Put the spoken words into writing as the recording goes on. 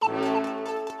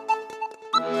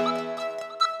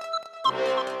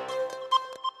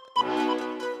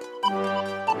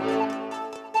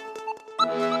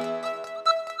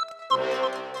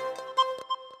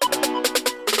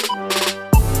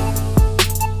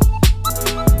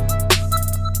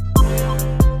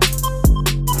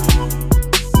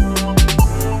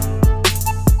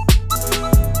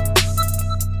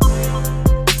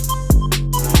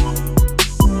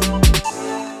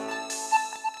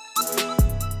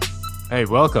Hey,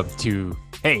 welcome to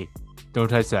Hey, Don't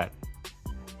Touch That.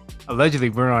 Allegedly,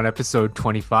 we're on episode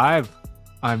 25.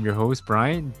 I'm your host,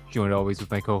 Brian, joined always with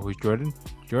my co-host, Jordan.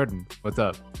 Jordan, what's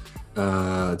up?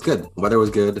 It's good. Weather was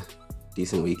good.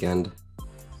 Decent weekend. I'm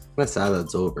kind of sad that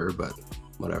it's over, but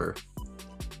whatever.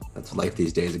 That's life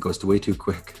these days. It goes way too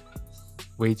quick.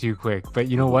 Way too quick. But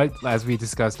you know what? As we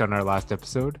discussed on our last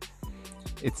episode,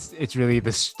 it's really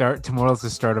the start. Tomorrow's the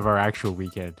start of our actual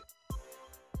weekend.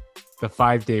 The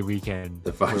 5-day weekend.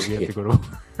 The 5 we have to go to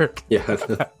work. Yeah.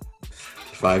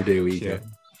 5-day weekend.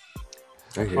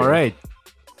 Yeah. All right.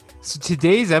 So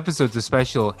today's episode's a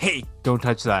special. Hey, don't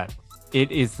touch that.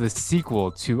 It is the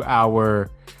sequel to our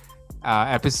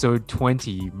episode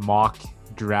 20 mock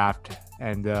draft.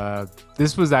 And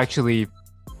this was actually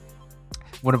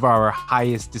one of our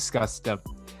highest discussed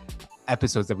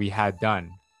episodes that we had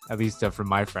done, at least from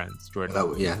my friends, Jordan.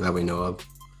 That we know of.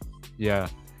 Yeah.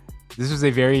 This was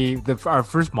our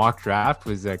first mock draft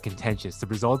was contentious. The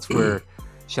results were,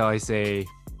 shall I say,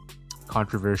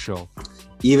 controversial.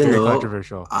 Very though,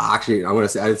 controversial. Actually,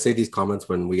 I'd say these comments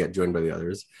when we get joined by the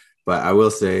others, but I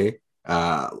will say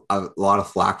a lot of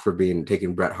flack for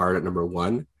taking Bret Hart at number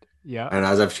 1. Yeah. And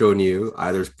as I've shown you,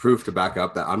 there's proof to back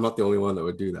up that I'm not the only one that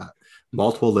would do that.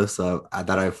 Multiple lists that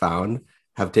I've found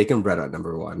have taken Bret at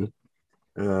number 1.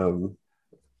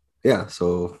 Yeah,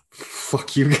 so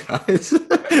fuck you guys.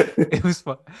 It was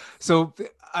fun. So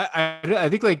I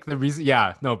think like the reason,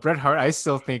 Bret Hart, I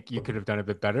still think you could have done a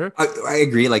bit better. I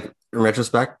agree. Like in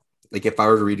retrospect, like if I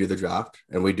were to redo the draft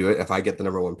and we do it, if I get the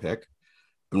number 1 pick,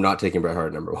 I'm not taking Bret Hart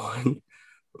at number 1.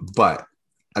 But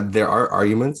there are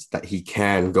arguments that he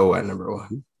can go at number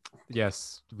 1.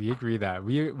 Yes, we agree that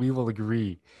we will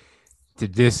agree to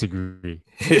disagree.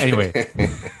 Anyway,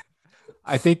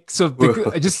 I think so.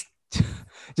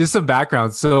 Just some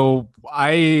background. So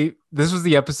this was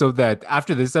the episode that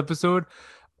after this episode,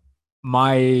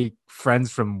 my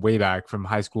friends from way back from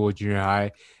high school, junior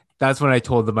high, that's when I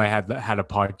told them I had a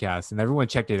podcast, and everyone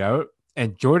checked it out.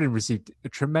 And Jordan received a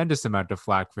tremendous amount of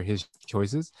flack for his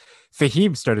choices.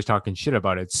 Fahim started talking shit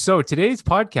about it. So today's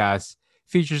podcast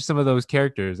features some of those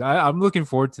characters. I'm looking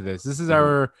forward to this. This is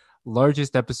our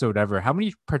largest episode ever. How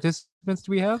many participants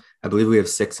do we have? I believe we have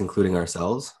 6, including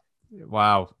ourselves.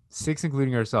 Wow, 6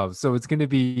 including ourselves. So it's gonna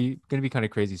be kind of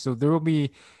crazy. So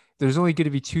there's only going to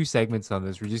be 2 segments on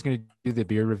this. We're just going to do the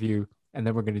beer review, and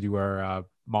then we're going to do our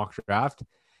mock draft.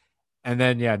 And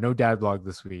then, no dad blog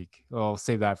this week. I'll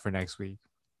save that for next week.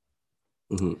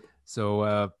 Mm-hmm.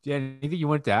 So, anything you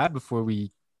want to add before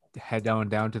we head down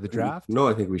to the draft? No,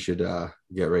 I think we should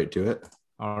get right to it.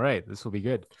 All right, this will be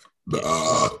good.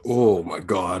 Oh my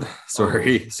God!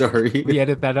 Sorry. We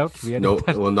edit that out. No,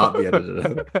 it will not be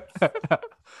edited out.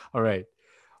 All right,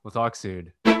 we'll talk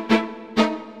soon.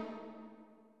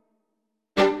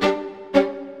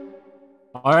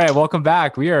 All right, welcome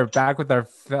back. We are back with our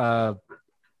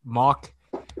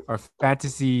our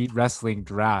fantasy wrestling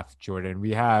draft, Jordan.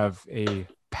 We have a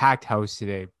packed house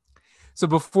today. So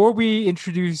before we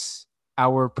introduce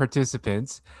our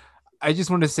participants, I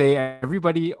just want to say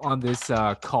everybody on this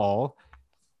call,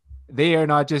 they are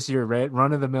not just your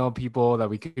run-of-the-mill people that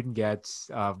we couldn't get,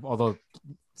 although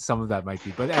some of that might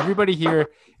be, but everybody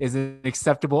here is an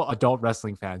acceptable adult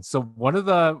wrestling fan. So one of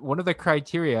the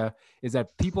criteria is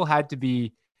that people had to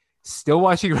be still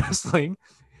watching wrestling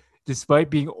despite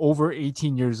being over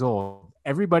 18 years old.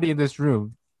 Everybody in this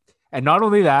room. And not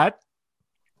only that,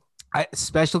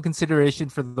 special consideration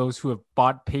for those who have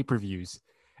bought pay-per-views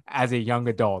as a young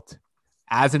adult,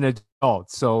 as an adult.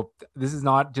 So this is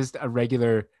not just a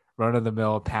regular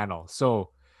run-of-the-mill panel. So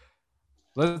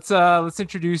let's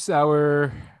introduce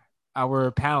our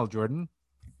panel, Jordan.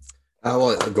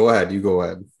 Well, go ahead. You go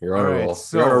ahead. You're on a roll.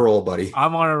 So you're on a roll, buddy.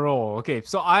 I'm on a roll. Okay.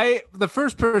 So the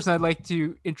first person I'd like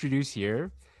to introduce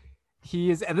here,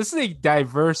 and this is a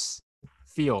diverse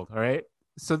field. All right.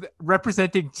 So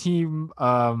representing team,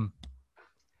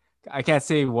 I can't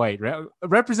say white, right?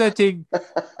 Representing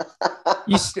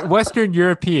Western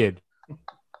European.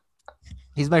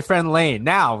 He's my friend Lane.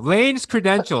 Now, Lane's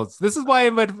credentials. This is why I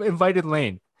invited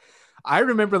Lane. I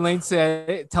remember Lane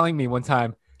telling me one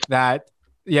time that,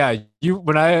 when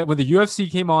the UFC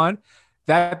came on,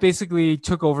 that basically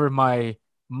took over my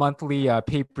monthly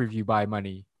pay-per-view buy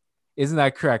money. Isn't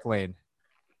that correct, Lane?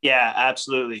 Yeah,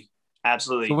 absolutely.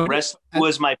 So wrestling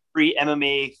was my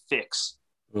pre-MMA fix.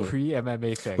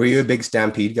 Pre-MMA fix. Were you a big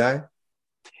Stampede guy?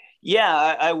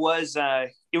 Yeah, I was.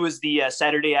 It was the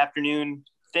Saturday afternoon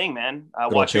thing, man.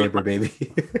 Watching it, baby.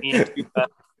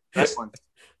 Wrestling.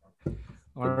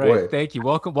 All right, thank you.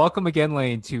 Welcome again,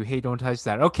 Lane, to Hey, Don't Touch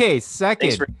That. Okay,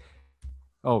 second.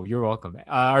 Oh, you're welcome.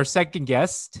 Our second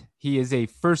guest, he is a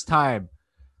first-time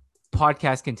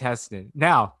podcast contestant.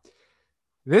 Now,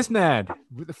 this man,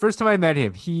 the first time I met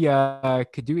him, he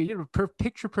could do a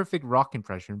picture perfect rock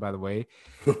impression. By the way,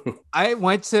 I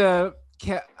went to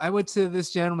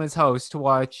this gentleman's house to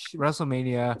watch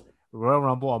WrestleMania, Royal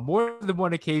Rumble on more than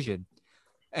one occasion,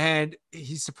 and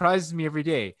he surprises me every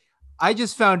day. I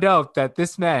just found out that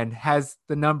this man has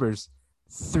the numbers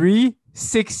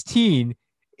 316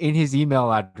 in his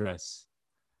email address.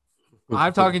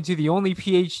 I'm talking to the only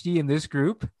PhD in this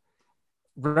group,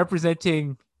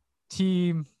 representing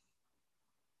Team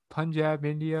Punjab,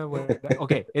 India.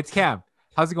 Okay, it's Cam.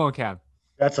 How's it going, Cam?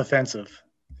 That's offensive.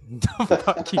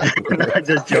 I'm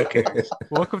just joking.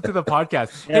 Welcome to the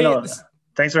podcast. Yeah, no,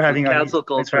 thanks for having me on.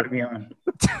 Thanks for having me on.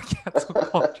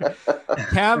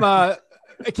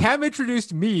 Cam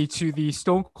introduced me to the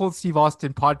Stone Cold Steve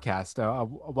Austin podcast a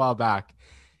while back,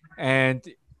 and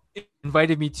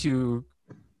invited me to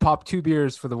pop 2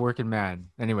 beers for the working man.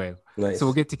 Anyway, nice. So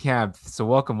we'll get to Cam. So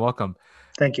welcome.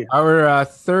 Thank you. Our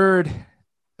third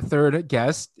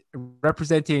guest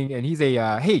representing, and he's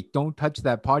a hey, don't touch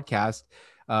that podcast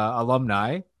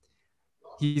alumni.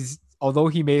 Although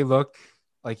he may look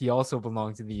like he also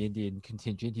belongs in the Indian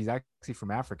contingent, he's actually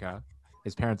from Africa.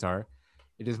 His parents are.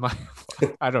 It is my,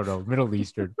 I don't know, Middle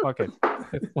Eastern. Fuck it.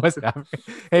 West Africa.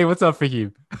 Hey, what's up,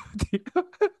 Fahim?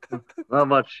 Not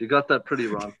much. You got that pretty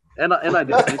wrong. And I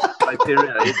did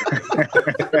criteria.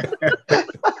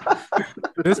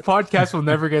 This podcast will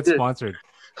never get sponsored.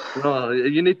 No,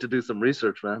 you need to do some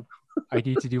research, man. I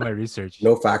need to do my research.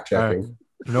 No fact checking.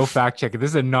 No fact checking. This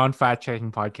is a non-fact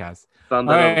checking podcast. Found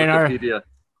that on Wikipedia.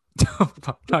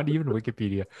 Not even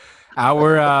Wikipedia.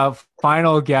 Our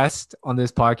final guest on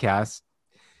this podcast.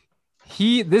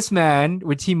 This man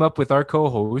would team up with our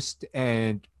co-host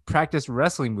and practice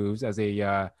wrestling moves as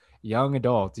a young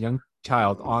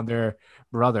child on their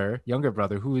younger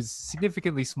brother, who is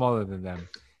significantly smaller than them.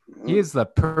 He is the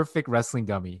perfect wrestling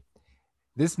dummy.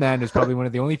 This man is probably one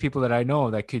of the only people that I know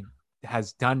that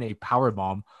has done a power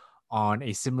bomb on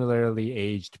a similarly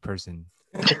aged person.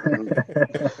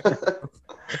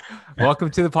 Welcome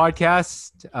to the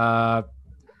podcast.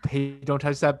 Hey, don't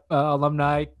touch that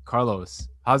alumni, Carlos.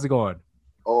 How's it going?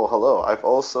 Oh, hello. I've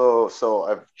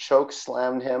choke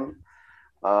slammed him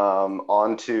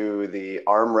onto the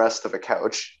armrest of a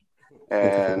couch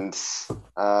and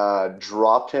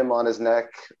dropped him on his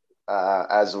neck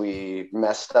as we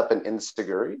messed up an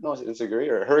enziguri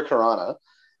or hurricanrana.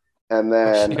 And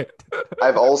then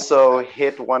I've also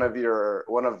hit one of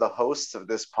the hosts of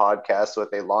this podcast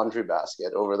with a laundry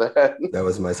basket over the head. That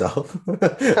was myself.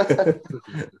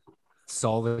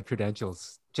 Solid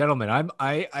credentials. Gentlemen,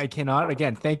 I cannot,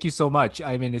 again, thank you so much.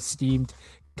 I'm in esteemed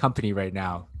company right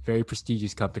now. Very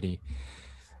prestigious company.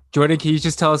 Jordan, can you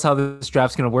just tell us how this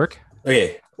draft's going to work?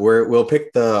 Okay, we'll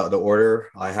pick the order.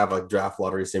 I have a draft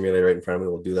lottery simulator right in front of me.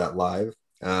 We'll do that live.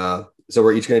 So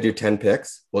we're each going to do 10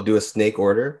 picks. We'll do a snake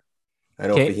order. I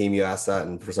know, Fahim, you asked that,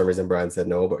 and for some reason Brian said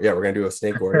no. But yeah, we're going to do a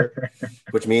snake order,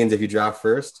 which means if you draft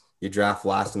first, you draft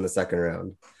last in the second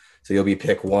round. So you'll be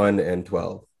pick 1 and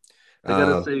 12. I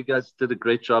gotta say, you guys did a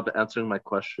great job answering my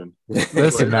question.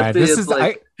 Listen, man, this is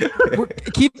like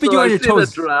keeping you on your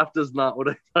toes. The draft is not what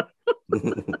I thought.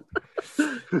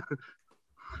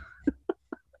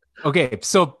 Okay,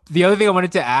 so the other thing I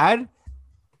wanted to add,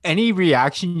 any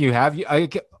reaction you have,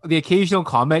 the occasional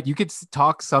comment, you could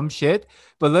talk some shit,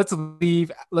 but let's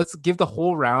give the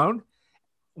whole round.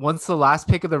 Once the last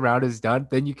pick of the round is done,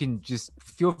 then you can just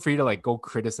feel free to go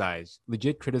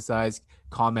legit criticize,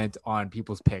 comment on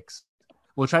people's picks.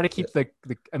 We'll try to keep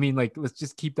let's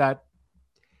just keep that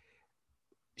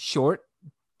short,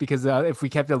 because if we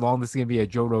kept it long, this is going to be a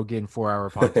Joe Rogan 4-hour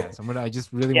podcast. I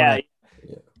just really want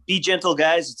to be gentle,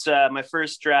 guys. It's my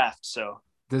first draft, so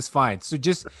that's fine. So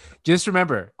just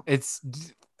remember,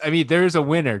 there is a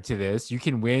winner to this. You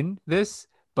can win this,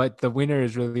 but the winner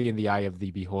is really in the eye of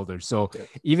the beholder. So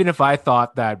even if I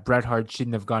thought that Bret Hart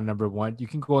shouldn't have gone number 1, you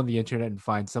can go on the internet and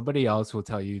find somebody else who will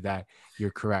tell you that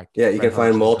you're correct. Yeah, you can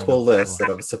find multiple lists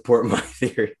that support my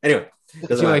theory. Anyway,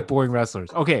 you like boring wrestlers.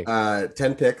 Okay.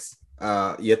 10 picks. You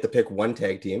have to pick 1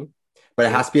 tag team, but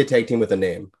it has to be a tag team with a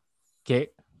name. Okay.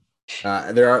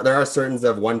 There are certain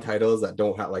of 1 titles that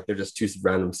don't have, they're just 2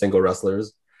 random single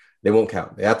wrestlers. They won't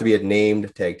count. They have to be a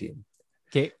named tag team.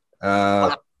 Okay.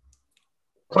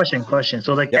 Question.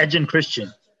 So Edge and Christian.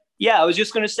 Yeah, I was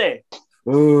just gonna say.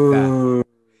 Ooh.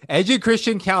 Edge and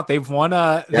Christian count. They've won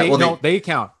they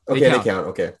count. They count.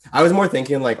 Okay. I was more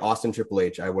thinking Austin Triple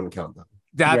H. I wouldn't count them.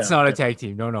 That's not a tag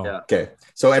team. No. Yeah. Okay.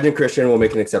 So Edge and Christian will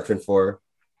make an exception for.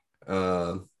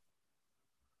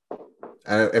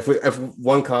 If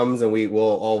one comes and we will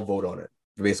all vote on it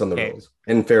based on the rules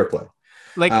and fair play.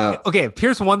 Like, okay,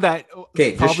 here's one that.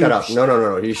 Okay, just shut up. No.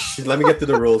 Let me get through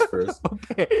the rules first.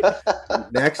 Okay.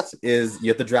 Next is you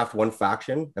have to draft one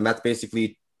faction, and that's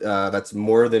basically that's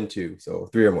more than two, so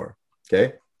 3 or more.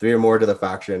 Okay, 3 or more to the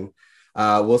faction.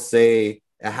 We'll say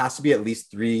it has to be at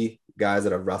least 3 guys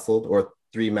that have wrestled, or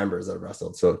 3 members that have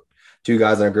wrestled. So 2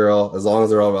 guys and a girl, as long as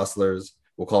they're all wrestlers,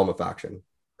 we'll call them a faction.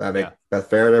 That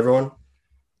fair to everyone?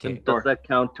 Okay. Does that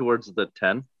count towards the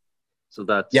 10? So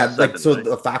that's like so right?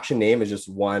 The faction name is just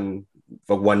one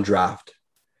draft.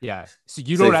 Yeah. So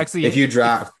you don't actually if you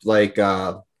draft like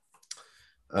Evolution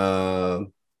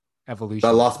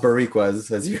Las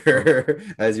Boricuas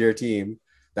as your team,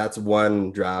 that's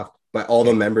one draft, but all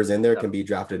the members in there can be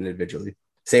drafted individually.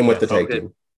 Same with the tag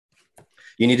team.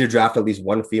 You need to draft at least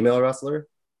 1 female wrestler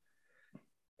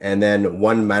and then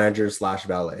 1 manager /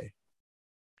 valet.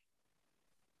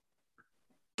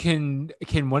 Can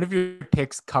one of your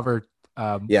picks cover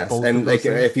yes, and like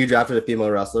if you drafted a female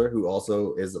wrestler who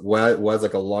also was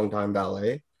like a long time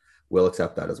valet, we'll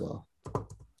accept that as well.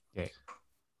 Okay.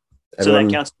 And so that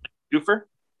counts as a twofer?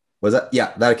 Was that?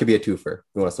 Yeah, that could be a twofer.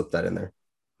 We want to slip that in there.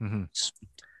 Mm-hmm.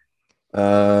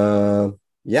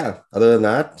 Yeah. Other than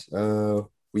that,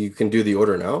 we can do the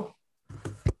order now.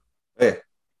 Okay.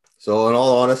 So in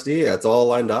all honesty, it's all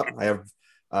lined up. I have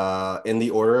in the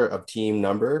order of team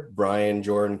number: Brian,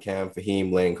 Jordan, Cam,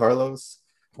 Fahim, Lane, Carlos.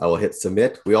 I will hit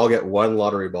submit. We all get 1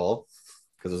 lottery ball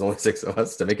because there's only 6 of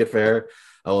us to make it fair.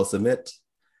 I will submit.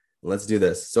 Let's do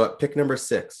this. So at pick number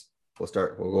 6, we'll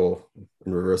go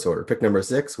in reverse order. Pick number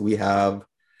 6, we have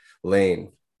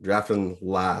Lane drafting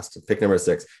last. Pick number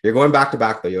 6. You're going back to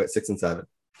back though. You're at 6 and 7.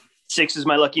 6 is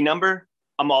my lucky number.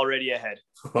 I'm already ahead.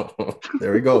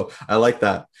 There we go. I like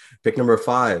that. Pick number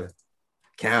 5,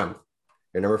 Cam.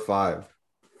 You're number 5.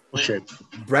 Shit.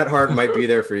 Bret Hart might be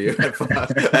there for you at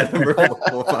number 5.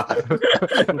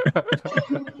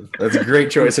 That's a great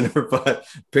choice at number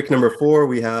 5. Pick number 4,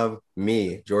 we have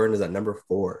me. Jordan is at number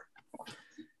 4.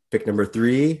 Pick number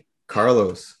 3,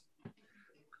 Carlos.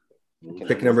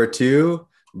 Pick number 2,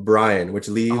 Brian, which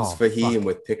leaves Fahim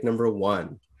with pick number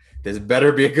 1. This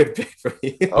better be a good pick for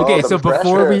you. Okay, so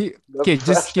before we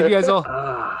just give you guys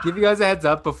a heads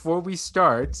up before we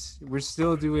start. We're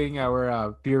still doing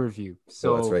our beer review.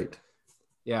 So that's right.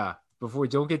 Yeah,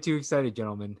 don't get too excited,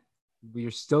 gentlemen. We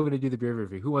are still going to do the beer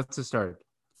review. Who wants to start?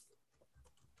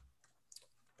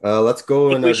 Let's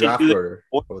go in a draft order.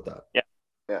 How about that?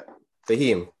 Yeah.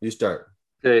 Fahim, you start.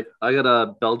 Okay, I got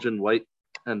a Belgian white,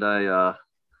 and I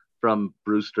from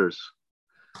Brewster's.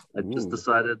 I just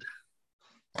decided.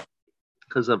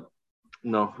 Because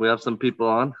we have some people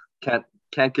on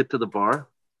can't get to the bar,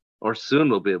 or soon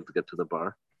we'll be able to get to the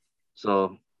bar.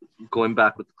 So going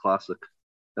back with the classic,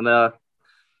 and I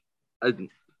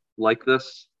like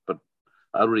this, but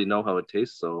I already know how it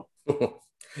tastes. So you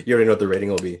already know what the rating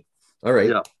will be. All right,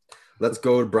 yeah. Let's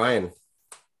go with Brian.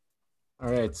 All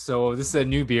right, so this is a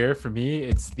new beer for me.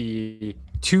 It's the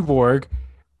Tuborg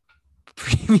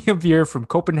premium beer from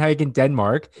Copenhagen,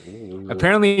 Denmark. Ooh.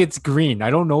 Apparently it's green. I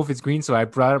don't know if it's green, so I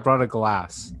brought a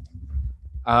glass.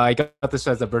 I got this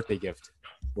as a birthday gift.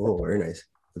 Oh, very nice.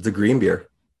 It's a green beer.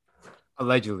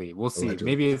 Allegedly. We'll see.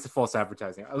 Maybe it's a false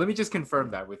advertising. Let me just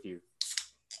confirm that with you.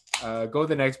 Go to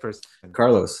the next person.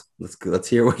 Carlos, let's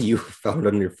hear what you found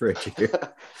on your fridge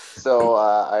here. So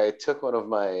I took one of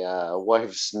my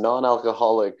wife's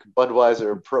non-alcoholic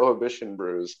Budweiser Prohibition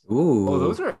brews. Ooh. Oh,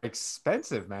 those are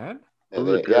expensive, man.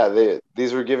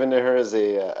 These were given to her as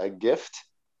a gift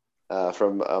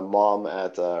from a mom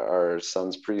at our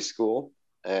son's preschool,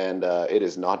 and it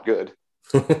is not good.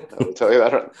 I will tell you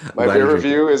that. My beer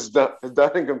review is done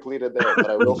and completed there, but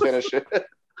I will finish it.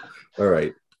 All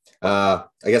right. I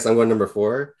guess I'm going number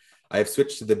 4. I've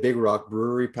switched to the Big Rock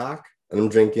Brewery pack, and I'm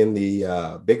drinking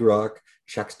the Big Rock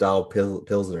Czech style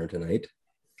Pilsner tonight.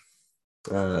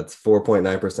 It's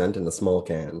 4.9% in a small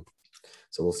can.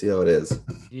 So we'll see how it is.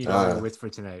 You need all the wits for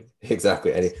tonight.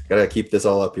 Exactly. I gotta keep this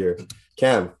all up here.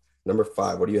 Cam, number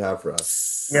 5. What do you have for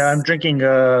us? Yeah, I'm drinking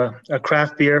a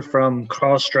craft beer from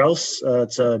Karl Strauss.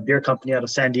 It's a beer company out of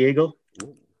San Diego.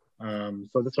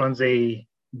 So this one's a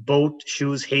Boat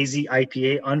Shoes Hazy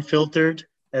IPA, unfiltered,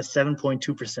 at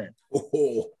 7.2%.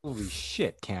 Oh, holy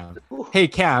shit, Cam! Hey,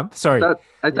 Cam. Sorry.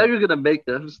 I thought you were gonna make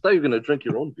that. I thought you were gonna drink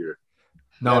your own beer.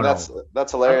 No, that's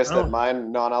hilarious that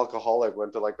mine non-alcoholic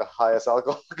went to like the highest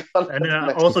alcohol content. And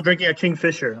then also drinking a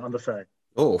Kingfisher on the side.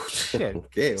 Oh shit!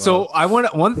 Okay. Wow. So I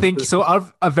want one thing. So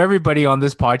of everybody on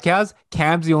this podcast,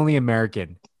 Cam's the only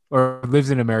American or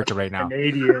lives in America right now.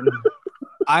 Canadian.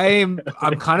 I'm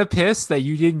kind of pissed that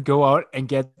you didn't go out and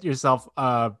get yourself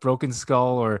a Broken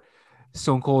Skull or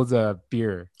Stone Cold's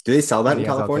beer. Do they sell that in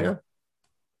California?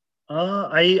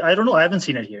 I don't know. I haven't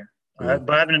seen it here, Mm.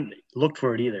 but I haven't looked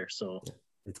for it either. So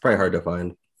It's probably hard to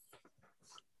find.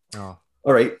 Oh.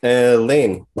 All right,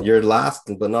 Lane, your last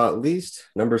but not least,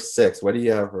 number 6. What do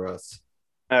you have for us?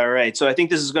 All right. So I think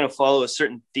this is going to follow a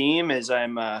certain theme as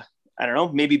I'm, I don't know,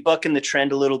 maybe bucking the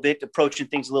trend a little bit, approaching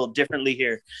things a little differently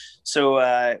here. So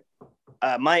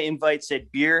my invite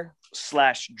said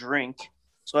beer/drink.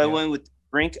 So I went with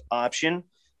drink option.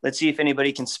 Let's see if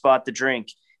anybody can spot the drink.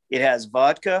 It has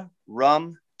vodka,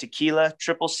 rum, tequila,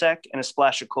 triple sec, and a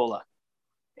splash of cola.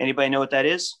 Anybody know what that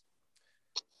is?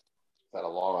 Is that a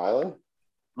Long Island?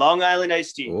 Long Island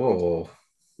iced tea. Oh,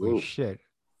 Oh, shit.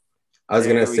 I was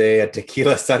gonna There we say a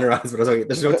tequila sunrise, but I was like,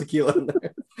 there's no tequila in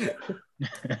there.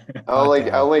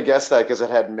 I only guessed that because it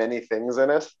had many things in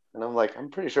it, and I'm like, I'm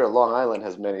pretty sure Long Island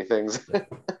has many things.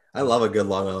 I love a good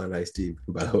Long Island iced tea,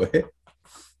 by the way.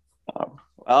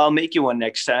 I'll make you one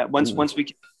next time once we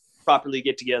can properly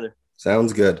get together.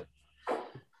 Sounds good.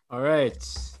 All right.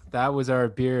 That was our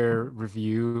beer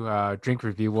review, drink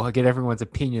review. We'll get everyone's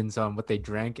opinions on what they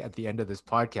drank at the end of this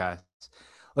podcast.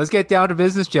 Let's get down to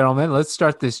business, gentlemen. Let's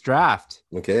start this draft.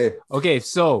 Okay. Okay,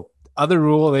 so other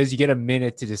rule is you get a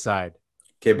minute to decide.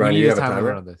 Okay, Brian, We you need have a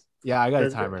timer? on this. Yeah, I got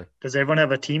a timer. Does everyone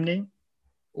have a team name?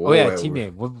 Oh yeah, team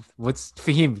name. What's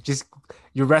Fahim? Just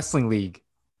your wrestling league.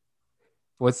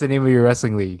 What's the name of your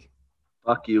wrestling league?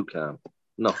 Fuck you, Cam.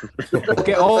 No.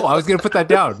 Okay. Oh, I was gonna put that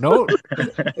down. No,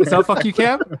 it's not fuck you,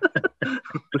 Cam.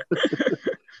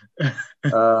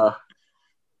 And the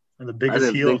I biggest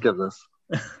didn't heel. think of this.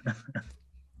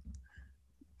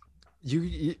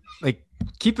 You like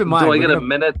keep in mind. Do I we're get a gonna-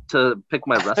 minute to pick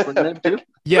my wrestling name too?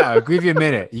 Yeah, I'll give you a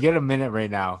minute. You get a minute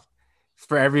right now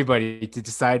for everybody to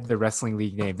decide the wrestling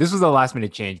league name. This was a last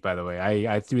minute change, by the way.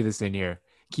 I threw this in here.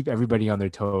 Keep everybody on their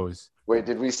toes. Wait,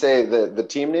 did we say the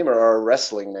team name or our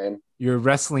wrestling name? Your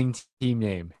wrestling team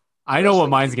name. I know what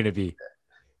mine's gonna be.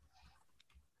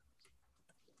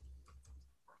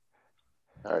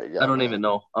 All right, I don't even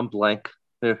know. I'm blank.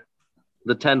 Here,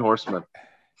 the 10 Horsemen.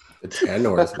 The 10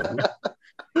 Horsemen.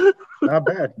 Not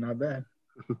bad, not bad.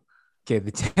 Okay,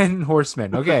 the 10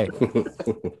 Horsemen. Okay.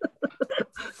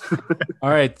 All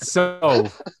right. So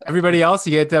everybody else,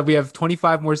 you get that. We have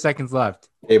 25 more seconds left.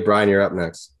 Hey, Brian, you're up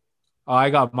next. Oh, I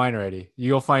got mine already.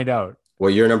 You'll find out. Well,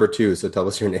 you're number 2, so tell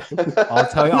us your name. I'll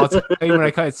tell you. I'll tell you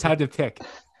when it's time to pick.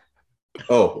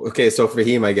 Oh, okay. So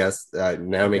Fahim, I guess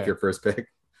now make Okay. your first pick.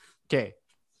 Okay.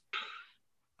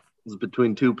 It's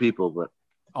between two people, but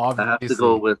Obviously. I have to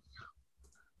go with.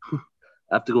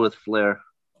 I have to go with Flair.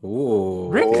 Ooh.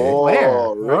 Rick okay. Flair.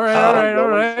 Oh, Rick All right.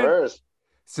 going first.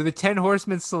 So the 10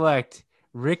 Horsemen select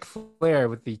Ric Flair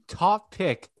with the top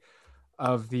pick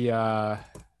of the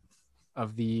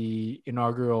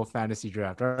inaugural fantasy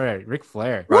draft. All right, Ric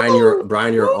Flair. Brian,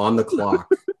 you're on the clock.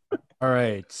 All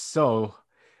right. So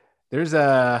there's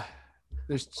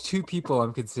two people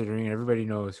I'm considering, and everybody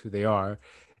knows who they are.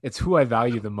 It's who I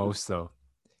value the most, though.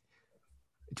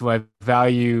 Do I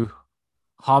value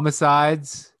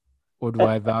homicides or do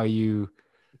I value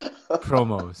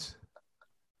promos?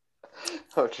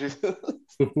 Oh, Jesus.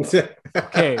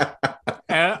 Okay.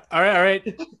 All right.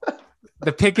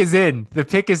 The pick is in.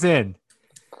 The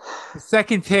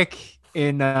second pick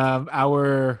in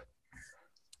our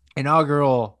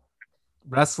inaugural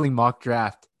wrestling mock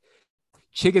draft.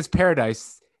 Chiga's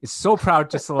Paradise is so proud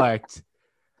to select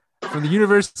from the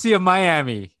University of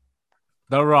Miami,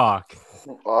 The Rock.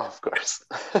 Oh, of course.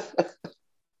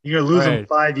 You're gonna lose Right. in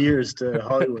 5 years to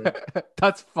Hollywood.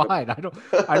 That's fine.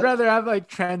 I'd rather have like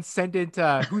transcendent.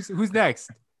 Who's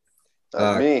next?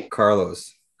 Me.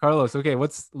 Carlos. Carlos. Okay.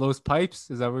 What's Los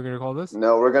Pipes? Is that what we're gonna call this?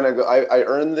 No, we're gonna go. I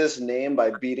earned this name by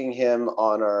beating him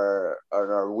on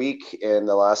our week in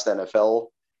the last NFL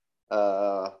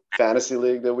fantasy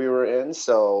league that we were in.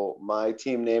 So my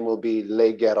team name will be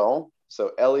Les Garons.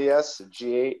 So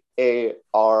LESGARONS.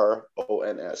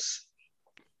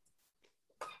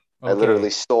 I literally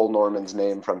stole Norman's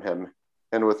name from him.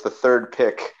 And with the third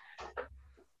pick,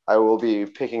 I will be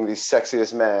picking the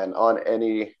sexiest man on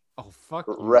any fuck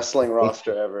you. wrestling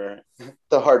roster ever.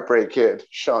 The Heartbreak Kid,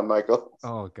 Shawn Michaels.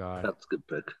 Oh god. That's a good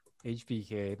pick.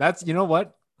 HBK. That's you know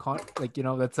what?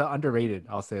 That's underrated.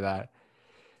 I'll say that.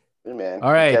 Hey, man.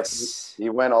 All right. He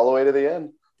went all the way to the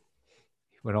end.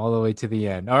 Went all the way to the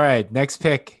end. All right. Next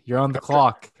pick. You're on the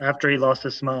clock. After he lost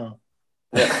his smile.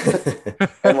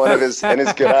 And one of his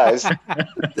good eyes.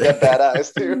 He had bad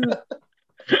eyes too.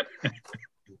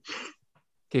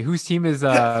 Okay. Whose team is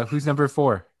who's number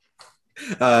 4?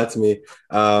 It's me.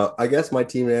 I guess my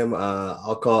team name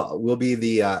will be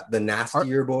the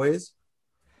Nastier Boys.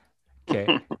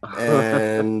 Okay.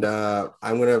 And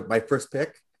my first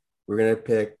pick, we're gonna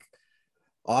pick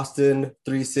Austin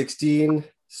 316,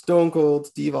 Stone Cold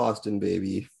Steve Austin,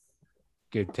 baby.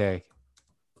 Good pick.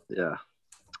 Yeah.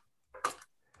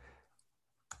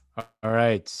 All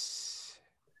right.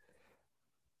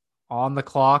 On the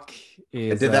clock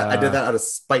is. I did that out of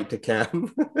spite to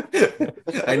Cam.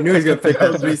 I knew he was gonna pick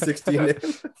up 316.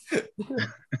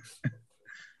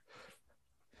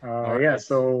 Yeah.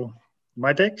 So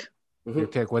my pick. Your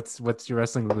pick. What's your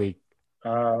wrestling league?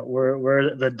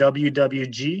 We're the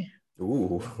WWG.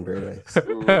 Ooh, very nice.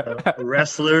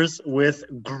 Wrestlers with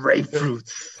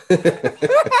grapefruits.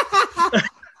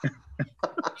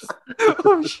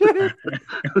 Oh shit!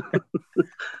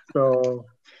 So,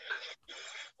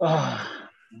 I'm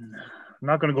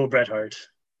not gonna go Bret Hart.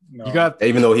 No. You got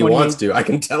Even though he 28 wants to, I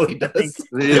can tell he does.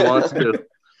 He wants to.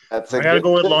 That's I gotta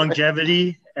go with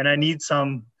longevity, and I need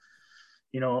some.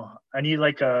 I need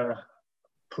like a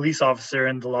police officer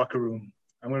in the locker room.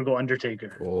 I'm gonna go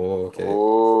Undertaker. Oh, okay.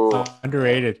 Oh,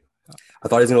 underrated. I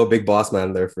thought he was gonna go big boss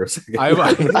man there for a second. I-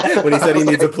 when he said he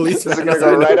needs a policeman, This is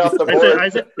gonna go right off the board. I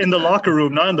said in the locker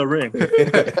room, not in the ring.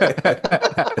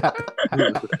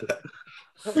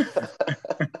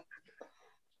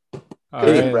 All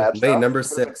Hey, right. Bradshaw. Lane number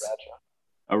 6.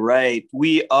 All right.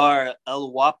 We are El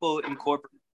Guapo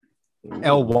Incorporated.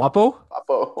 El Guapo.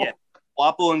 Guapo. Yeah.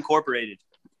 Guapo Incorporated.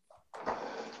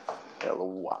 El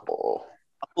Guapo.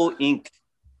 Guapo Inc.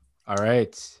 All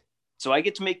right. So I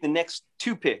get to make the next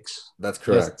 2 picks. That's Yes,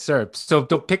 correct. sir. So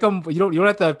don't pick them. You don't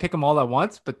have to pick them all at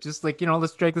once, but just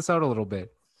let's drag this out a little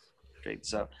bit. Great.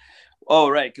 So, oh,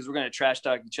 right. Because we're going to trash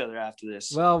talk each other after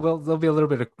this. Well, there'll be a little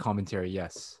bit of commentary.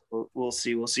 Yes. We'll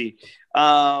see. We'll see.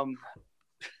 Bret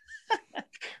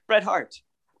Hart.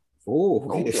 Oh,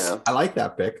 okay. yeah. I like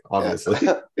that pick, obviously.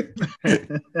 All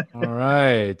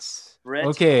right. Bret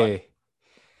Okay.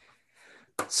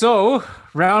 So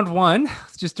round 1,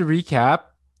 just to recap: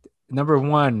 number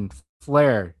 1,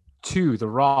 Flair; 2, The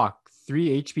Rock;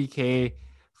 3, HBK;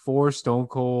 4, Stone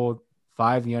Cold;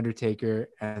 5, The Undertaker;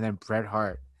 and then Bret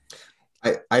Hart.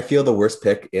 I feel the worst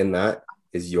pick in that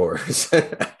is yours.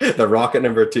 The Rocket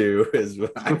number 2 is,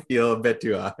 I feel, a bit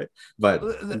too high.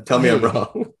 But tell me I'm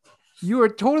wrong. You are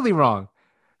totally wrong.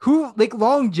 Who,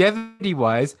 longevity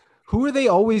wise, who are they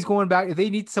always going back? If they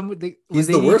need someone, He's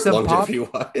the worst longevity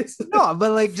wise. No,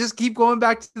 but just keep going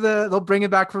back to they'll bring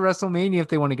it back for WrestleMania if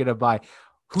they want to get a buy.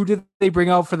 Who did they bring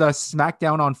out for the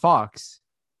SmackDown on Fox?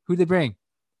 Who did they bring?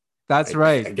 That's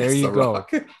right. I There guess you The go.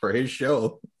 Rock for his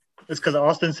show. It's because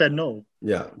Austin said no.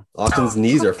 Yeah. Austin's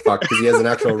knees are fucked because he has an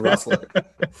actual wrestler.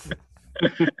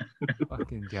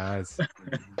 Fucking guys.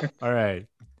 All right.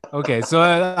 Okay, so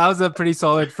that was a pretty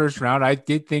solid first round. I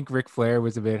did think Ric Flair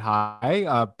was a bit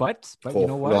high, but Cool. you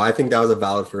know what? No, I think that was a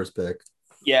valid first pick.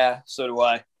 Yeah, so do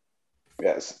I.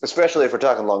 Yes, especially if we're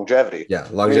talking longevity. Yeah, I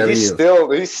mean, longevity.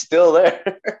 he's still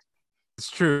there. It's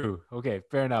true. Okay,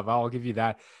 fair enough. I'll give you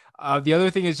that. The other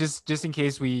thing is just in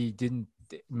case we didn't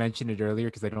mention it earlier,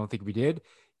 because I don't think we did,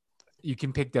 you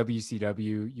can pick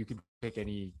WCW. You can pick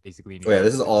basically. Any Oh, yeah,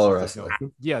 this is all There's no-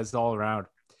 wrestling. Yeah, it's all around.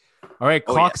 All right,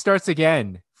 Oh, clock yeah. starts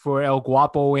again for El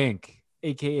Guapo Inc.,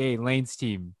 aka Lane's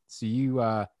team. So you're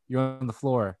on the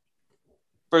floor.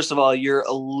 First of all, you're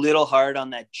a little hard on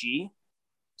that G.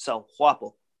 So,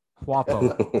 guapo.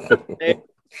 Guapo. Yeah,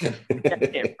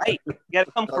 right. You got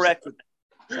to come correct with that.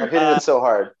 I'm hitting it so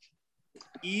hard.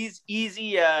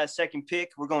 Easy second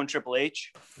pick. We're going Triple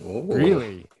H. Oh.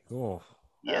 Really? Oh,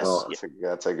 Yes. Oh, Yeah.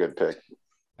 that's a good pick.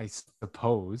 I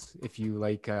suppose if you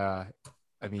like,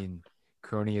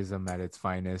 cronyism at its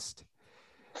finest.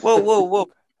 Whoa.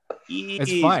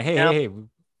 It's fine. Hey, Now, hey.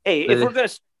 Hey, if we're going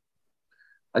to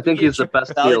I think he's the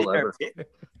best heel ever.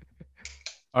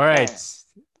 All right.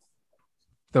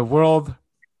 The World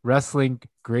Wrestling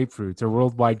Grapefruits or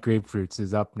Worldwide Grapefruits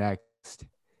is up next.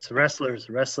 It's wrestlers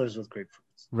with grapefruits.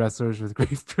 Wrestlers with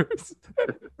grapefruits.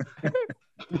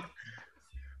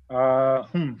 I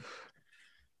think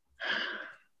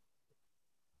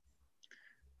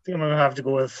I'm gonna have to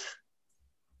go with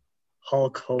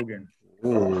Hulk Hogan.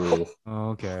 Ooh.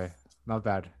 Okay. Not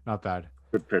bad.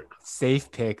 Good pick. Safe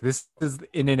pick. This is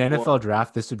in an NFL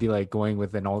draft. This would be like going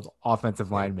with an old offensive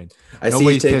lineman. I see,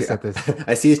 Nobody's he's pissed at this.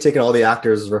 I see he's taking all the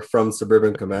actors from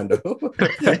Suburban Commando.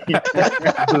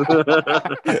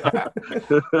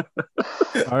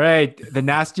 All right. The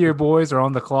Nastier Boys are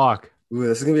on the clock. Ooh,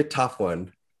 this is gonna be a tough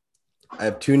one. I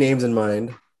have 2 names in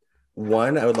mind.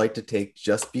 One I would like to take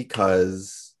just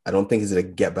because I don't think he's gonna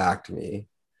get back to me.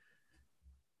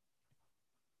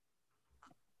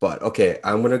 But okay,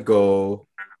 I'm gonna go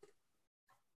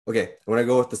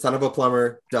with the son of a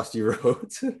plumber, Dusty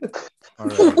Rhodes. All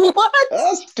right. What?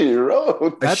 Dusty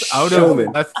Rhodes. That's A out showman.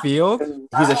 of left field.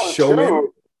 He's a showman.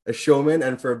 True. a showman,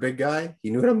 and for a big guy, he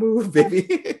knew how to move,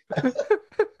 baby.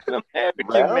 American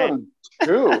man. Round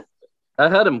two. I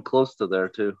had him close to there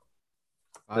too.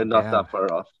 Oh, Like not damn. that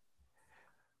far off.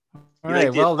 All You right.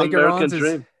 like the Well, American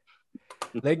dream.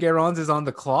 Legarons is on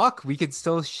the clock. We could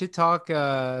still shit talk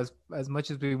as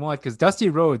much as we want because Dusty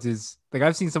Rhodes is like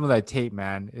I've seen some of that tape,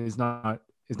 man. Is not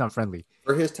friendly.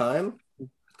 For his time,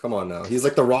 come on now. He's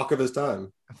like the rock of his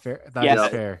time. Fair. That Yeah. is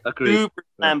fair. Agreed. Super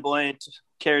flamboyant,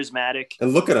 charismatic.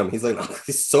 And look at him. He's like,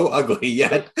 he's so ugly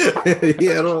yet. He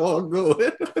had a long go.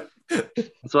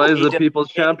 That's why he's the people's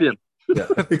champion. Yeah,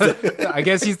 exactly. I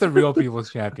guess he's the real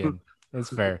people's champion. That's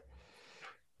fair.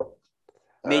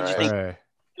 Made you All think. All right.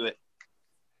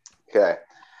 Okay.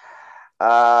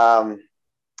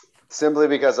 Simply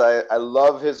because I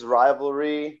love his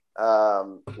rivalry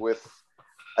with,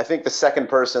 I think, the second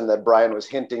person that Brian was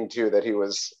hinting to that he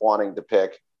was wanting to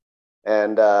pick.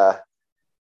 And I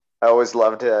always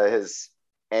loved his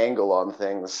angle on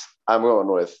things. I'm going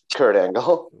with Kurt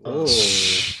Angle. Oh.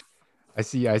 I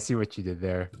see what you did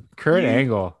there. Kurt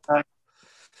Angle.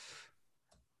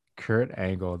 Kurt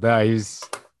Angle. No, he's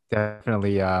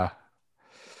definitely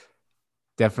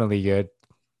good.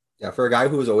 Yeah, for a guy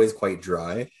who was always quite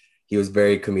dry, he was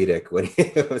very comedic when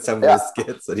with some of his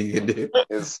skits that he could do.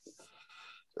 Is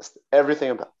just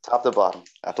everything about top to bottom.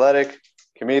 Athletic,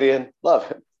 comedian, love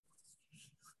him.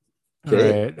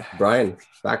 Okay, All right. Brian,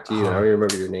 back to you. I don't even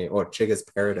remember your name. Oh, Chiga's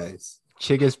Paradise.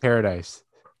 Chiga's Paradise.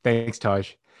 Thanks,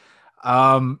 Taj.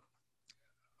 I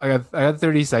got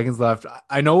 30 seconds left.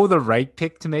 I know the right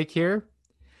pick to make here,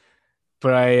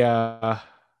 but I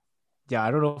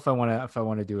don't know if I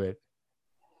want to do it.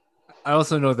 I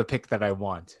also know the pick that I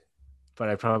want, but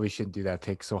I probably shouldn't do that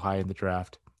pick so high in the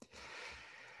draft.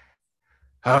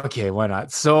 Okay, why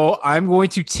not? So I'm going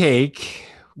to take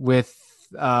with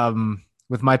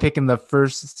my pick in the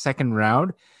second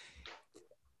round.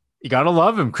 You gotta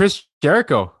love him, Chris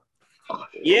Jericho.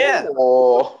 Yeah.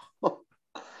 Oh,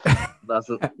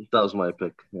 That was my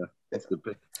pick. Yeah, that's a good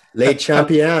pick. Late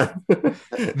champion.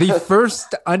 The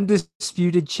first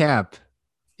undisputed champ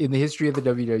in the history of the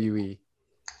WWE.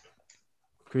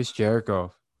 Chris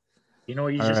Jericho. You know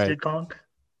what you All just right. did, Conk?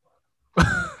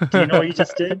 Do you know what you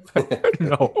just did?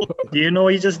 No. Do you know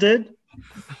what you just did?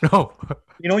 No.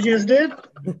 You know what you just did?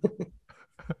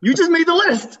 You just made the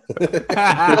list.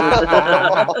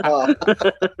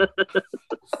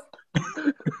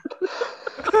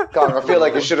 God, I feel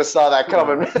like you should have saw that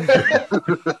coming.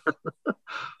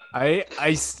 I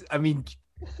mean,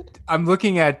 I'm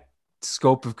looking at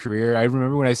scope of career. I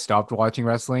remember when I stopped watching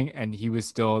wrestling and he was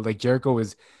still like Jericho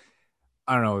was,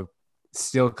 I don't know,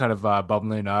 still kind of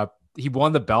bubbling up. He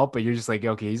won the belt, but you're just like,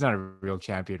 okay, he's not a real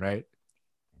champion, right?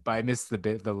 But I missed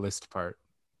the list part.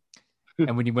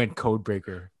 And when he went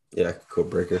Codebreaker. Yeah,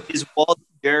 Codebreaker. His Walter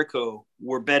Jericho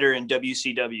were better in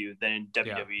WCW than in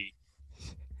WWE.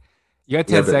 You got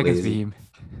 10 You're a bit seconds, lazy. Beam.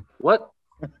 What?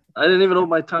 I didn't even know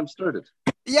my time started.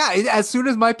 Yeah, as soon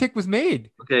as my pick was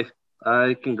made. Okay,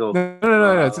 I can go.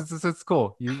 No. It's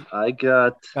cool. I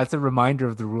got, That's a reminder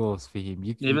of the rules,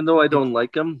 Fahim. even though I don't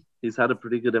like him, he's had a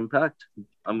pretty good impact.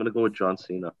 I'm going to go with John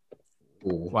Cena.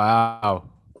 Ooh. Wow.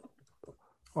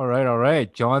 All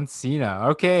right. John Cena.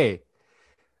 Okay.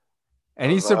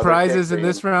 Any Those other surprises picks, in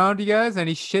this round, you guys?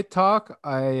 Any shit talk?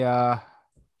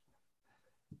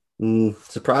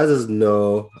 Surprises?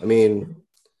 No. I mean,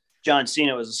 John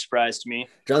Cena was a surprise to me.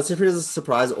 John Cena is a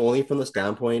surprise only from the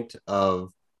standpoint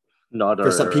of Not for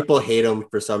our some era. people hate him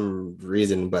for some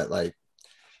reason, but like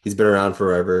he's been around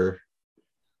forever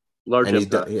Large and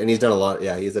impact. he's done a lot.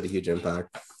 Yeah, he's had a huge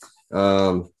impact.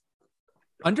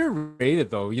 underrated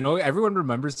though. You know, everyone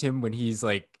remembers him when he's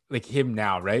like him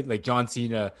now, right? Like John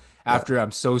Cena after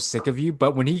I'm so sick of you.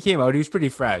 But when he came out, he was pretty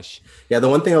fresh. Yeah, the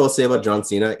one thing I will say about John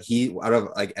Cena, he out of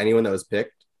like anyone that was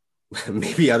picked,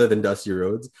 maybe other than Dusty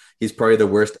Rhodes, he's probably the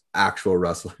worst actual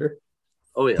wrestler.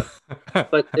 Oh, yeah.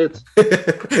 But it's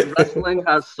wrestling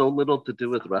has so little to do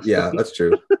with wrestling. Yeah, that's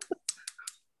true.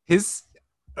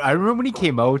 I remember when he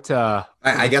came out.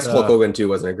 I guess Hulk Hogan too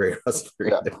wasn't a great wrestler.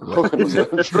 Yeah. either. Hogan was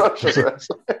an atrocious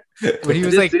wrestler. When he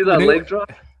was Did like, you see that when, leg drop?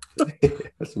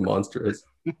 That's monstrous.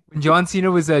 when John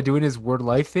Cena was doing his word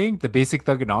life thing, the basic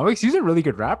thugonomics, he's a really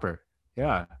good rapper.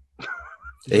 Yeah.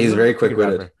 Yeah, he's very Good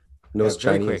quick-witted. rapper. Knows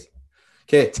Yeah, very Chinese. quick.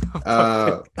 Okay,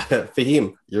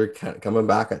 Fahim, you're coming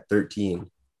back at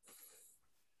 13.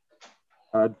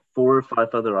 I had 4 or 5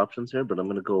 other options here, but I'm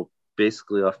going to go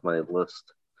basically off my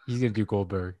list. He's gonna do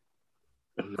Goldberg.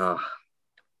 Nah,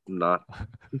 not.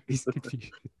 He's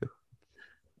confused.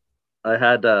 I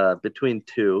had between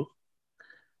 2.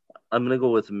 I'm going to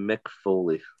go with Mick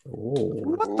Foley. Oh,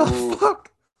 What the Ooh. fuck?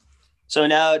 So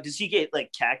now, does he get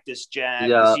like Cactus Jack? Yeah,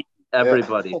 Does he-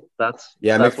 everybody. That's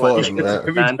Yeah, that's Mick why Foley. he gets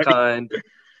Mankind.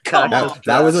 Come Cactus on,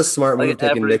 That was a Jack. smart move Like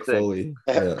taking Mick everything. Foley.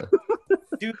 Yeah.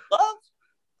 Dude Love.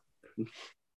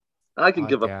 I can Oh,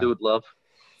 give up damn. Dude Love.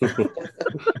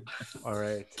 All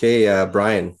right. Okay,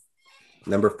 Brian,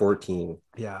 number 14.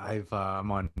 Yeah, I'm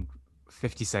on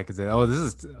 50 seconds in. Oh,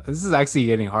 this is actually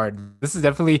getting hard. This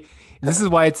is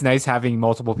why it's nice having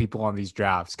multiple people on these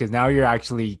drafts, because now you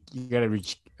gotta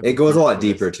reach. It goes a lot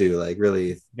deeper too. Like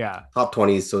really, Yeah. top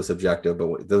 20 is so subjective,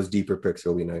 but those deeper picks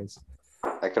will be nice.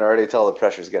 I can already tell the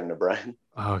pressure's getting to Brian.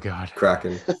 Oh God.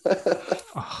 Kraken.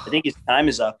 I think his time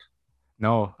is up.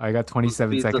 No, I got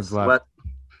 27 Beats the seconds sweat. left.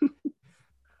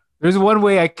 There's one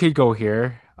way I could go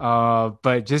here,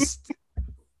 but just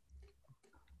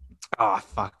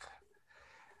fuck.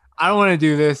 I don't want to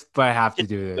do this, but I have to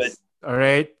do this. All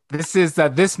right. This is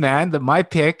this man, my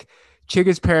pick,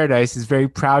 Chigga's Paradise, is very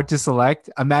proud to select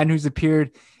a man who's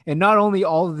appeared in not only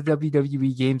all of the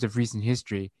WWE games of recent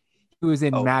history. He was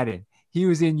in Madden. He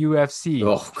was in UFC.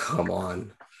 Oh, come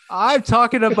on. I'm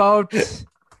talking about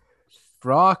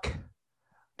Brock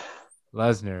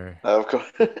Lesnar. Of course.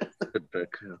 Good pick.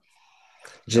 Yeah.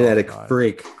 Genetic God.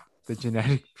 freak. The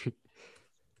genetic freak.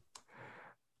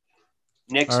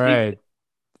 Next All week, right.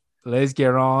 Let's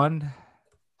get on.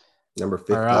 Number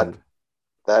 15. Are up.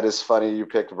 That is funny you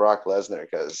picked Brock Lesnar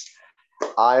because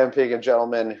I am picking a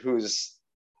gentleman whose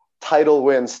title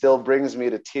win still brings me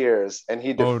to tears, and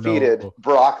he Oh, no. defeated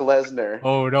Brock Lesnar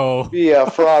Oh no. via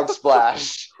frog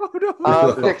splash. Oh, no.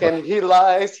 I'm picking he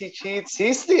lies, he cheats,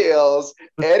 he steals.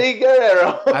 Eddie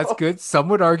Guerrero. That's good. Some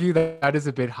would argue that is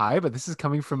a bit high, but this is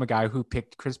coming from a guy who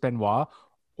picked Chris Benoit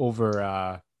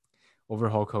over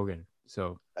Hulk Hogan.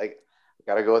 So I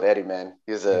gotta go with Eddie, man.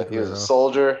 He was Eddie a Guerrero.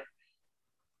 soldier,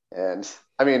 and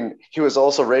I mean he was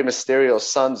also Rey Mysterio's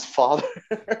son's father.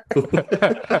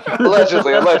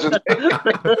 allegedly.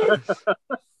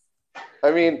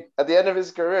 I mean, at the end of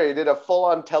his career, he did a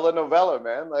full-on telenovela,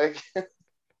 man. Like,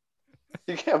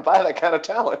 you can't buy that kind of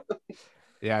talent.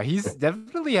 yeah, he's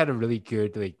definitely had a really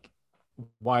good, like,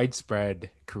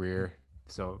 widespread career.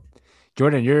 So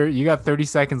Jordan, you got 30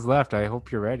 seconds left. I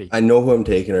hope you're ready. I know who I'm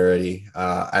taking already.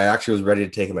 I actually was ready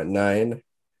to take him at 9,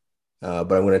 but I'm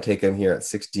going to take him here at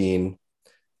 16.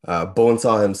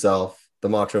 Bonesaw himself, the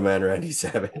Macho Man Randy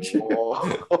Savage.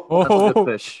 Oh, Oh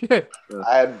pick. shit.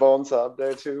 I had Bonesaw up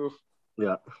there too.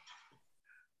 Yeah.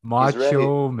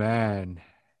 Macho Man.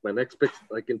 My next pick,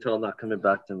 I can tell, not coming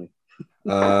back to me.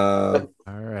 All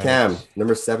right. Cam,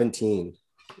 number 17.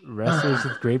 Wrestlers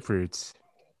with grapefruits.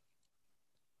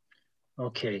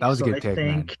 Okay. That was a so good pick,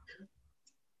 man.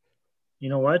 You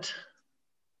know what?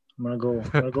 I'm gonna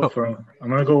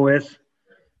go with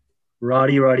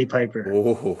Roddy Piper,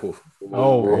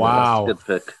 Oh, wow. That's a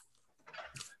good pick.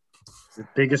 the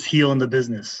biggest heel in the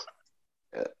business.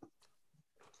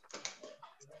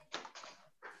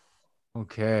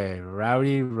 Okay,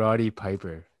 Roddy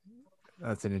Piper.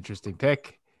 That's an interesting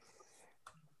pick.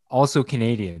 Also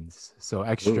Canadians, so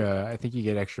extra. I think you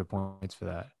get extra points for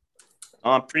that.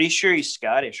 Oh, I'm pretty sure he's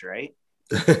Scottish, right?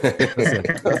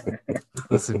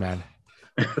 Listen, man.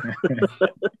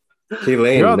 Okay,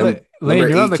 Lane, You're on number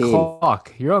the 18.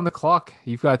 clock. You're on the clock.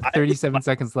 You've got 37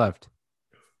 seconds left.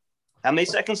 How many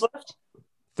seconds left?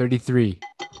 33.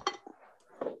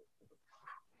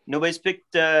 Nobody's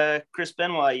picked Chris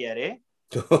Benoit yet, eh?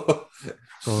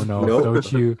 Oh no, Nope.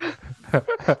 don't you?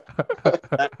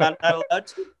 Not allowed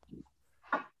to?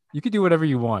 You can do whatever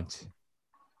you want.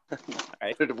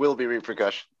 There will be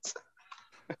repercussions.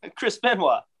 Chris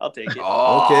Benoit. I'll take it. Okay.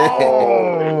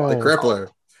 Oh. The crippler.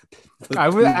 I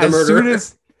was The murderer.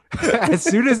 as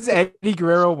soon as Eddie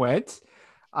Guerrero went,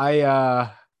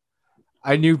 I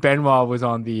knew Benoit was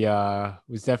on the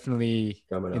was definitely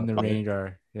Coming in up. the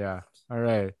radar. Yeah. All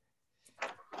right.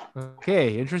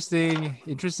 Okay. Interesting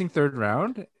third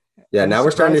round. Yeah, Any now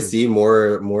we're starting to surprises? see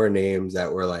more names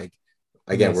that were like,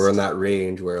 again, we're in Missed. that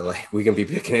range where like we can be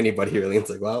picking anybody really. It's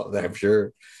like, well, I'm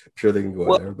sure they can go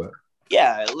Well, in there, but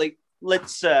Yeah, like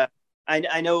let's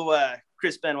I know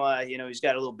Chris Benoit, you know, he's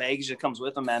got a little baggage that comes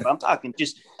with him, man, but I'm talking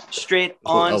just straight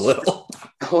on a little.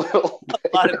 A little a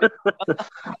lot of it. But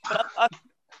I'm talking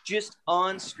just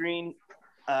on screen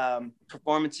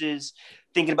performances,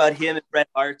 thinking about him and Bret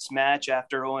Hart's match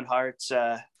after Owen Hart's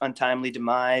untimely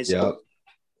demise. Yeah.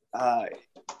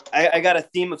 I got a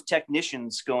theme of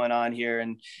technicians going on here,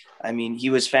 and I mean, he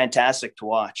was fantastic to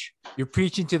watch. You're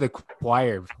preaching to the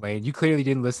choir, Lane. You clearly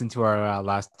didn't listen to our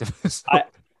last episode.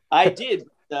 I did.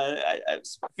 I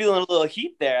was feeling a little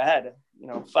heat there. I had,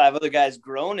 5 other guys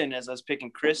groaning as I was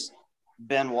picking Chris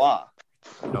Benoit.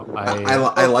 No,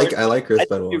 I like Chris I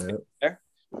Benoit. think Yeah.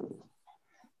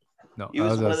 No, He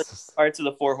was one of the that's parts of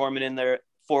the Four Horsemen in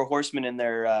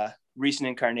their recent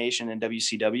incarnation in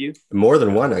WCW. More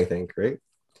than one, I think, right?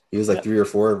 He was like Yep. 3 or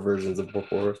 4 versions of Four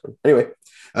Horsemen. Anyway,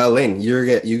 Lane, you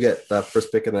get the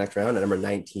first pick of the next round at number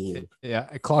 19. yeah.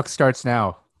 Clock starts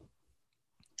now.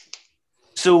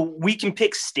 So we can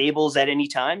pick stables at any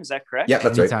time. Is that correct? Yeah,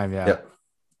 that's Anytime, right. yeah.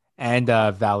 And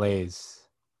valets.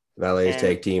 Valets, And-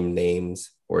 tag team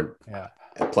names, or Yeah.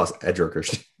 plus edge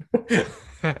workers.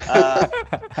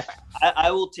 I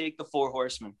will take the Four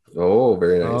Horsemen. Oh,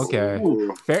 very nice. Okay.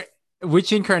 Ooh. Fair.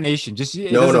 Which incarnation? Just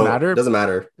it No, doesn't no, matter. Doesn't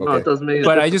matter. No, Okay. it doesn't make.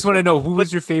 But I just want to know who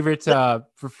was your favorite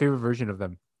version of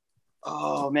them.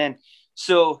 Oh man.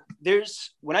 So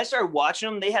when I started watching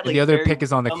them, they had like the other very- pick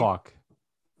is on the clock.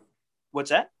 What's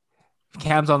that?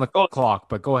 Cam's on the Oh. clock,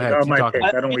 but go ahead. got Keep my talking.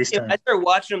 pick. I don't waste I time. started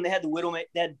watching them. They had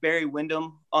they had Barry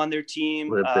Windham on their team.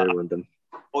 With Barry Windham.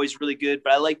 Always really good.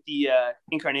 But I like the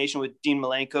incarnation with Dean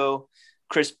Malenko,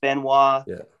 Chris Benoit.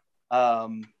 Yeah.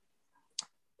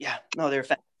 No, they're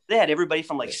they had everybody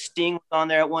from like Sting was on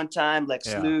there at one time, Lex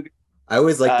Yeah. Luger. I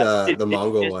always like Sid the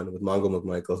Mongo Vicious. one with Mongo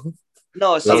McMichael.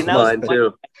 No, see, That's and that was mine one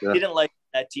too. I Yeah. didn't like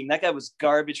that team. That guy was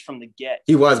garbage from the get.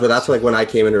 He was, but that's like when I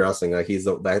came into wrestling. Like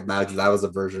that was the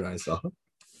version I saw.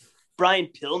 Brian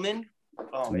Pillman.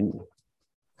 Oh, man. Ooh,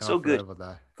 So I forgot good. about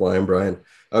that. Flying Brian.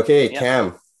 Okay, Yeah.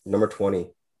 Cam, number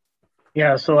 20.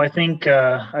 Yeah, so I think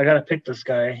I gotta pick this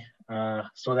guy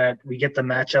so that we get the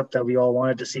matchup that we all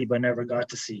wanted to see but never got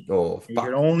to see. Oh, You fuck.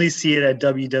 can only see it at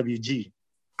WWG.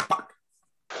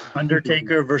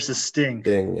 Undertaker versus Sting.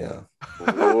 Ding, yeah.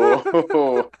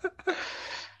 Whoa.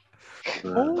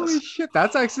 Holy shit,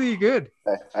 that's actually good.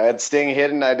 I had Sting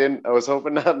hidden. I was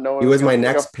hoping not no one He was my gonna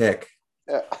pick next up. pick.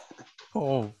 Yeah.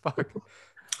 Oh fuck.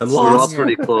 I'm We're all lost.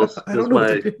 pretty close. I This don't is know what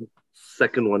my to do.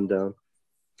 second one down.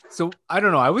 So I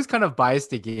don't know. I was kind of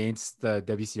biased against the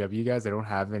WCW guys. I don't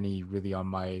have any really on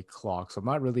my clock, so I'm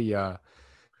not really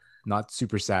not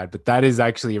super sad. But that is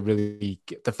actually a really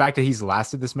the fact that he's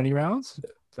lasted this many rounds.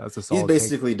 That's a He's solid.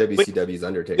 basically WCW's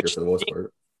Undertaker for the most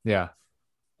part. Yeah.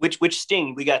 Which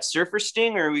Sting? We got Surfer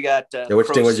Sting or we got Yeah, which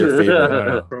Pro thing was your Sting?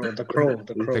 favorite? The crow.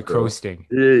 The Crow Sting.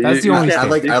 Yeah, That's the only can't- I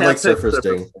like you I can't like pick Surfer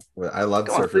Sting. I love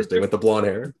Come on, Surfer Sting with the blonde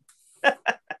hair.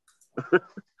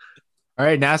 All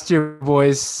right, Nastier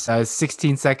boys.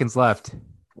 16 seconds left.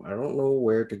 I don't know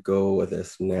where to go with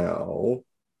this now.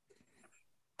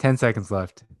 10 seconds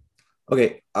left.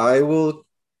 Okay, I'm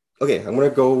gonna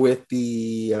go with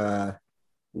the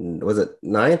was it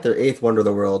 9th or 8th Wonder of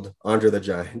the World, Andre the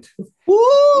Giant. Woo!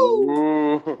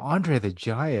 Ooh. Andre the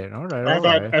Giant. All right. I All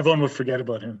thought right. everyone would forget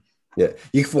about him. Yeah,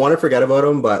 you want to forget about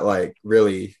him, but like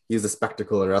really, he's a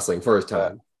spectacle in wrestling for his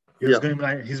time.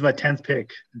 He's my 10th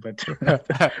pick, but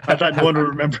I thought no one would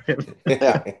remember him.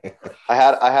 Yeah. I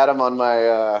had him on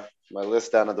my my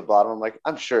list down at the bottom. I'm like,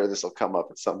 I'm sure this will come up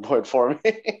at some point for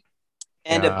me.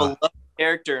 And Yeah. a beloved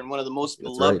character in one of the most That's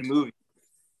beloved right. movies.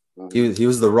 He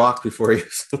was the Rock before he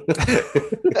was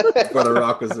before the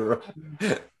Rock was the Rock.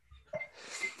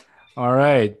 All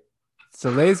right. So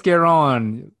Les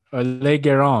Guerin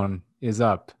is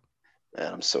up.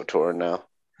 Man, I'm so torn now.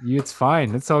 It's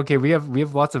fine. It's okay. We have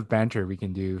lots of banter we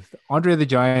can do. Andre the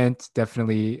Giant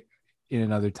definitely in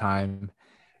another time.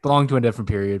 Belonged to a different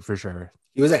period for sure.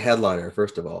 He was a headliner,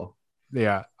 first of all.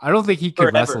 Yeah. I don't think he could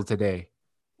Forever. wrestle today.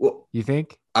 Well, You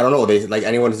think? I don't know. They like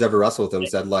anyone who's ever wrestled with him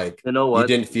said like You know he what?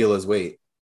 didn't feel his weight.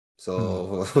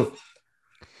 So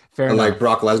Fair and enough. like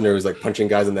Brock Lesnar was like punching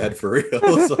guys in the head for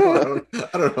real. So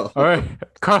I don't know. All right.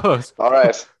 Carlos. All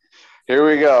right, here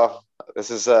we go.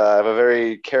 This is I have a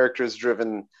very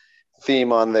characters-driven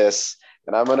theme on this,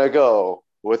 and I'm gonna go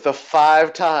with the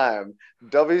 5-time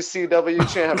WCW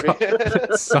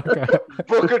champion Sucker.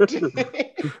 Booker T.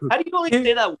 How do you only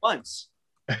say that once?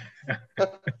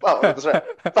 Oh, that's right.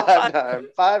 Five-time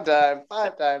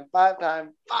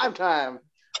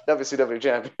WCW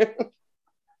champion.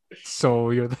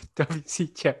 So you're the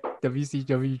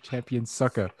WCW champion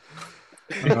sucker.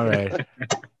 All right.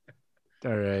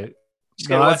 All right. Just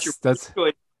gotta watch your that's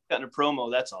choice cutting a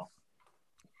promo. That's all.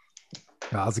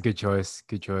 that's a good choice.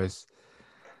 Good choice.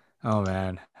 Oh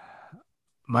man.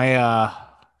 My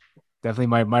definitely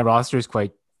my roster is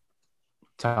quite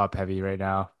top heavy right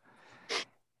now.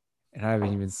 And I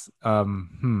haven't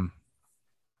even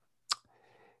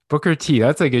Booker T,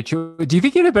 that's a good choice. Do you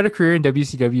think he had a better career in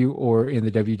WCW or in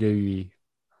the WWE?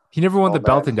 He never won Oh, the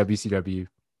belt man. in WCW.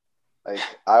 Like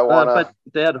I wanna, but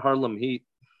they had Harlem Heat.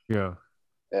 Yeah.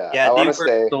 yeah, Yeah, I they wanna were-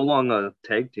 say, So long a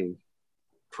tag team.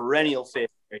 Perennial favorite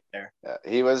right there. yeah,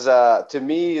 he was to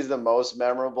me he's the most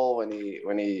memorable when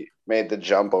he made the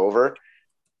jump over,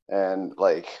 and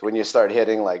like when you start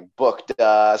hitting like Book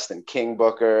Dust and King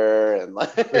Booker and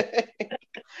like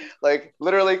like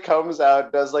literally comes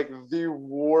out, does like the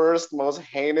worst, most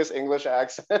heinous English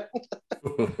accent.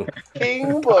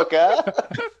 King Booker.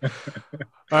 All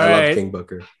I love right. King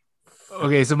Booker.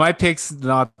 Okay, so my pick's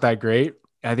not that great.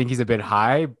 I think he's a bit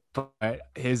high, but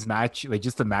his match, like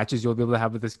just the matches you'll be able to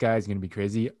have with this guy is going to be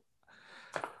crazy.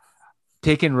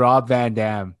 Picking Rob Van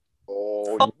Dam.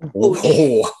 Oh,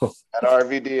 Oh, that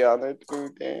RVD on it,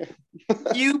 dude.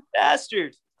 Damn. You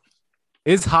bastard.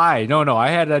 Is high. No, I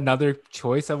had another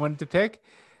choice I wanted to pick,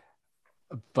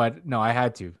 but no, I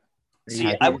had to.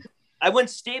 See, I went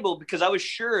stable because I was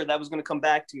sure that was going to come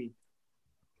back to me.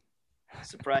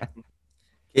 Surprising.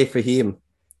 okay, Fahim,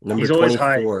 number He's always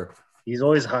 24. He's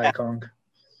always high, Kong.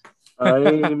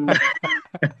 I'm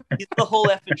He's the whole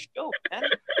effing show, man.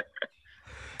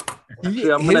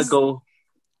 actually, I'm gonna go.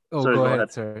 Oh, Sorry, go go ahead.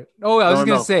 ahead. Sorry. Oh, I was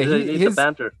gonna say I need the his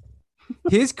banter.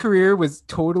 his career was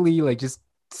totally like just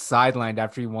sidelined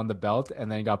after he won the belt and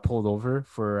then he got pulled over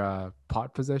for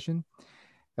pot possession.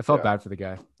 I felt bad for the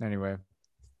guy. Anyway,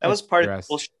 That was part of Digress.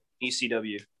 the bullshit in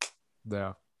ECW.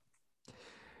 yeah.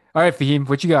 All right, Fahim,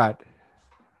 what you got?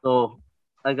 So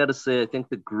I gotta say, I think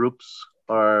the groups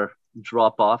are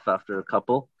drop off after a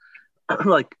couple,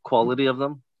 like quality of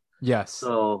them. Yes.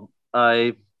 So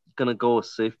I'm gonna go a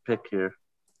safe pick here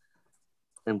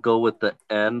and go with the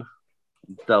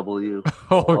NW.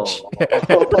 Oh, shit.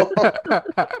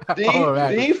 Oh,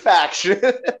 man. The faction.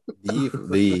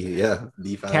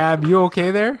 The faction. Cam, you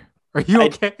okay there? Are you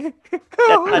okay?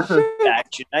 That's not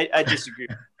action. I disagree.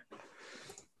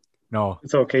 No.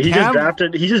 It's okay. He Cam-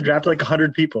 just drafted like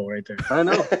 100 people right there. I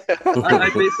know.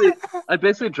 I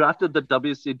basically drafted the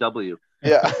WCW.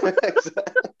 Yeah.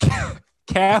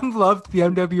 Cam loved the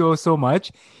NWO so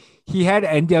much, he had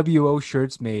NWO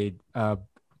shirts made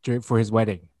for his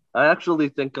wedding. I actually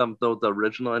think though the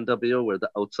original NWO where the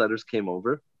Outsiders came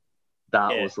over,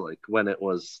 that Yeah. was like when it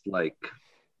was like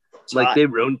It's like hot.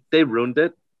 they ruined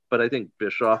it, but I think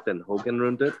Bischoff and Hogan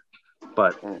ruined it.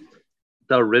 But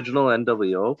the original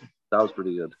NWO, that was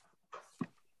pretty good.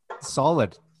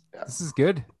 Solid. Yeah. This is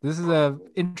good. This is a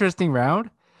interesting round.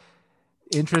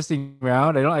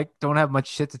 I don't have much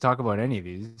shit to talk about any of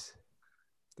these.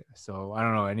 So I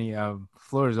don't know. Any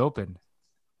floor is open.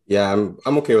 Yeah,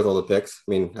 I'm okay with all the picks.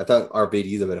 I mean, I thought our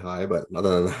BD's a bit high, but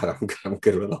other than that, I'm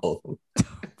good with all of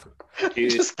them.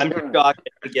 Dude, Just I'm kidding. shocked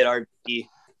to get RBD.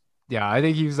 Yeah, I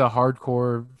think he was a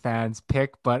hardcore fan's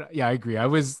pick, but yeah, I agree. I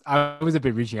was a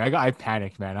bit reaching. I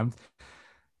panicked, man.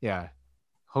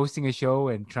 Hosting a show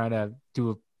and trying to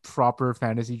do a proper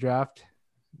fantasy draft.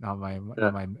 Not my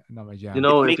jam. You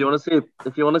know, It's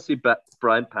if you want to see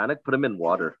Brian panic, put him in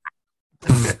water.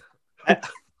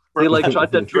 He like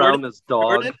tried to drown his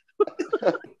dog.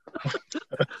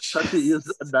 Tried to use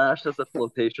Nash as a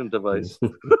flotation device.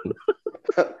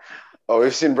 Oh,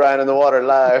 we've seen Brian in the water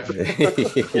live.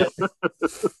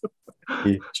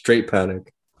 Straight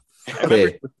panic.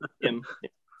 Okay, Him.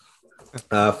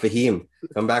 Fahim,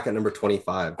 come back at number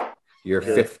 25. Your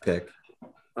Yeah. fifth pick.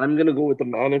 I'm gonna go with the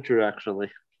manager actually,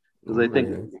 because I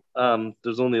think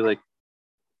there's only like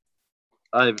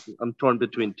I'm torn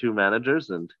between two managers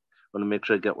and I want to make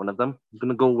sure I get one of them. I'm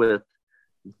gonna go with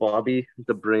Bobby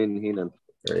the Brain Heenan.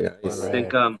 Very nice.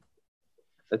 Alright.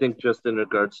 I think just in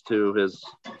regards to his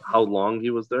how long he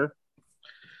was there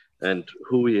and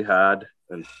who he had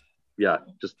and yeah,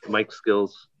 just Mike's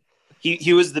skills.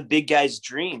 He was the big guy's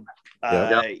dream.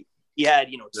 Yeah. He had,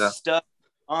 Yeah. Stuff,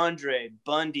 Andre,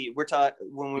 Bundy. We're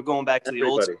talking when we're going back to the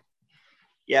old. Everybody.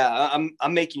 Yeah,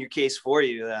 I'm making your case for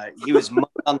you. He was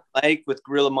on the mic with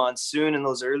Gorilla Monsoon in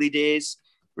those early days.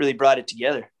 Really brought it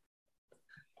together.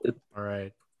 All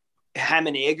right.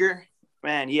 Hammond Egger,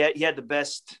 man, he had the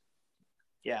best.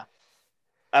 Yeah,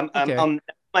 I'm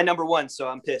my number one, so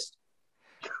I'm pissed.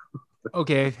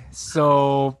 Okay,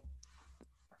 so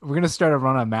we're gonna start a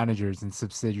run on managers and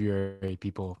subsidiary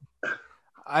people.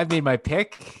 I've made my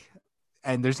pick,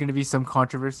 and there's gonna be some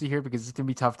controversy here because it's gonna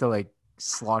be tough to like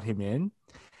slot him in.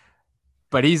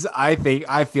 But I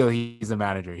feel he's a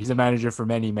manager. He's a manager for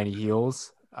many, many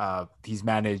heels. He's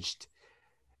managed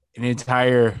an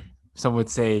entire, some would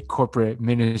say, corporate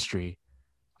ministry.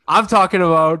 I'm talking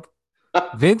about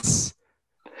Vince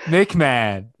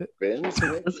McMahon. Vince,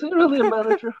 Is he really a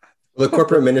manager? The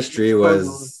corporate ministry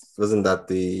wasn't that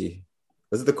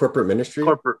was it the corporate ministry?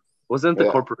 Wasn't the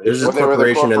Yeah. corporation? There's a Well, they were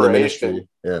the corporation and the corporation. ministry.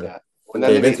 Yeah. Yeah. Okay, And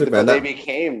then Vince they McMahon,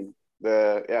 became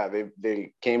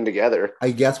they came together.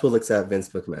 I guess we'll accept Vince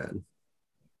McMahon.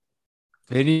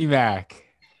 Vinnie Mac.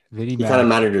 He kind of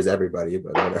manages everybody,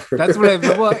 but whatever. That's what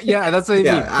that's what I yeah, mean.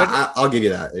 But I'll give you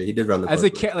that. He did run the as a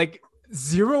corporate. kid, like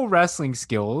zero wrestling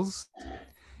skills,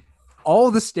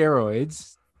 all the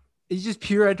steroids, it's just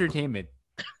pure entertainment.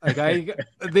 Like had-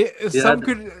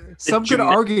 some could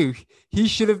argue he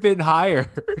should have been higher.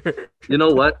 You know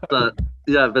what?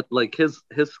 Yeah, but like his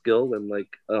skill and like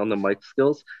on the mic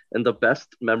skills, and the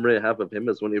best memory I have of him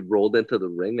is when he rolled into the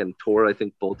ring and tore, I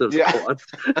think, both of his quads.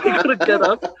 He couldn't get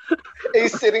up.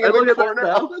 He's sitting in I look the at that corner.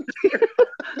 now.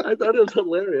 I thought it was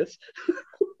hilarious.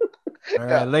 All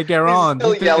right, Legueron, He's still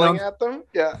you've been yelling on- at them.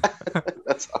 Yeah,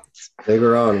 that's awesome.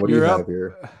 Legueron, what do you You're have up.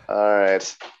 here? All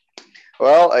right.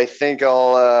 Well, I think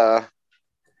I'll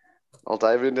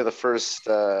dive into the first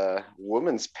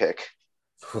woman's pick,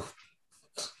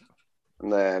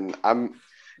 and then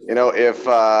if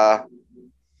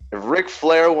Ric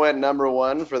Flair went number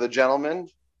one for the gentleman,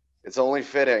 it's only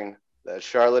fitting that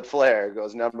Charlotte Flair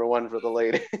goes number one for the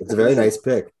lady. It's a very nice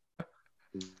pick.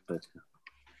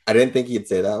 I didn't think he'd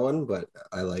say that one, but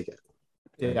I like it.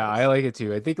 Yeah, I like it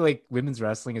too. I think like women's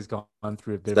wrestling has gone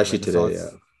through a bit Especially of a today,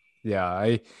 renaissance.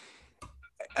 Yeah,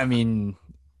 I mean,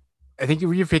 I think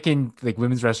if you're picking like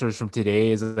women's wrestlers from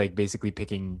today is like basically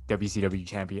picking WCW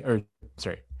champion or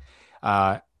sorry,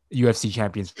 UFC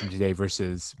champions from today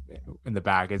versus in the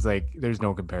back. It's like there's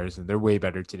no comparison. They're way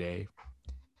better today.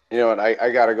 You know what? I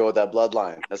got to go with that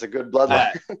bloodline. That's a good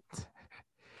bloodline.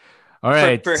 All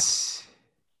right.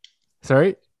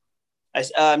 Sorry.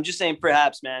 I'm just saying,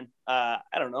 perhaps, man. I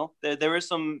don't know. There was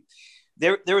some.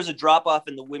 There was a drop off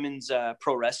in the women's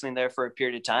pro wrestling there for a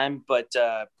period of time, but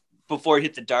before it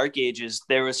hit the dark ages,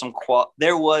 there was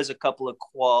a couple of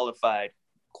quality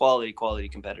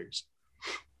competitors.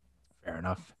 Fair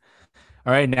enough.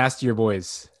 All right, nastier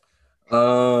boys.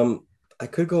 I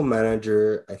could go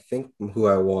manager. I think who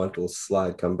I want will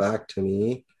come back to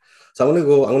me. So I'm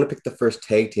gonna pick the first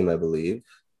tag team, I believe.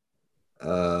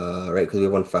 Right, because we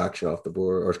have one faction off the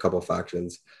board, or a couple of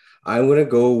factions. I'm gonna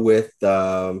go with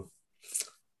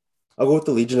I'll go with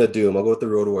the Legion of Doom. I'll go with the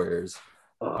Road Warriors.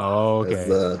 Oh, okay. As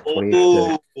the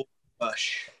 20th pick.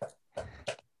 Gosh.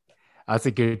 That's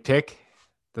a good pick.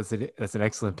 That's an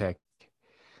excellent pick.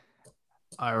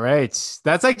 All right.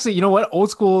 That's actually, you know what? Old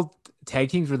school tag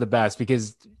teams were the best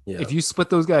because if you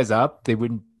split those guys up, they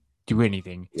wouldn't do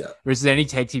anything. Yeah. Versus any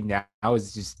tag team now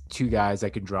is just two guys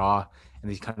that can draw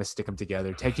and they kind of stick them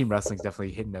together. Tag team wrestling's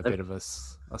definitely hitting a bit of a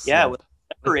Yeah, slump. with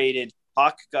separated,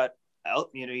 Hawk got out.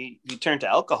 He turned to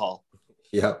alcohol.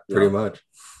 Yeah, pretty much.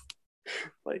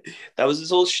 Like that was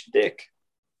his whole shtick.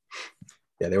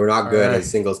 Yeah, they were not good right. as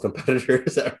singles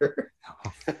competitors ever.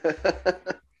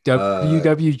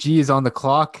 WWG is on the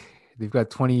clock. They've got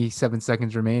 27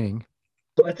 seconds remaining.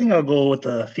 So I think I'll go with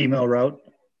the female route.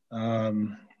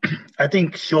 I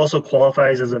think she also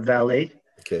qualifies as a valet.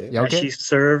 Okay. Yeah, okay. She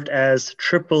served as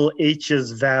Triple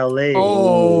H's valet.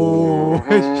 Oh,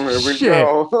 Here we shit.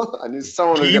 go. I knew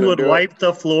someone was He going to would do wipe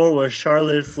the floor with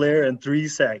Charlotte Flair in 3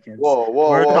 seconds. it. Whoa.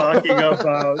 We're talking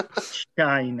about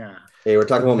China. Hey, we're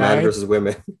talking about men Nice. versus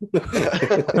women.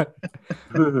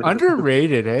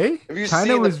 Underrated, eh? Have you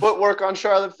China seen was the footwork on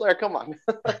Charlotte Flair? Come on.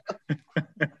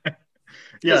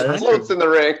 Yeah, Just that's floats true. in the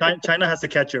ring. China has to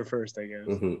catch her first, I guess.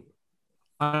 Mhm.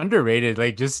 underrated.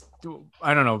 Like, just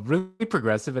I don't know, really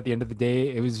progressive. At the end of the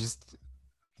day, it was just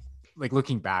like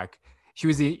looking back, she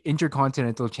was the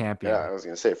Intercontinental Champion. Yeah, I was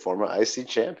going to say former IC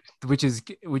champion. which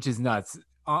is nuts.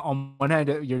 On one hand,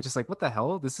 you're just like, what the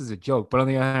hell? This is a joke. But on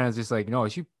the other hand, it's just like, no,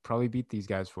 she probably beat these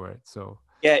guys for it. So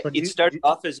Yeah, But it started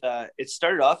off as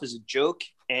a joke,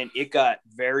 and it got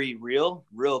very real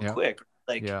Yeah. quick.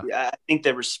 Like, Yeah. I think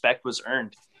the respect was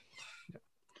earned.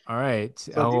 all right.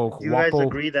 So do you guys Wapo,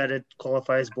 agree that it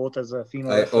qualifies both as a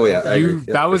female? I wrestler? agree. Yeah,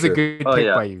 that was for a sure. good Oh, pick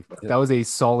yeah. by you. That was a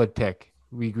solid pick.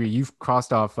 We agree. You've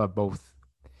crossed off both.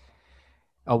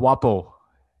 Wapo.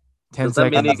 10 Does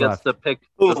that mean seconds he gets left. to pick?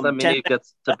 Boom, Does that mean 10 he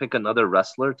gets to pick another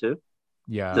wrestler too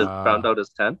Yeah. to round out his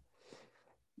 10?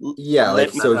 Yeah,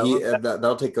 like Let- so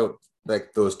that'll take out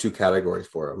like those two categories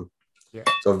for him. Yeah.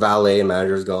 So valet and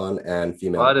manager's gone, and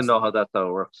female. Oh, I didn't know how that's how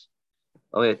it works.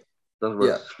 Oh wait, that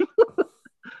works.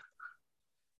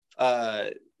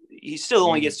 He still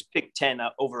only gets to pick 10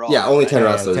 overall. Yeah, only right? 10 Yeah,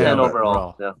 wrestlers. 10 10 yeah.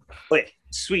 overall. Yeah. Okay,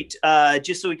 sweet.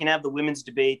 Just so we can have the women's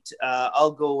debate,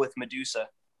 I'll go with Medusa.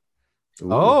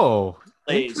 Ooh. Oh,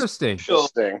 Plays. interesting. So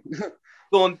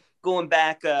Interesting. going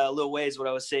back a little ways, what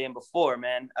I was saying before,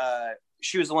 man.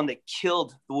 She was the one that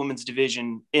killed the women's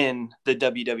division in the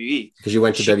WWE. Because you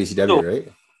went to WCW,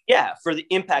 right? Yeah, for the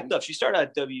impact of. She started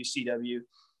at WCW,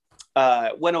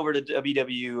 went over to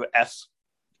WWF,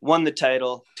 won the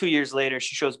title. 2 years later,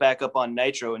 she shows back up on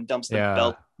Nitro and dumps the Yeah.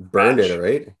 belt. Burned Gosh. it,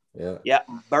 right? Yeah. Yeah,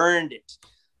 burned it.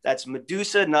 That's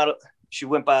Medusa. She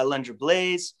went by Alundra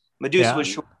Blaze. Medusa Yeah. was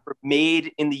short for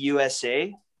Made in the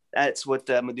USA. That's what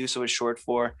Medusa was short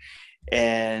for.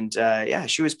 And yeah,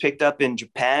 she was picked up in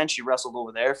Japan. She wrestled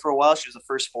over there for a while. She was the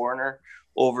first foreigner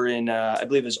over in, I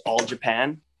believe it was All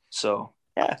Japan. So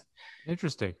yeah.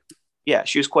 Interesting. Yeah,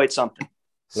 she was quite something.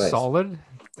 Nice. Solid.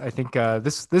 I think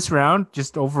this round,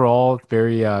 just overall,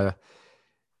 very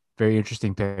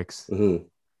interesting picks. Mm-hmm.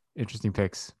 Interesting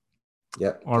picks.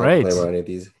 Yep. All right. Play any of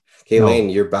these. Okay, No. Lane,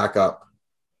 you're back up.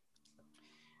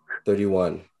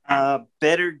 31.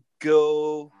 Better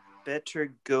go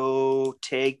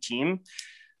tag team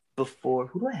before.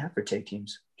 Who do I have for tag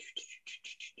teams?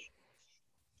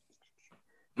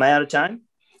 Am I out of time?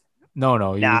 No,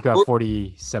 Nah. you've got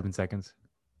 47 seconds.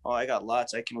 Oh, I got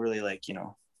lots. I can really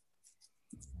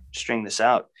string this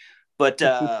out. But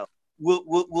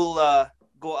we'll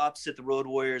go opposite the Road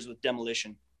Warriors with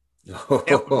Demolition.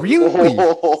 Really?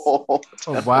 Oh,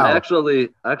 wow. I actually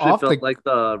Off felt the- like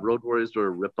the Road Warriors were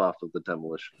a ripoff of the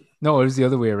Demolition. No, it was the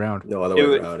other way around. No other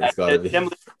way around. It's gotta be.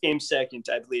 Demolition came second,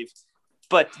 I believe.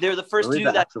 But they're the first Really? to do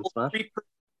The that Axel Smash? 3-person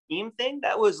team thing.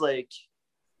 That was like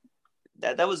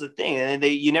that was the thing. And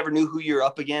you never knew who you're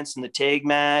up against in the tag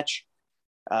match.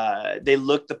 They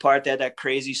looked the part. They had that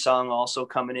crazy song also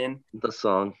coming in. The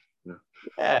song.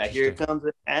 Yeah, here it comes.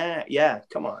 Yeah,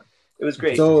 come on. It was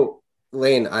great. So,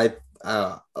 Lane,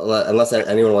 unless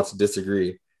anyone wants to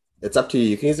disagree, it's up to you.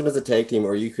 You can use them as a tag team,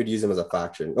 or you could use them as a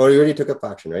faction. Oh, you already took a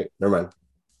faction, right? Never mind.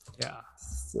 Yeah.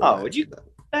 Oh, would you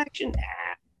faction?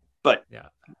 But yeah,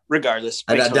 regardless,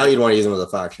 I doubt you'd want to use them as a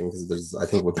faction because there's, I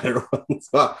think, better ones.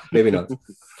 Well, maybe not.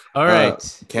 All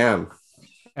right. Cam.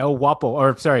 El Guapo,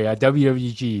 or sorry,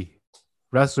 WWG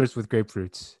wrestlers with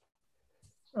grapefruits.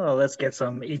 Oh, let's get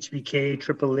some HBK,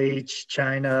 Triple H,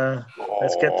 China.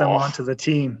 Let's get them onto the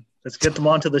team. Let's get them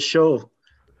onto the show.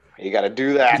 You got to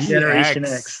do that. Generation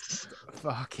X.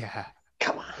 Fuck yeah.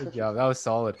 Come on. Good job. That was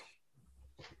solid.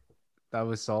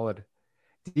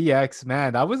 DX,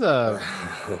 man, that was a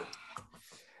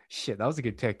shit. That was a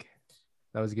good pick.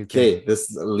 Okay,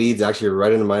 this leads actually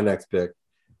right into my next pick.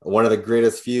 One of the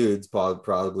greatest feuds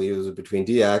probably was between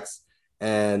DX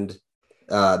and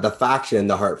the faction,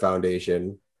 the Hart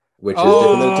Foundation, which is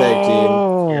different than tag team,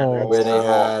 where they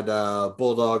had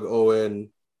Bulldog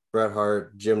Owen, Bret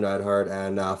Hart, Jim Neidhart,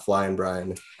 and Flying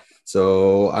Brian.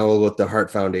 So I will go with the Hart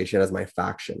Foundation as my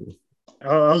faction.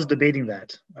 I was debating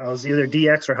that. I was either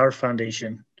DX or Hart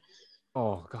Foundation.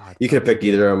 Oh God! You could have picked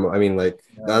either of them. I mean, like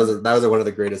that was one of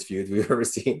the greatest feuds we've ever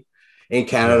seen. In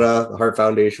Canada, the Hart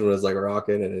Foundation was like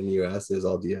rocking, and in the US, it was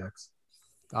all DX.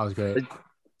 That was great.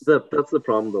 That's the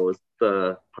problem, though, is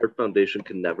the Hart Foundation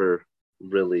can never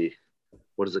really,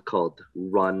 what is it called,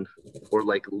 run or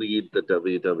like lead the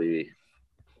WWE.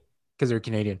 Because they're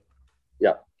Canadian.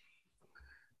 Yeah,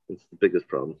 it's the biggest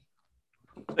problem.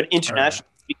 But internationally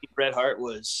speaking, Bret Hart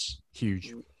was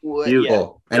huge. Huge. Yeah.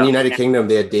 Oh, and United Kingdom,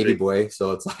 they had Davey Boy,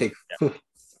 so it's like,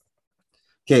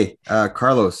 okay,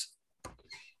 Carlos.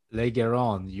 Le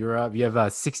Garon, Europe. You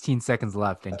have 16 seconds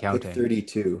left and counting.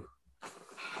 32.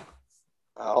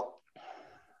 Well,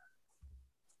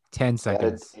 10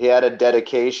 seconds. he had a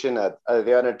dedication at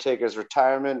the Undertaker's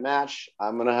retirement match.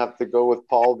 I'm gonna have to go with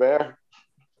Paul Bear.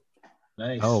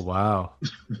 Nice. Oh wow.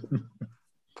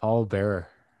 Paul Bearer.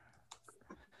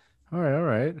 All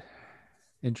right.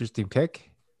 Interesting pick.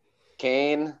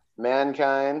 Kane and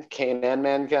Mankind,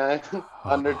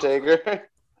 Undertaker.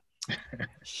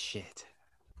 Shit.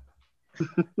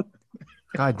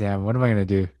 God damn, what am I gonna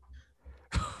do?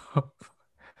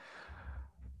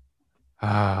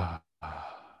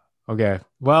 Okay.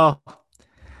 Well,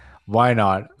 why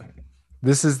not?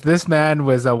 This man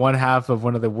was one half of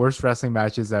one of the worst wrestling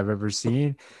matches I've ever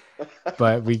seen,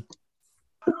 but we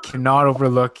cannot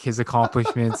overlook his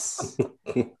accomplishments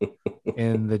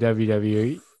in the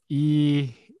WWE,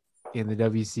 in the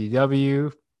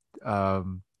WCW,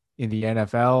 in the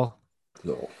NFL.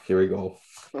 No, here we go.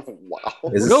 Wow.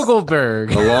 Is Bill this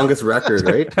Goldberg. the longest record,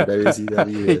 right?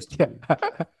 WCW history. Yeah.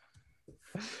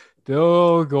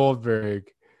 Bill Goldberg.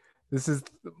 This is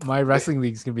my wrestling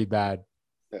league's gonna be bad.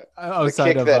 Yeah. The Outside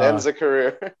kick of that ends a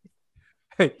career.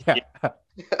 yeah.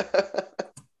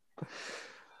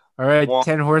 All right,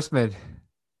 10 Horsemen.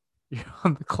 You're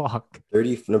on the clock.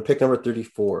 30. No, pick number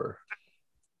 34.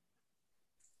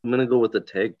 I'm going to go with the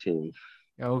tag team.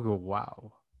 Oh,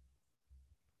 wow.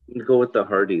 I'm going to go with the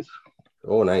Hardys.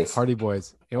 Oh, nice. Hardy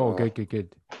Boys. Oh,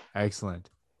 good. Excellent.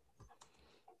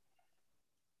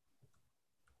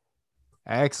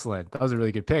 That was a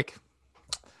really good pick.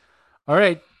 All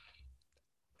right.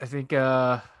 I think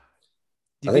do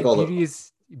you think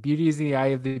beauty is in the eye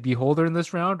of the beholder in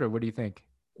this round, or what do you think?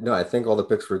 No, I think all the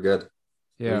picks were good.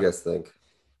 Yeah. What do you guys think?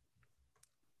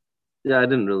 Yeah, I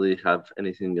didn't really have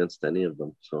anything against any of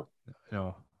them. So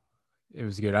No, it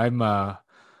was good. I'm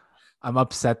I'm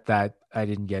upset that I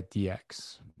didn't get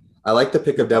DX. I like the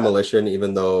pick of Demolition,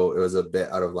 even though it was a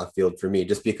bit out of left field for me,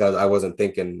 just because I wasn't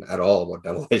thinking at all about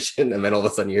Demolition. And then all of a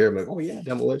sudden you hear him like, oh yeah,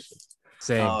 Demolition.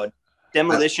 Same.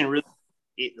 Demolition really,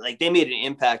 they made an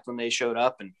impact when they showed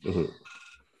up, and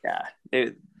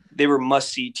they were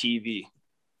must-see TV.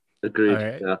 Agreed.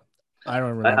 Right. Yeah. I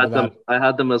don't remember I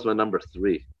had them as my number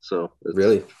 3. So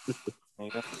really.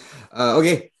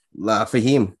 Okay,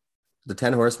 Fahim, the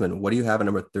 10 Horsemen. What do you have at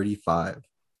number 35?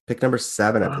 Pick number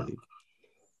 7, I believe.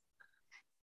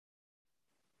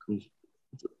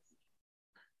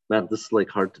 Man, this is like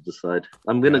hard to decide.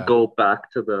 I'm gonna go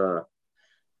back to the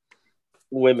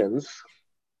women's,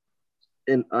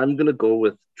 and I'm gonna go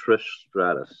with Trish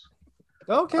Stratus.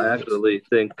 Okay. I actually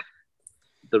think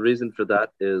the reason for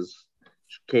that is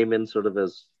she came in sort of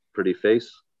as pretty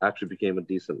face, actually became a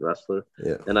decent wrestler.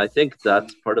 Yeah. And I think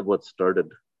that's part of what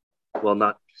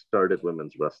not started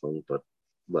women's wrestling, but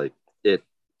like it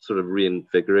sort of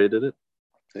reinvigorated it.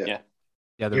 Yeah.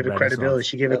 Yeah. Gave it credibility.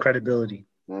 She gave it credibility.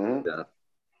 Mm-hmm. Yeah.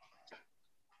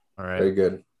 All right. Very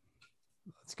good.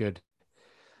 That's good.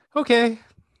 Okay.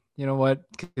 You know what?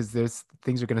 Because there's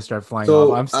things are going to start flying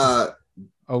So, off.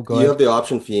 Go you ahead. have the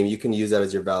option theme. You can use that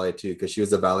as your valet too, because she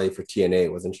was a valet for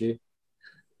TNA, wasn't she?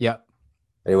 Yeah.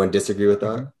 Anyone disagree with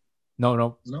that? No.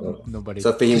 No. Nobody.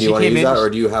 So, Fahim, do She you want to came use in- that, or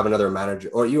do you have another manager?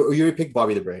 Or you picked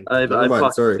Bobby the Brain? I Never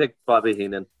mind. Sorry. picked Bobby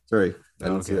Heenan. Sorry. I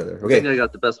didn't see that there. I think Okay. I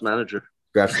got the best manager.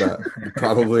 Scratch that.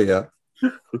 Probably, yeah.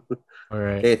 All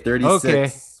right. Okay, 36.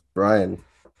 Okay. Brian.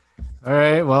 All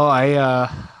right. Well, I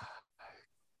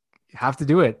have to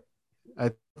do it.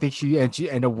 I think she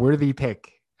and a worthy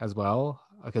pick as well,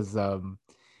 because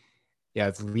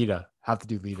it's Lita. Have to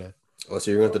do Lita. Oh,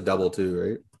 so you're going with the double too,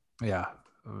 right? Yeah,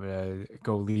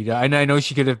 go Lita. And I know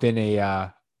she could have been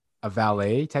a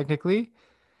valet technically,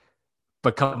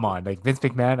 but come on, like Vince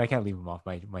McMahon, I can't leave him off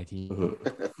my team.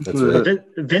 Mm-hmm. That's right.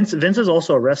 Vince is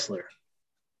also a wrestler,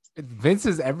 Vince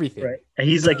is everything. right? And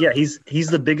he's like, he's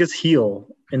the biggest heel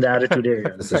in the Attitude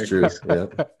Era. This is true. Yeah.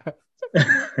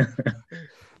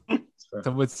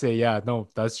 Some would say, yeah, no,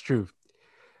 that's true.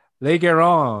 Le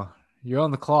Garon, you're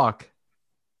on the clock.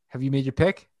 Have you made your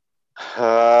pick?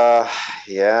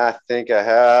 Yeah, I think I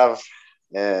have,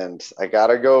 and I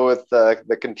gotta go with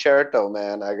the concerto,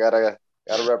 man. I gotta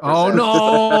represent. Oh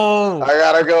no! I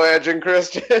gotta go Edge and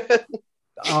Christian.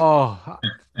 Oh,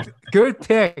 good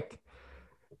pick.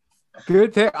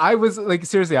 Good pick. I was like,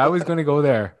 seriously, I was going to go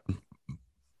there.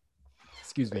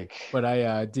 Excuse me, but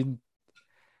I didn't.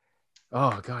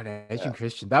 Oh God, Edge and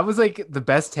Christian. That was like the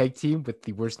best tag team with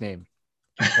the worst name.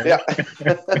 Yeah.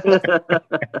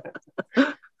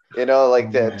 You know,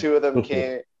 like the two of them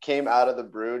came out of the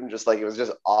Brood, and just like it was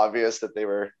just obvious that they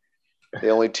were the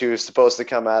only two supposed to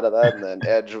come out of that, and then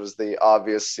Edge was the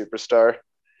obvious superstar.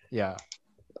 Yeah.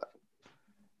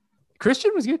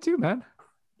 Christian was good too, man.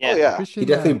 Yeah. Oh, yeah. Christian, He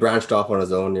definitely branched off on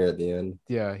his own near at the end.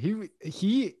 Yeah, he.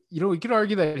 You know, we could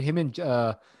argue that him and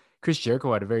Chris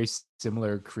Jericho had a very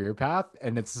similar career path,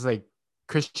 and it's just like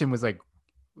Chris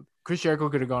Jericho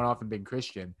could have gone off and been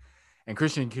Christian, and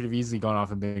Christian could have easily gone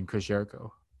off and been Chris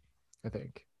Jericho, I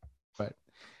think. But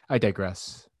I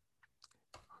digress.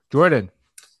 Jordan,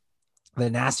 the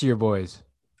Nastier Boys.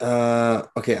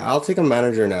 Okay, I'll take a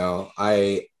manager now.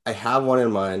 I have one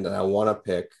in mind and I want to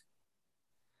pick,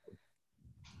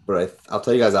 but I'll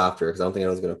tell you guys after because I don't think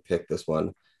anyone's going to pick this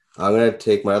one. I'm going to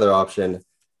take my other option.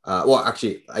 Well,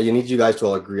 actually, I need you guys to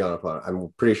all agree on it.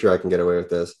 I'm pretty sure I can get away with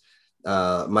this.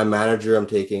 My manager I'm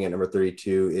taking at number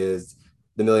 32 is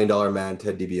the $1 Million Man,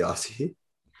 Ted DiBiase.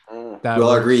 You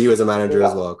all agree he was a manager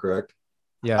as well, correct?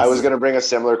 Yeah. I was going to bring a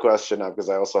similar question up because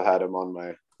I also had him on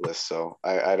my list, so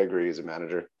I'd agree he's a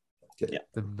manager. Okay. Yeah.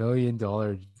 The $1 Million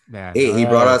Man. Hey, he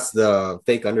All brought right. us the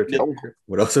fake Undertaker.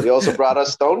 What else? He also brought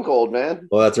us Stone Cold, man.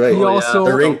 Well, that's right. He also-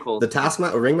 the ring, Stone Cold.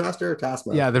 the Ringmaster or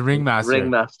Taskmaster? Yeah, the Ringmaster.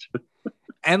 Ringmaster.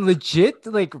 And legit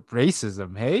like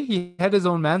racism. Hey, he had his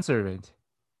own manservant.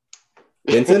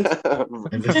 Vincent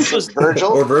Vince was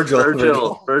Virgil. or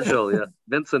Virgil. Virgil, yeah.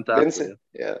 Vincent. Vincent,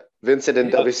 yeah. Vincent in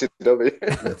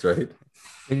WCW. That's right.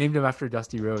 They named him after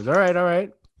Dusty Rhodes. All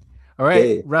right.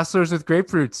 Okay. Wrestlers with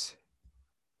grapefruits.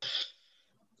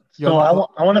 So I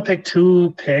want to pick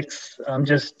two picks. I'm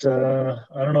just I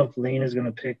don't know if Lane is going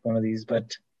to pick one of these,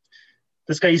 but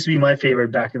this guy used to be my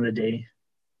favorite back in the day.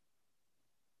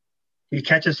 He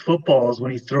catches footballs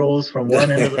when he throws from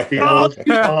one end of the field all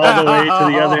the way to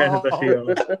the other end of the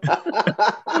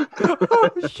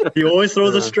field. He always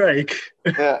throws a strike.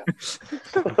 Yeah.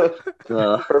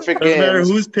 Perfect Doesn't matter games.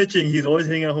 who's pitching, he's always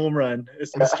hitting a home run.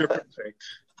 It's Mr. Perfect.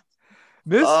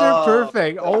 Mr. Oh,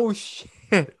 Perfect. Oh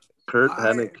shit. Kurt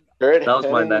Hennig. Kurt That was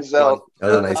my next Hensel. one. That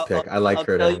was a nice pick. I like I'll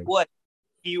Kurt tell you Hennig. what,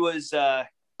 he was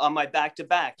on my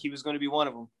back-to-back. He was going to be one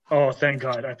of them. Oh, thank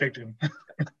God, I picked him.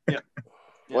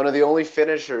 One of the only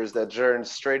finishers that turns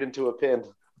straight into a pin.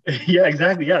 Yeah,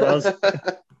 exactly. Yeah, that was.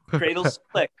 Cradle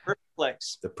flex, perfect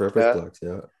flex. The perfect Yeah. flex,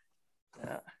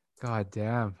 yeah. God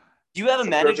damn. Do you have a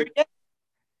manager yet,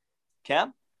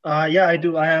 Cam? Yeah, I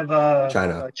do. I have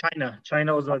China.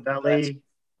 China was my valet.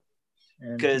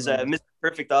 Because Mr.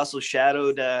 Perfect also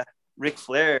shadowed Ric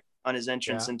Flair on his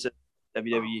entrance Yeah. into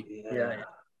WWE. yeah,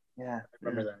 Yeah. I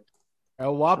remember that.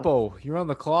 El Wapo, you're on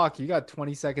the clock. You got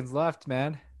 20 seconds left,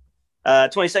 man.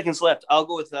 20 seconds left. I'll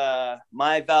go with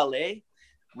my valet,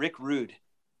 Rick Rude.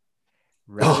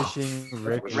 Ravishing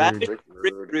Rick Rapid Rude.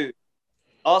 Rick Rude.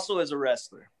 Also as a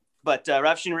wrestler. But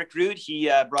Ravishing Rick Rude,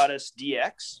 he brought us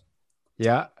DX.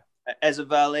 Yeah. As a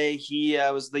valet, he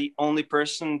was the only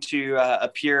person to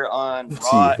appear on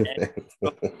Raw and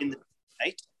in the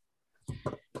night.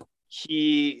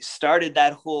 He started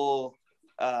that whole,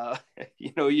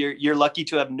 you're lucky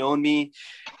to have known me.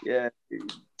 Yeah,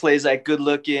 plays that good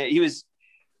looking. He was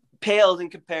paled in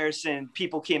comparison.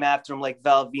 People came after him like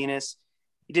Val Venus.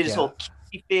 He did his whole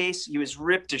key face. He was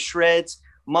ripped to shreds.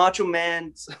 Macho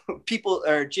Man,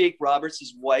 Jake Roberts,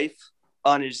 his wife,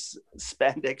 on his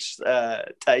spandex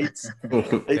tights.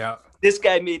 Yeah. This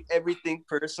guy made everything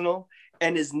personal,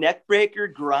 and his neck breaker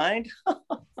grind.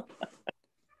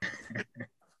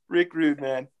 Rick Rude,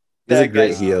 man. He's a That great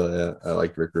guy's heel. Yeah, I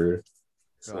like Rick Rude.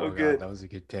 so good. That was a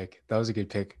good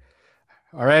pick.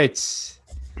 All right.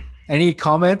 Any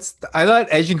comments? I thought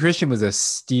Edge and Christian was a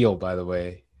steal, by the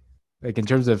way. Like in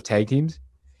terms of tag teams.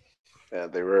 Yeah,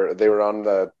 they were on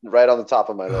right on the top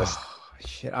of my list.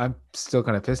 Shit, I'm still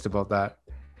kind of pissed about that.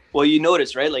 Well, you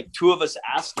notice, right? Like two of us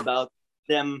asked about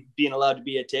them being allowed to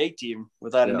be a tag team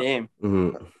without a name.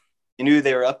 Mm-hmm. You knew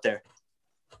they were up there.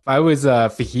 If I was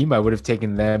Fahim, I would have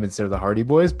taken them instead of the Hardy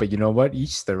Boys. But you know what?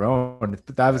 Each their own.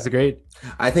 But that was great.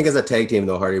 I think as a tag team,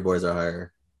 though, Hardy Boys are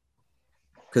higher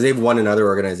because they've won in other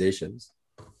organizations.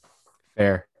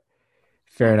 Fair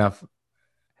enough.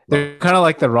 They're kind of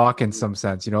like The Rock in some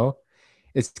sense, you know.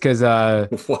 It's because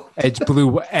Edge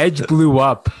blew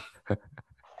up.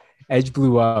 Edge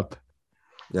blew up,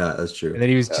 Yeah, that's true. and then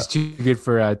he was just too good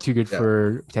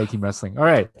for tag team wrestling. All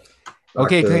right,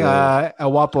 okay,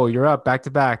 El Wapo, you're up, back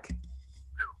to back.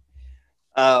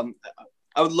 I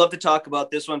would love to talk about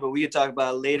this one, but we could talk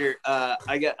about it later.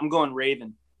 I'm going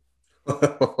Raven.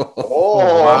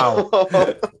 Oh, wow.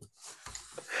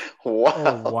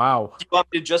 Oh, wow. Do you want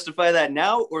me to justify that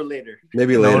now or later?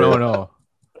 Maybe later. No.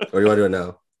 Or do you want to do it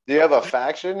now? Do you have a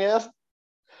faction yet?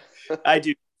 I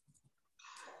do.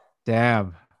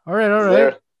 Damn. All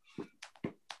right.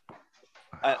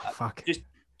 Fuck.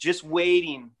 Just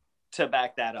waiting to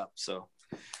back that up. So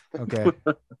Okay.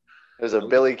 There's a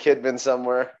Billy Kidman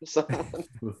somewhere.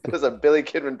 There's a Billy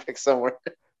Kidman pick somewhere.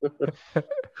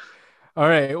 All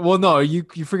right. Well, no, you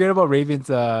forget about Raven's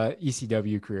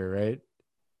ECW career, right?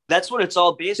 that's what it's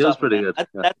all based It was off pretty of. good.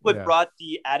 That's what Yeah. brought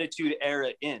the Attitude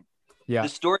Era in. Yeah. The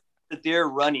stories that they're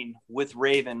running with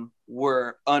Raven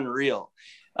were unreal.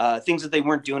 Things that they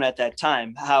weren't doing at that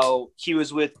time. How he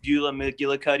was with Beulah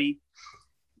McGillicuddy.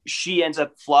 She ends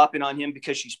up flopping on him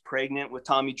because she's pregnant with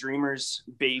Tommy Dreamer's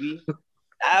baby.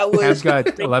 That was Cam's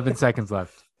got 11 seconds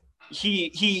left.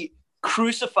 he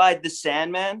crucified the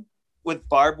Sandman with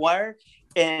barbed wire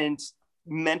and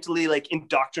mentally like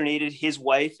indoctrinated his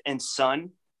wife and son,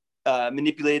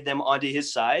 manipulated them onto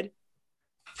his side.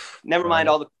 Never mind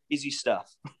all the crazy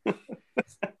stuff.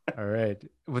 All right.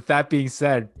 With that being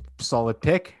said, solid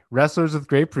pick. Wrestlers with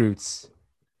grapefruits.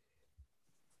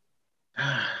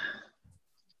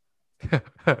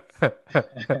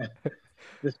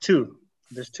 There's two.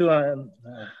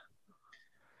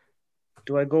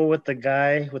 Do I go with the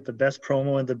guy with the best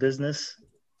promo in the business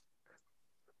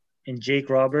in Jake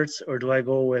Roberts, or do I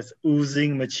go with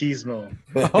oozing machismo?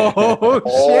 Oh,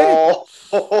 shit.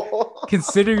 Oh.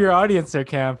 Consider your audience there,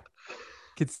 Cam.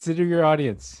 Consider your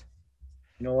audience.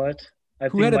 You know what? I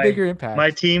Who had a bigger impact? My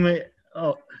team,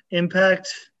 Impact.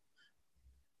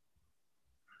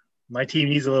 My team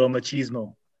needs a little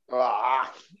machismo.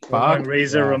 Ah. Fuck.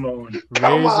 Razor Yeah. Ramon.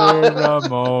 Come Razor on.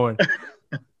 Ramon.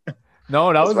 No,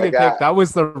 that That's was a my good guy. pick. That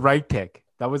was the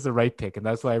right pick. And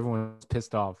that's why everyone was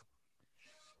pissed off.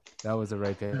 That was the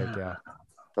right pick, yeah. That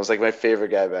was like my favorite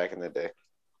guy back in the day.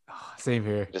 Same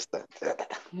here. Just that.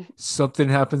 Something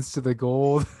happens to the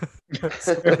gold.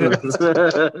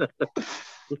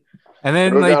 And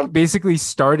then Wrote like down- basically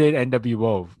started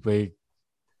NWO. Like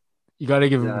you gotta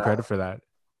give him Yeah. credit for that.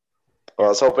 Well, I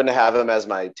was hoping to have him as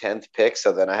my 10th pick,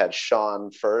 so then I had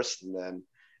Sean first, and then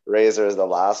Razor is the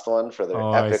last one for their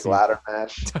Oh, I epic see. ladder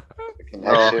match. The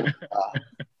connection.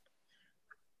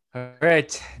 All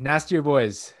right, nastier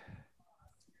boys.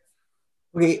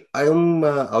 Okay,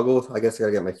 I'll go with, I guess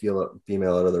I gotta get my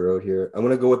female out of the road here. I'm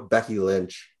gonna go with Becky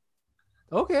Lynch,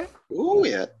 Okay, Oh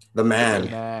yeah, the man.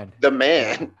 man. the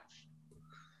man.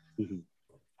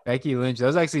 Becky Lynch. That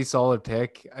was actually a solid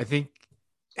pick. I think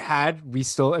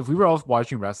if we were all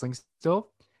watching wrestling still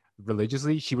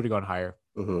religiously, she would have gone higher.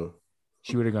 hmm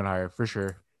She would have gone higher for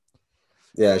sure.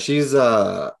 Yeah, she's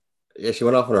she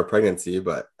went off on her pregnancy,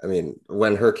 but I mean,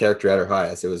 when her character at her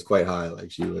highest, it was quite high.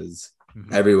 Like she was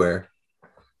Mhm. everywhere,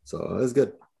 so it was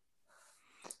good.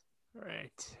 All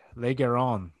right,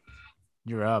 Legeron,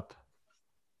 you're up.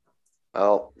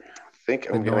 Well, I think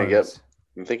I'm The gonna Norms.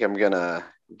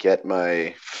 get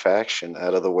my faction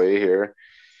out of the way here,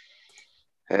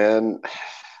 and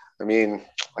I mean,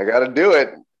 I got to do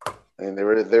it. I mean, they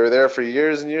were there for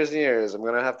years and years and years. I'm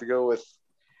gonna have to go with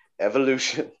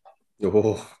Evolution.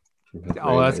 Oh,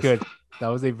 Oh, that's good. That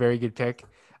was a very good pick.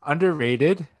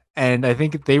 Underrated, and I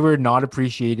think they were not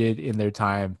appreciated in their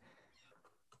time.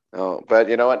 Oh, but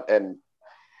you know what? And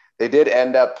they did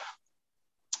end up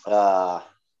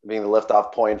being the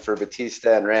liftoff point for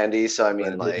Batista and Randy. So I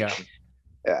mean, like,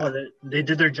 Yeah. Oh, they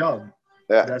did their job.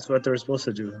 yeah. That's what they were supposed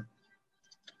to do.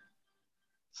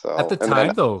 So At the and time,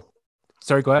 then- though,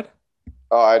 sorry, go ahead.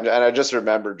 and I just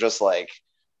remember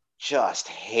just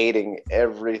hating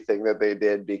everything that they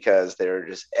did because they were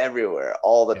just everywhere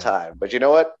all the Yeah. time. But you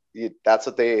know what? That's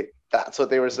what they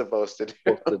were supposed to do.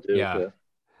 Supposed to do, Yeah.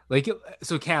 Like,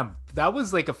 so Cam, that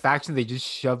was like a faction they just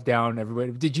shoved down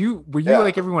everybody. Were you Yeah.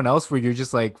 like everyone else where you're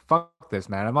just like, fuck this,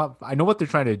 man? I know what they're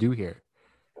trying to do here.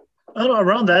 I don't know,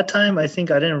 around that time, I think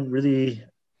I didn't really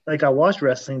I watched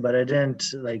wrestling, but I didn't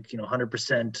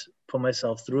 100% put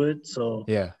myself through it. So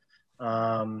Yeah.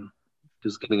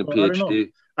 Just getting a Well, I don't know.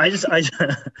 PhD.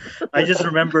 I just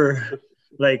remember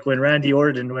like when Randy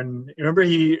Orton, remember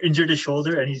he injured his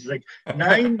shoulder and he's like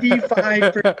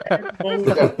 95%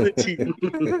 vote of the team.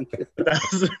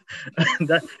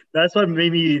 That's what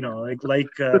made me like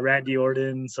Randy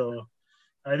Orton. So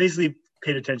I basically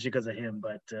paid attention because of him,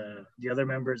 but the other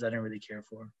members I didn't really care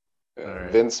for.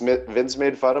 Alright. Vince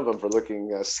made fun of him for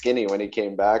looking skinny when he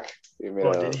came back. He made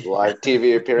Oh, a did he? live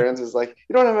TV appearance. It's like,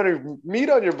 you don't have any meat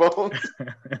on your bones.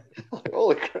 Like,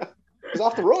 holy crap. He's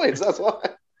off the roids, that's why.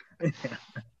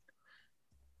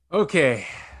 Okay.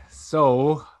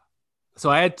 So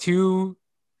I had two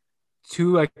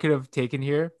I could have taken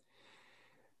here.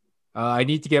 I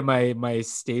need to get my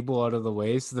stable out of the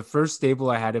way. So the first stable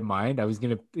I had in mind, I was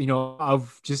gonna,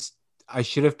 I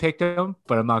should have picked him,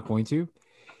 but I'm not going to.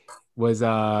 Was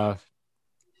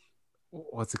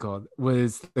what's it called?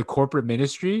 Was the corporate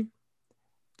ministry.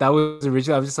 That was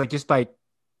originally. I was just like, just by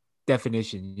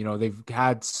definition, they've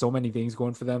had so many things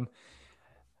going for them.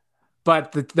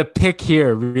 But the pick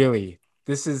here, really,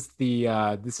 this is the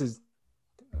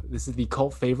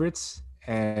cult favorites,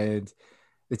 and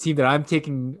the team that I'm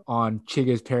taking on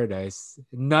Chiga's Paradise,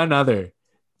 none other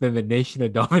than the Nation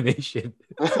of Domination.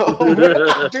 Dude,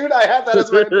 I had that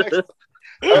as my next.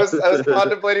 I was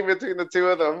contemplating between the two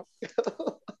of them.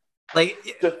 Like,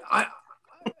 I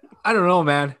don't know,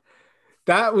 man.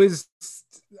 That was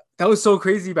so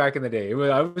crazy back in the day.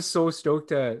 I was so stoked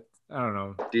to, I don't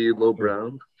know, D'Lo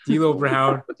Brown. D'Lo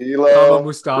Brown, Kama D'Lo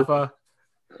Mustafa.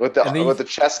 with And then the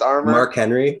chest armor. Mark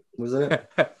Henry, wasn't it?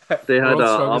 They had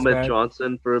World's Strongest Ahmed Man.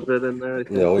 Johnson for a bit in there. I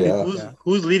think. Oh yeah.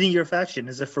 Who's leading your faction?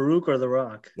 Is it Farouk or The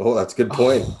Rock? Oh, that's a good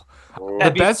point.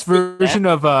 The best version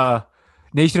of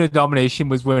Nation of Domination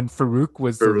was when Farouk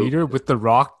was the Farouk. leader with The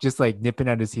Rock just like nipping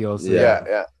at his heels. So, Yeah.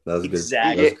 Yeah. That was good.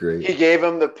 Exactly. That was great. He gave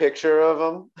him the picture of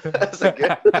him. That's a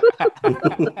good.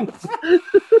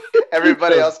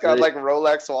 Everybody else got like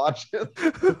Rolex watches.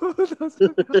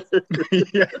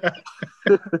 Yeah.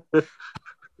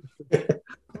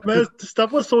 Man,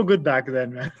 stuff was so good back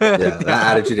then, man. Yeah,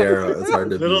 that Attitude Era. It's hard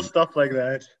to Little beat. stuff like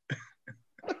that.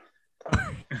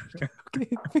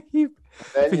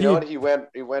 Then you know what? He went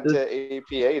to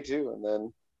APA too, and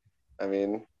then I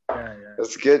mean, Yeah.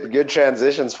 that's good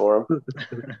transitions for him,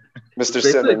 Mr. Basically-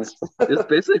 Simmons. It's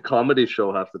basically a comedy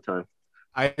show half the time.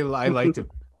 I liked it.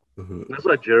 Mhm. That's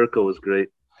why Jericho was great.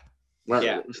 Well,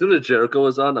 Yeah. As soon as Jericho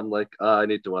was on, I'm like, I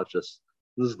need to watch this.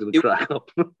 This is gonna It- crack up.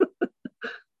 All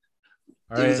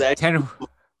It was right, actually-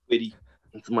 Witty.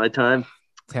 It's my time.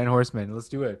 10 horsemen. Let's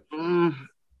do it. I'm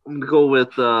gonna go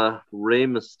with Rey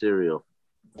Mysterio.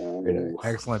 Ooh.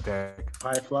 Excellent pick.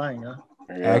 High flying, huh?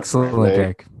 Yeah. Excellent Right.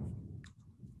 pick.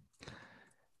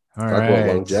 All Talk about right.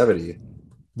 longevity.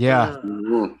 Yeah.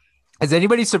 Mm. Is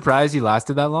anybody surprised he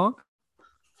lasted that long?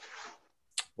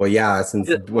 Well, yeah, since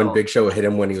Yeah, when well- Big Show hit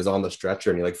him when he was on the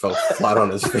stretcher and he like fell flat on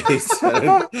his face. I didn't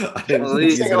Well, think he was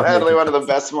gonna Single-handedly make one it. of the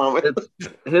best moments.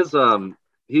 It's his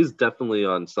he's definitely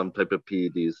on some type of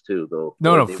PEDs too, though.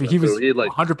 No, What no, went he was through. He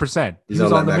like 100%. He He's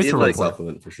was on on that the Max Mitchell like- report.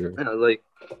 supplement for sure. like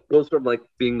goes from like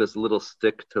being this little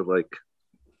stick to like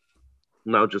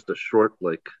now just a short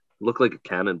like look like a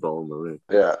cannonball in the ring.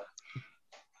 Yeah.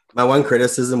 My one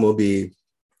criticism will be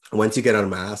once you get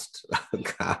unmasked,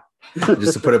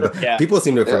 just to put it. Yeah. People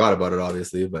seem to have Yeah. forgot about it,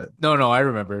 obviously, but No, I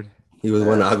remembered. he was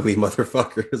one ugly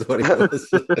motherfucker, is what he was.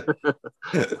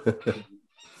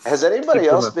 Has anybody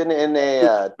else been in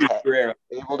a Guerrero.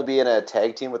 able to be in a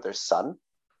tag team with their son,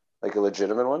 like a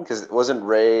legitimate one? Because isn't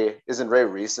Ray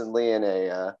recently in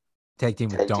a Tag team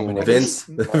with Tag team Dominic. with-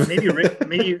 Vince. Maybe Rick.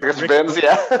 Maybe Vince? Rick,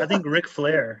 Yeah. I think Ric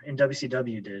Flair in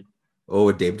WCW did. Oh,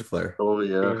 David Flair. Oh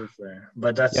yeah. David Flair.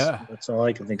 But that's Yeah. all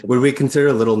I can think of. Would we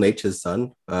consider Little Nate his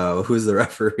son? Who's the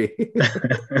referee?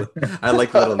 I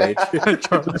like Little Nate.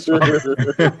 Charles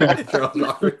Charles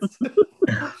Roberts.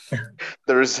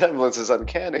 The resemblance is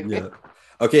uncanny. Yeah.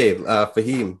 Okay,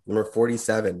 Fahim, number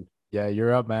 47. Yeah,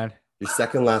 you're up, man. Your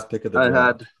second last pick of the I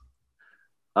draft.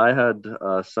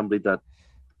 had somebody that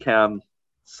Cam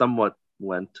somewhat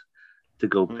went to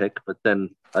go pick, but then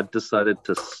I've decided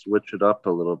to switch it up a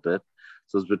little bit.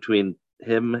 So it's between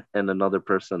him and another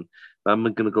person.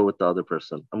 I'm gonna go with the other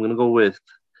person. I'm gonna go with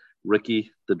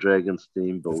Ricky the Dragon That's a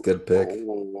Steamboat. good pick.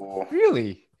 Oh.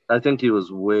 Really? I think he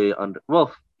was way under.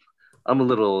 Well, I'm a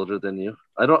little older than you.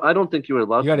 I don't think you were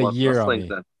allowed You got to a watch year on wrestling me.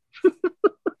 then.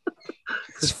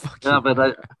 Fuck Yeah,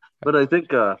 you. but I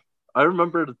think I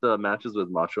remember the matches with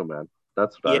Macho Man.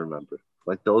 That's what I Yeah. remember.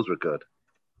 Like those were good,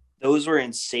 Those were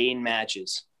insane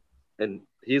matches. and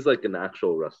he's like an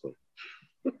actual wrestler.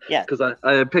 Yeah. Because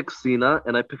I picked Cena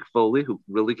and I picked Foley, who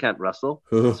really can't wrestle.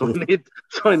 So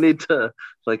I need to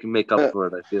like make up for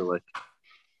it. I feel like.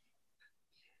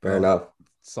 Fair enough.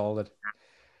 Solid.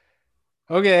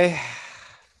 Okay.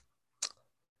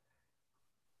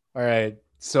 All right.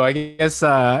 So I guess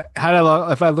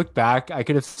if I look back, I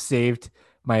could have saved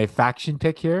my faction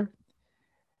pick here,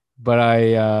 but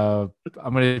I'm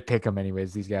gonna pick them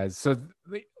anyways. These guys. So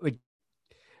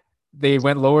they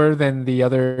went lower than the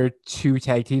other two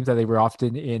tag teams that they were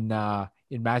often in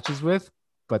matches with,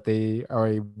 but they are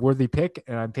a worthy pick,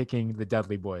 and I'm picking the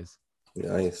Dudley Boys.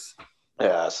 Nice.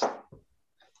 Yes.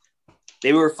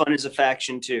 They were fun as a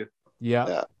faction too. Yeah.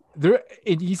 Yeah. There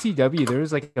in ECW, there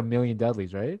was like a million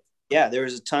Dudleys, right? Yeah, there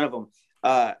was a ton of them.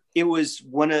 It was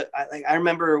one of I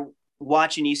remember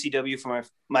watching ECW for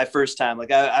my first time.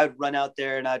 Like I'd run out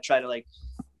there and I'd try to like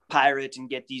pirate and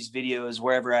get these videos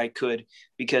wherever I could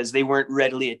because they weren't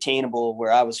readily attainable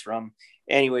where I was from.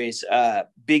 Anyways,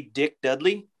 Big Dick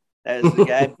Dudley, that is the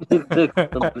guy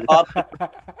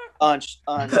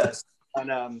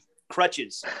on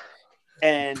crutches,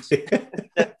 and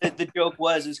the joke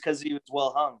was because he was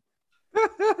well hung.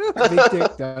 Big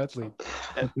Dick Dudley.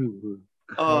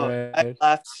 Oh, Right. I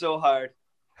laughed so hard.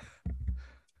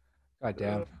 God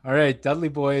damn. All right, Dudley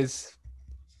Boys.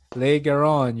 Le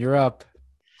Garon, you're up.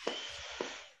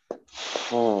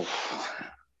 Oh,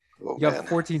 You got man.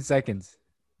 14 seconds.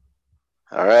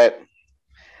 All right.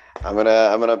 I'm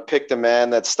gonna pick the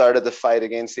man that started the fight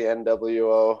against the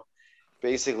NWO,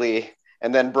 basically,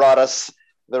 and then brought us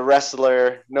the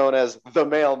wrestler known as the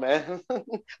Mailman.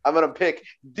 I'm gonna pick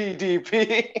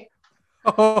DDP.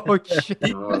 Oh shit.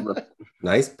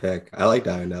 Nice pick. I like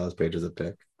Diamond Dallas Page as a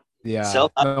pick. Yeah. Sell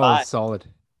top No, five. solid.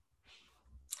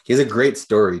 He has a great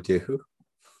story too.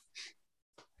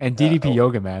 And DDP oh.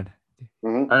 Yoga, man.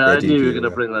 Mhm. I Yeah, knew you were DP, gonna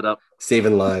yeah. bring that up.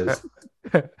 Saving lives.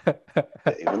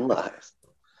 Even lies.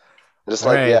 Just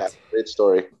All like yeah, right. great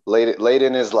story. Late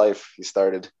in his life, he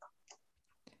started.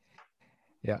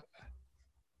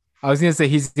 I was gonna say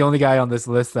he's the only guy on this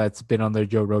list that's been on the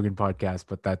Joe Rogan podcast,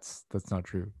 but that's not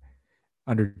true.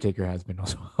 Undertaker has been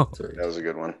also. All Sorry. That was a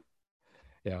good one.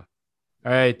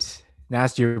 right,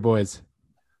 Nastier Boys.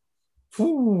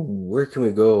 Ooh, where can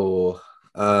we go?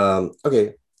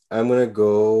 Okay, I'm gonna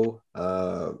go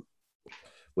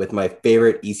with my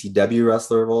favorite ECW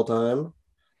wrestler of all time,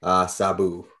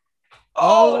 Sabu.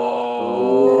 Oh.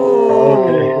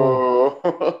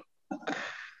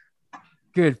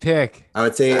 Good pick. I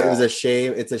would say it was a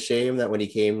shame. It's a shame that when he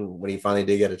finally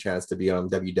did get a chance to be on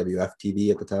WWF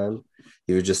TV at the time,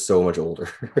 he was just so much older,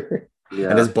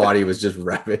 Yeah. and his body was just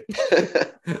rapid.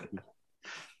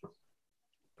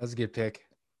 That's a good pick.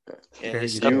 Yeah, Very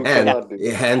his good. You And cannot do-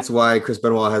 hence why Chris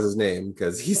Benoit has his name,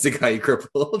 because he's the guy he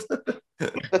crippled.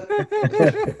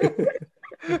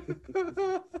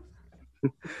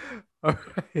 All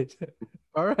right.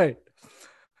 All right.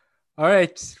 All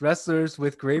right. Wrestlers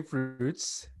with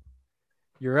grapefruits.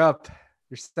 You're up.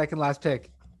 Your second last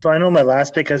pick. So I know my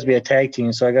last pick has to be a tag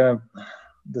team, so I gotta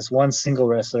this one single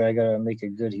wrestler. I gotta make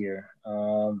it good here.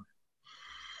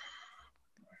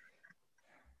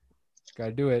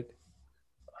 Gotta do it.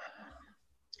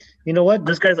 You know what?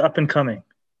 This guy's up and coming.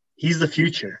 He's the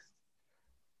future.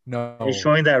 No. He's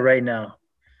showing that right now,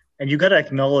 and you gotta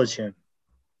acknowledge him.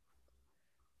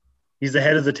 He's the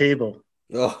head of the table.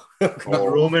 Oh,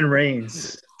 Roman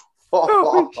Reigns.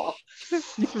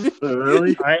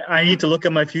 Really? I need to look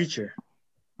at my future.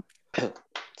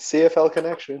 CFL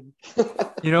connection.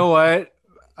 You know what?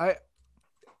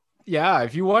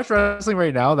 If you watch wrestling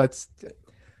right now, that's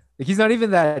like he's not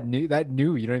even that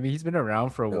new. You know what I mean? He's been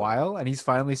around for a while, and he's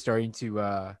finally starting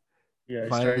to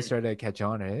started to catch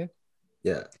on, eh?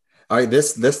 Yeah. All right.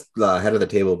 This head of the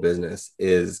table business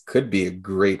could be a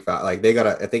great like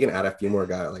if they can add a few more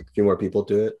guys, like a few more people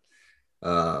to it,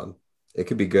 it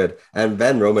could be good. And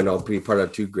then Roman will be part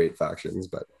of two great factions,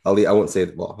 but I won't say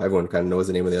that. Well, everyone kind of knows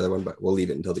the name of the other one, but we'll leave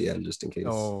it until the end just in case.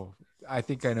 Oh, I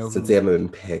think I know. Since they haven't been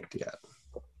picked yet.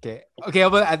 Okay.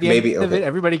 But at the end of it,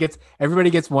 everybody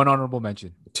gets one honorable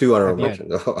mention. Two honorable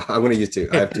mentions. Oh, I'm going to use two.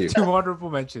 I have two. Two honorable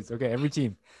mentions. Okay, every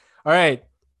team. All right.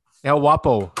 El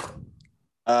Guapo.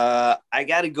 I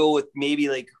got to go with maybe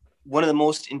like one of the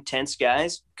most intense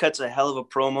guys. Cuts a hell of a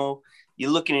promo. You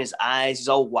look in his eyes; he's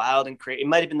all wild and crazy. It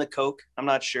might have been the coke. I'm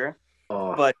not sure,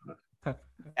 but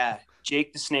yeah,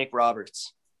 Jake the Snake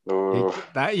Roberts.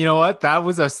 That you know what?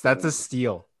 That's a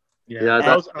steal. Yeah,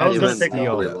 I was gonna pick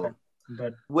steal.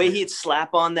 But way he'd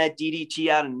slap on that DDT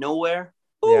out of nowhere.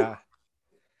 Ooh, yeah,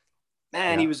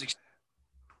 man, he was.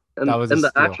 And that was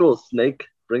the actual snake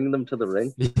bringing them to the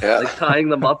ring, Yeah. like tying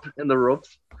them up in the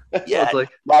ropes. Yeah, It's like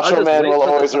Macho Man will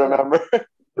always remember.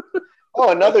 Oh,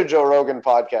 another Joe Rogan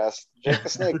podcast. Jake the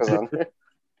Snake was on there.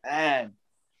 man.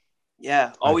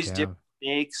 Yeah, always different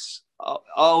snakes.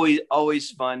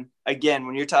 Always fun. Again,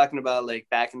 when you're talking about like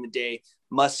back in the day,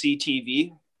 must see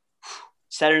TV.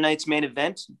 Saturday night's main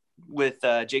event with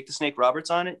Jake the Snake Roberts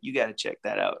on it. You got to check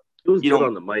that out. He was You good don't-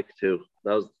 on the mic too.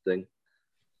 That was the thing.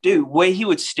 Dude, way he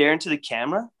would stare into the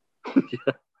camera.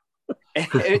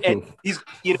 and he's,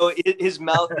 his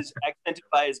mouth is accented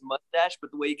by his mustache, but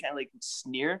the way he kind of like would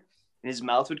sneer and his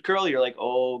mouth would curl, you're like,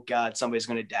 oh God, somebody's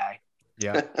gonna die.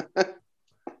 Yeah.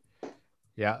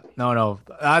 Yeah. No.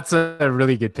 That's a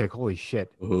really good pick. Holy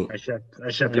shit. Mhm. I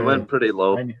should He went pretty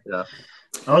low. I knew- Yeah.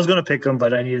 I was gonna pick him,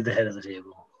 but I needed the head of the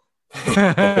table.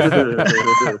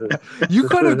 You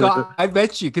could have got. I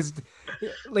bet you, because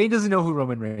Lane doesn't know who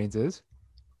Roman Reigns is.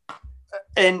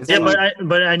 And Yeah, and-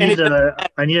 but I need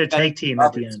a tag team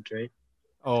at the end, right?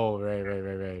 Oh,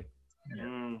 right.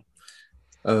 Mm.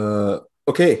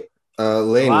 Okay.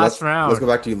 Lane, Last round. let's go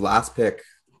back to you. Last pick.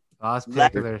 Last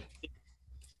Last- pick. There.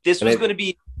 This And was I- going to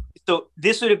be so.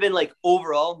 This would have been like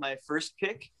overall my first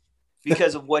pick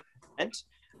because of what it meant.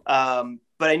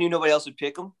 But I knew nobody else would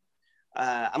pick him.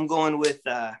 I'm going with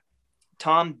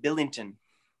Tom Billington,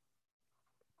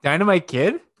 Dynamite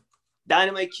Kid.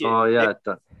 Dynamite Kid. Oh yeah.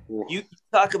 You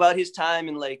talk about his time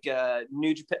in like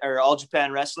New Japan or All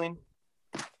Japan Wrestling.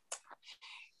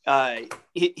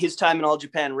 His time in All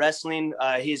Japan Wrestling,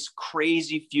 his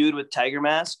crazy feud with Tiger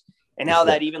Mask, and how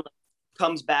that even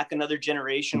comes back another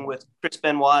generation with Chris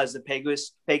Benoit as the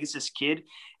Pegasus Kid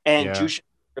and Jushin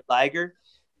Liger,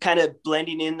 kind of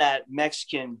blending in that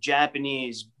Mexican,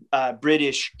 Japanese,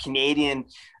 British, Canadian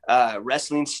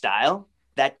wrestling style,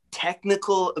 that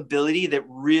technical ability that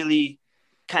really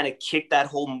kind of kicked that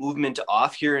whole movement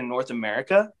off here in North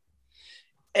America,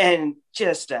 and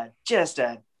just a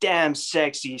damn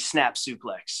sexy snap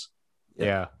suplex.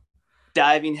 Yeah.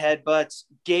 Diving headbutts,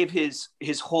 gave his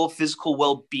whole physical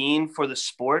well-being for the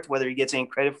sport, whether he gets any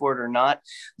credit for it or not.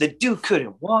 The dude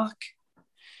couldn't walk.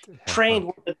 Trained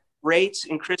one of the greats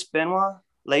in Chris Benoit,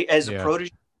 like as a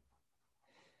protege.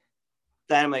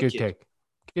 Dynamite Good Kid.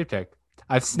 Good pick.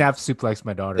 I've snapped suplex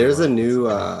my daughter. There's a once. new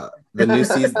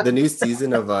the new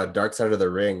season of Dark Side of the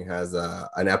Ring has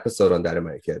an episode on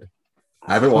Dynamite Kid.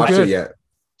 I haven't watched good. it yet.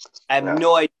 I have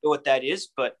no idea what that is,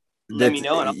 but let me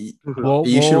know. And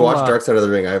You should watch Dark Side of the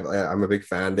Ring. I'm a big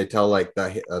fan. They tell like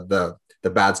the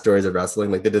bad stories of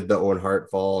wrestling. Like they did the Owen Hart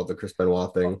fall, the Chris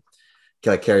Benoit thing,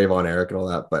 like Kerry Von Erich and all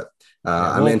that. But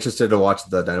I'm interested to watch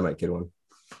the Dynamite Kid one.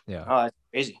 Yeah. Oh, that's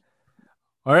crazy.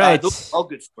 All right. Those are all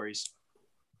good stories.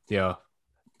 Yeah.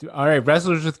 All right.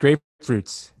 Wrestlers with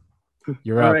grapefruits.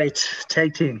 You're All up. right,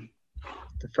 tag team.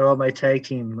 To fill out my tag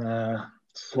team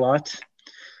slot,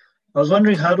 I was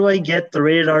wondering, how do I get the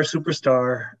rated R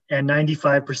superstar and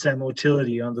 95%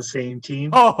 motility on the same team?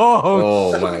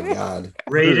 Oh my god.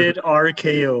 Rated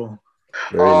RKO.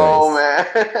 Very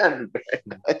nice. Man. Very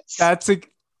nice. That's a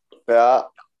Yeah.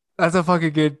 That's a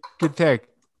fucking good pick.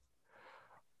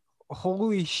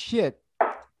 Holy shit.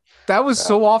 That was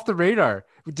so off the radar.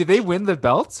 Did they win the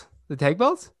belts? The tag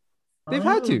belts? They've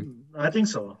had to. I think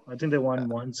so. I think they won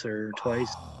once or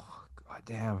twice. Oh, God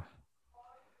damn.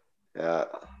 Yeah, that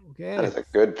Okay. is a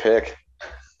good pick.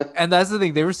 And that's the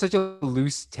thing. They were such a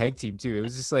loose tag team too. It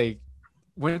was just like,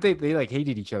 when did they like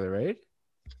hated each other, right?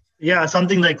 Yeah,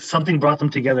 something brought them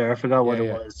together. I forgot what Yeah, it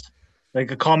yeah. was.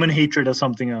 Like a common hatred of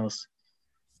something else.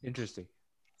 Interesting.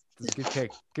 That's a good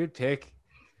pick. Good pick.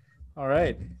 All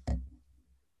right.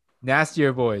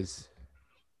 Nastier boys.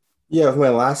 Yeah, with my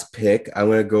last pick, I'm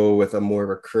gonna go with a more of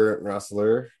a current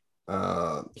wrestler.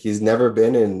 He's never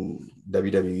been in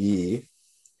WWE,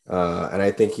 and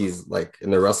I think he's like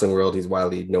in the wrestling world, he's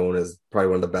widely known as probably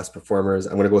one of the best performers.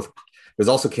 I'm gonna go with. There's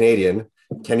also Canadian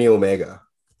Kenny Omega.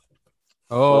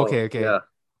 Oh, okay. Yeah,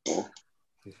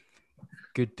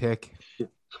 Good pick.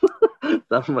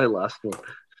 that's my last one.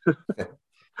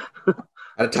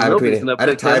 I had a tie Nobody's between gonna I had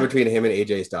a pick tie him. between him and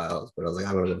AJ Styles, but I was like,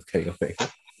 I'm gonna go with Kenny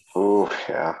Omega. Ooh,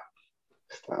 yeah.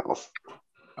 Styles.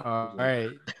 All right.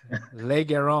 Le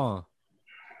Garon.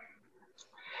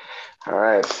 All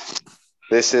right.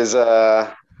 This is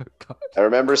I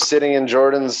remember sitting in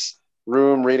Jordan's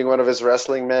room reading one of his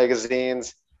wrestling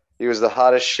magazines. He was the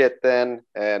hottest shit then,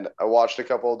 and I watched a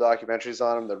couple of documentaries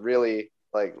on him that really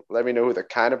like let me know who the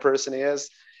kind of person he is.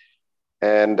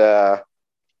 And I'm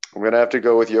gonna have to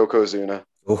go with Yokozuna.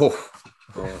 Oh,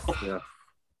 Yeah.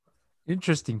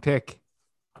 Interesting pick.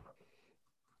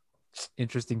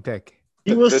 Interesting pick.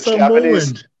 He was The Samoan.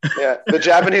 Japanese- Yeah, the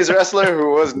Japanese wrestler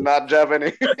who was not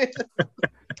Japanese.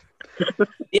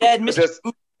 Yeah, and Mr. Just-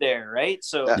 Boot there, right?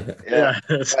 So Yeah. Yeah.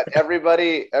 But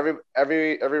everybody,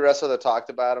 every wrestler that talked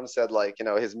about him said like, you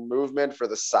know, his movement for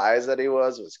the size that he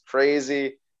was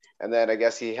crazy. And then I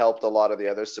guess he helped a lot of the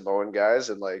other Samoan guys.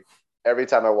 And like every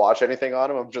time I watch anything on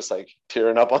him, I'm just like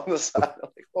tearing up on the side. I'm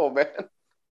like, oh man.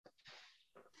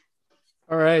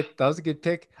 All right. That was a good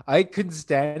pick. I couldn't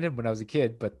stand him when I was a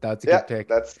kid, but that's a Yeah, good pick.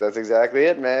 that's exactly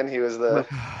it, man. He was the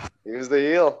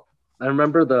heel. I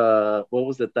remember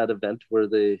that event where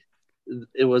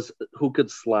it was who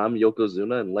could slam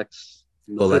Yokozuna and Lex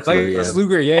Oh, Lex Like Luger, yeah.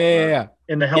 Sluger. Yeah.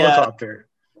 In the helicopter.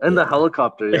 and the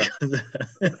helicopter. Yeah,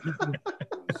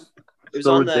 it was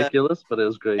so on the ridiculous, but it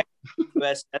was great.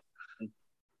 US.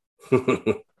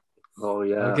 Oh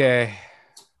yeah. Okay.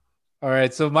 All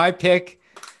right. So my pick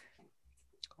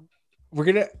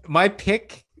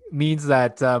means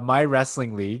that my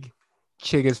wrestling league,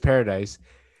 Chiga's Paradise,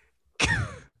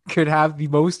 could have the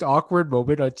most awkward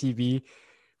moment on TV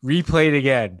replayed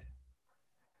again.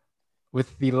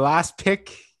 With the last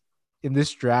pick in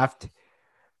this draft,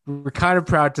 we're kind of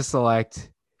proud to select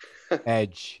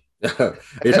Edge. Are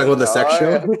you talking about the sex Oh,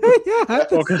 show? Yeah.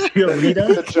 Oh, because you have The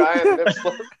Lita? giant nip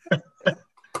slip.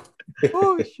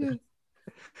 Oh shit.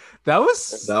 That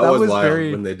was That was wild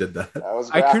very. when they did that. That was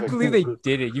I couldn't graphic. believe they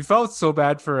did it. You felt so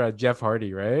bad for Jeff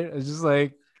Hardy, right? It's just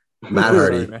like Matt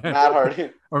Hardy. sorry, man. Matt Hardy.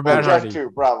 Or Well, Matt Jeff Hardy.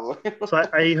 too, probably. So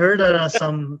I heard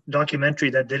some documentary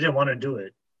that they didn't want to do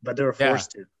it, but they were Yeah.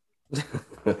 forced to.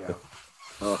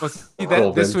 Well, see,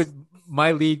 Cool, this Vince. would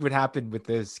my league would happen with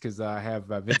this because I have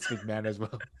Vince McMahon as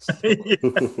well.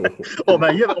 Oh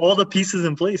man, you have all the pieces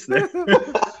in place there.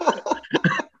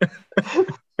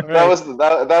 That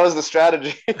was the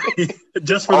strategy.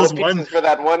 Just for All this the one. pieces for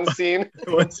that one scene.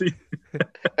 one scene.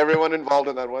 Everyone involved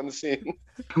in that one scene.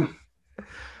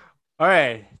 All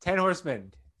right, 10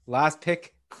 Horsemen, last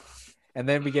pick, and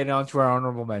then we get on to our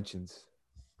honorable mentions.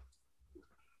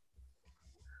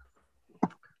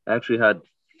 I actually had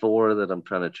 4 that I'm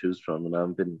trying to choose from, and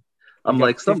I'm got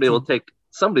like, somebody will 15.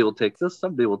 take this,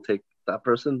 somebody will take that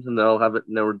person, and they'll have it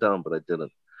narrowed down, but I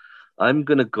didn't. I'm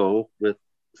gonna go with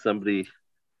somebody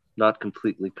not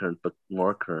completely current, but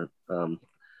more current.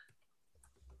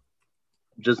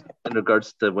 Just in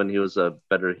regards to when he was a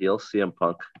better heel, CM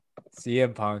Punk.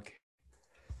 CM Punk.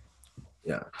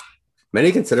 Yeah.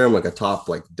 Many consider him like a top,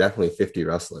 like definitely 50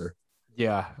 wrestler.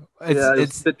 Yeah, It's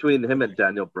it's between him and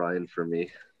Daniel Bryan for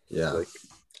me. Yeah. Like,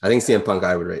 I think CM Punk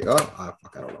I would rate. Oh,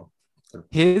 fuck, I don't know.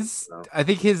 his. No. I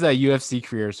think his UFC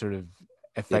career sort of It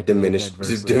affected him diminished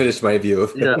adversely. diminished my view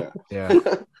of yeah, Yeah.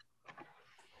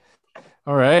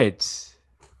 All right.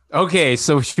 Okay,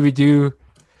 so should we do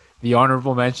the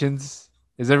honorable mentions?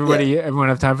 Is everyone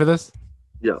have time for this?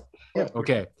 yeah.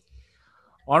 Okay.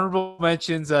 Honorable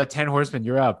mentions, 10 Horsemen,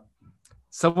 you're up.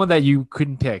 Someone that you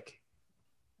couldn't pick.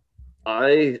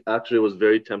 I actually was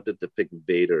very tempted to pick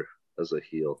Vader as a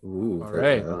heel. Ooh, All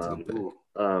very- right. that's a good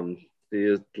pick. He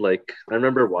is like, I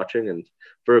remember watching, and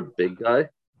for a big guy,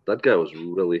 that guy was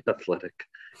really athletic.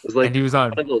 It was like And he was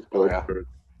on. one of those Oh, yeah. Goldberg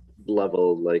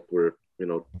level, like where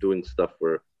doing stuff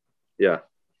where, yeah,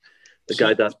 the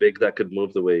guy that big that could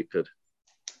move the way he could.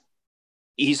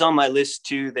 He's on my list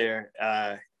too there.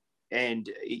 And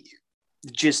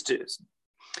just a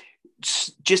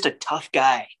tough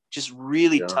guy, just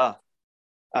really tough.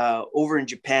 Over in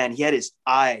Japan, he had his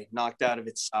eye knocked out of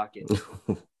its socket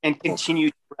and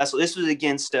continued to wrestle. This was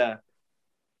against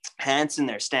Hansen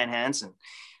there, Stan Hansen.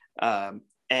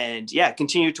 And yeah,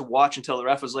 continued to watch until the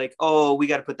ref was like, "Oh, we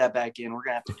got to put that back in. We're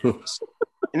going to have to do this."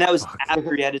 And that was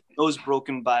after he had his nose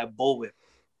broken by a bullwhip.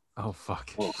 Oh,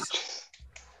 fuck.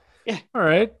 Yeah. All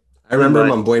right. I remember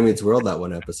him on Boy Meets World, that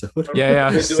one episode.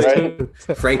 Yeah. Right?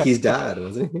 Frankie's dad,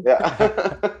 wasn't he?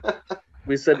 Yeah.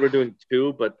 We said we're doing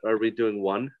 2, but are we doing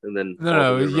 1? And then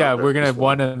No. Yeah, we're going to have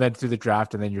one. 1 and then through the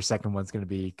draft, and then your second one's going to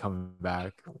be coming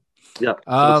back. Yeah.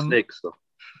 So snakes, though.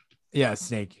 Yeah,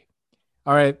 Snake.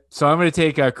 All right. So I'm going to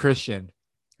take Christian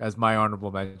as my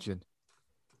honorable mention.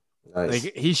 Nice.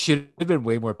 Like, he should have been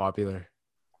way more popular,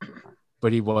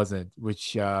 but he wasn't,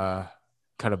 which kind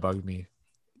of bugged me.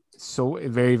 So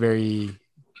very, very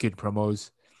good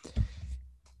promos.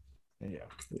 Yeah.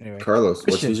 Anyway, Carlos,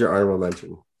 Christian. what's your honorable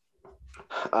mention?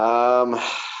 I'm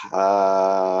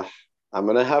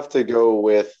gonna have to go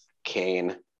with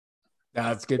Kane,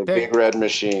 That's a the good pick. Big Red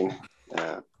Machine.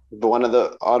 Yeah, one of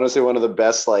the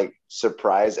best like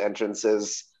surprise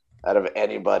entrances out of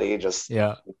anybody. Just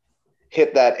Yeah.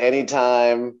 hit that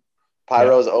anytime.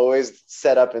 Pyro's always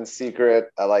set up in secret.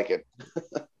 I like it.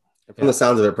 From the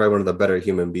sounds of it, probably one of the better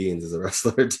human beings as a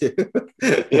wrestler too.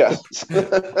 Yeah,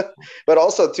 but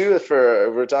also too, if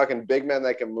we're talking big men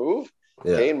that can move,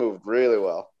 Yeah. Kane moved really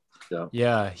well.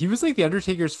 Yeah. He was like the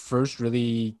Undertaker's first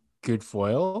really good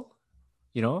foil,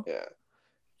 Yeah.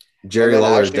 Jerry And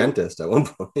then Lawler's actually- dentist at one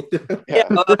point. Yeah.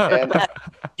 And,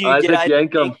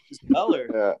 Isaac Yankum.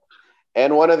 yeah.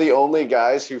 And one of the only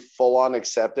guys who full on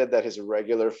accepted that his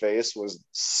regular face was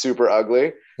super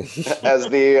ugly as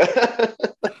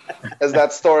as that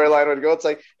storyline would go. It's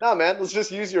like, no, man, let's just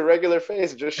use your regular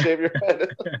face and just shave your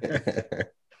head.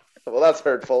 Well, that's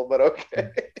hurtful, but okay.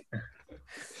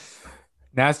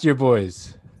 Nastier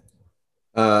Boys.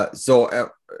 So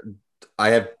I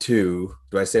have 2.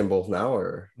 Do I say them both now,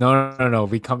 or No.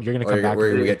 You're gonna come back. we're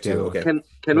with gonna get the other 2? one. Okay,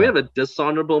 Can we have a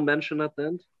dishonorable mention at the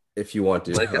end? if you want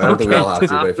to. Like, I don't think we all have to,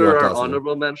 but if you after want to our toss it in.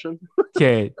 honorable mention.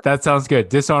 Okay, that sounds good.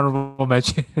 Dishonorable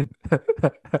mention.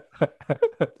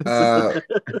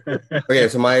 Okay,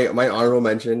 so my honorable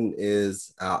mention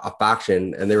is a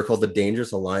faction, and they were called the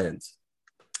Dangerous Alliance.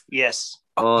 Yes.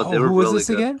 Oh, they were who was really this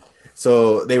good. again?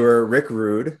 So they were Rick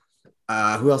Rude.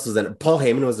 Who else was in it? Paul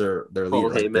Heyman was their Paul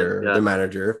lead, Heyman, their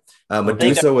manager. think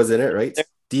Medusa was in it, right?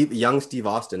 Young Steve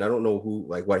Austin. I don't know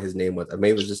what his name was. Maybe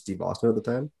it was just Steve Austin at the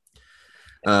time.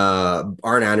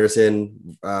 Arn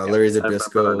Anderson, Larry I remember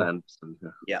Zbyszko. that Anderson,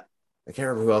 yeah. I can't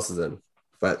remember who else is in,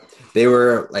 but they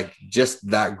were like just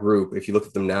that group. If you look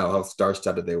at them now, how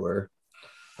star-studded they were.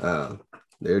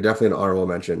 They're definitely an honorable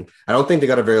mention. I don't think they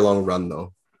got a very long run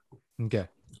though. Okay. I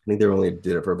think they only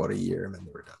did it for about a year and then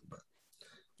they were done.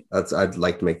 But I'd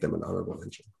like to make them an honorable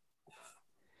mention.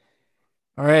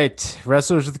 All right.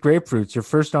 Wrestlers with grapefruits. Your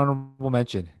first honorable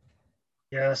mention.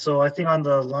 Yeah, so I think on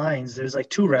the lines, there's like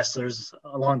 2 wrestlers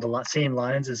along the same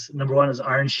lines. Number 1 is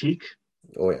Iron Sheik.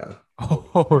 Oh yeah.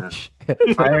 Oh,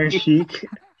 shit. Iron Sheik.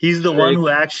 He's the one who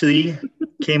actually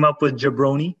came up with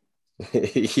jabroni.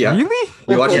 Yeah. Really?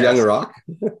 You watch Yes. Young Rock?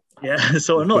 Yeah,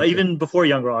 so no, even before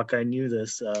Young Rock, I knew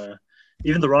this.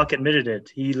 Even The Rock admitted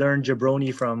it. He learned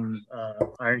jabroni from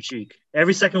Iron Sheik.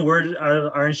 Every second word out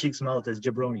of Iron Sheik's mouth is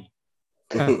jabroni.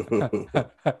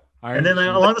 And then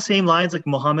along the same lines, like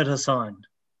Muhammad Hassan.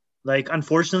 Like,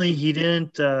 unfortunately, he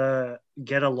didn't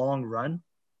get a long run.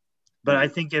 But I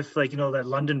think if, like, that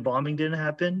London bombing didn't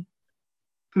happen,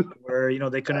 where,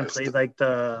 they couldn't play, like,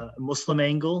 the Muslim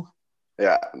angle,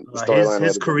 Yeah.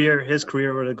 his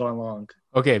career would have gone long.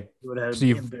 Okay. It would have So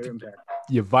been very impact.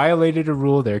 You violated a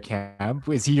rule there, Cam.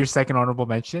 Is he your second honorable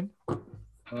mention?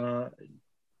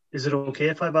 Is it okay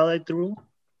if I violate the rule?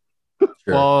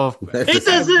 Sure. Well, It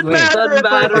doesn't Wait. matter. Doesn't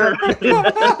if I matter.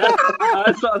 violate-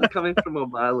 I saw it coming from a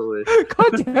mile away.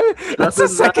 God damn it. That's the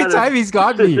Doesn't second matter. time he's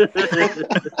got me.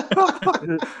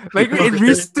 Like in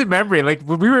recent memory, like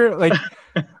when we were like,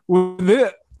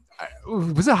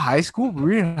 was it high school? Were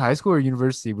we in high school or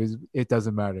university? It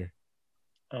doesn't matter.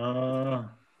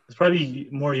 It's probably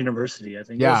more university, I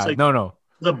think. Yeah, It's like no.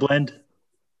 the blend.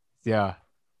 Yeah.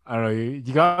 I don't know.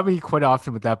 You got me quite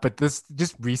often with that, but this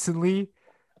just recently,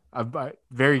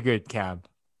 very good, Cam.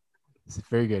 It's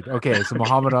very good. Okay, so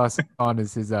Muhammad Hassan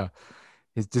is his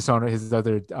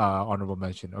other honorable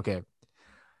mention. Okay,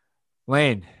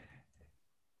 Lane.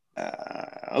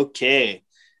 Okay.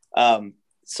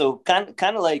 So kind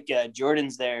of like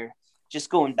Jordan's there, just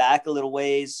going back a little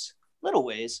ways, but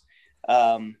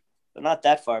not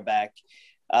that far back.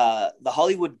 The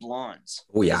Hollywood Blondes.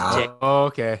 Oh yeah. Oh,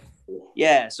 okay.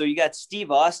 Yeah, so you got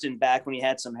Steve Austin back when he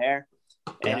had some hair,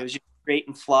 and it was just great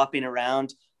and flopping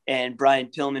around. And Brian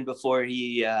Pillman before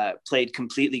he played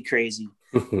completely crazy.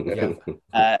 I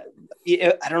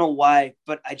don't know why,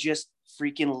 but I just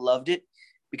freaking loved it,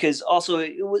 because also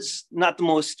it was not the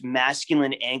most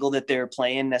masculine angle that they were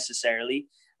playing necessarily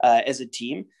as a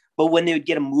team. But when they would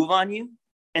get a move on you,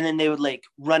 and then they would like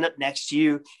run up next to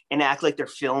you and act like they're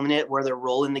filming it where they're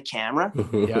rolling the camera.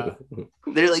 Yeah.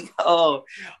 They're like, oh,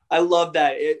 I love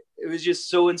that. It was just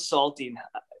so insulting.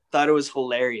 I thought it was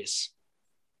hilarious.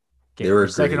 Okay, They were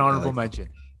second great. honorable I like mention.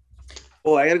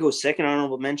 Oh, I got to go second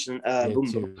honorable mention. Yeah,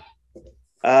 Boom, two. boom.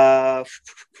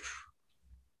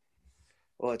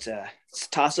 Well, it's a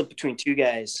toss up between two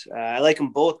guys. I like them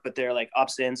both, but they're like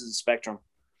opposite ends of the spectrum.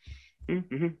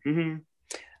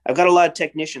 I've got a lot of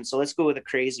technicians, so let's go with a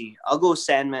crazy. I'll go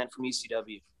Sandman from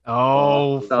ECW.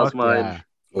 Oh, that was fuck mine. yeah.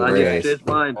 Oh, I very need to nice. change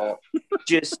mine.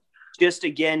 Just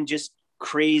again, just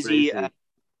crazy. Crazy.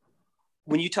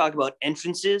 When you talk about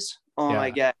entrances, oh Yeah. my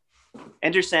God.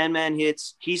 Enter Sandman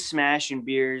hits, he's smashing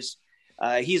beers.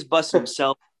 He's busting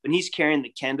himself, and he's carrying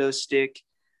the kendo stick.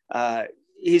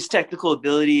 His technical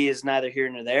ability is neither here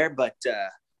nor there, but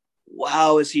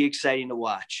wow, is he exciting to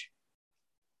watch.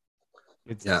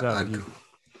 It's Yeah,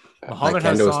 Muhammad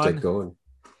that kendo Hassan stick going.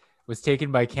 was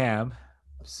taken by Cam,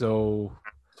 so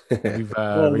we've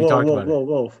Whoa, already whoa, talked whoa, about whoa,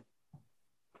 whoa.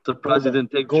 Surprised you didn't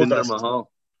take Gold Jinder dust.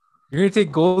 Mahal. it. You're gonna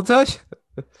take Gold Touch?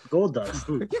 Gold dust.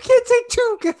 You can't take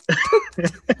two.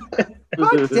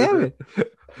 God damn it!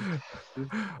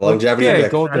 Longevity Okay,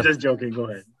 pick. Gold I'm Touch. just joking. Go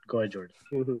ahead,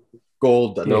 Jordan.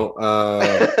 Gold. No.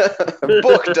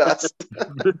 Book dust.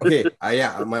 Okay.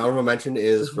 My honorable mention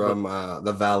is from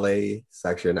the valet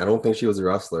section. I don't think she was a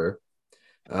wrestler.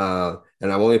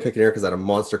 And I'm only picking her because I had a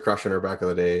monster crush on her back in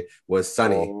the day. Was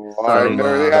Sunny. Oh, I from, knew,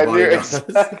 the I knew Bodyguards.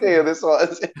 exactly who this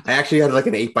was. I actually had like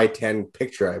an 8x10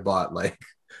 picture I bought. Like,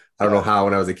 I don't know how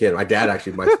when I was a kid. My dad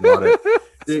actually might have bought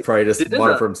it. Probably just She did bought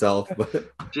it that. for himself.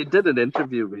 But She did an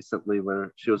interview recently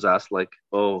where she was asked, like,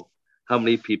 "Oh, how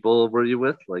many people were you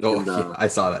with?" Like, oh, in the... yeah, I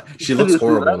saw that. She Did looks you see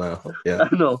horrible that? now. Yeah.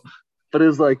 I know, but it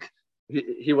was like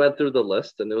he went through the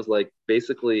list, and it was like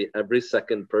basically every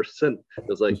second person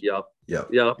was like, "Yup, Yep.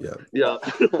 yup, Yep. yup."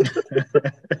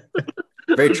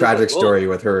 Very tragic Whoa. story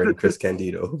with her and Chris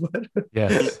Candido. But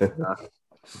Yes. All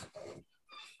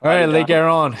right, Lake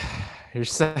Aaron, your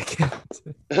second.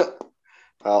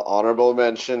 Honorable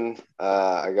mention.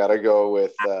 I gotta go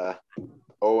with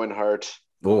Owen Hart.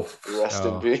 oh, Rest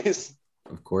Oh. in peace.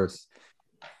 of course.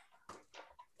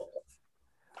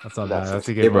 That's not That's bad. That's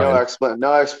a Hey, good Brian. one.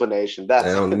 No explanation. That's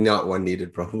I don't, not one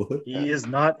needed, probably. He is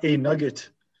not a nugget.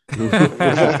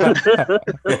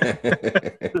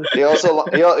 he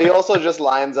also just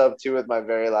lines up too with my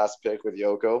very last pick with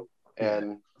Yoko,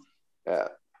 and yeah,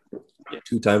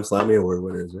 2-time Slammy Award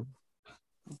winners. Right?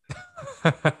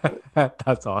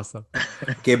 That's awesome.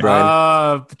 Okay,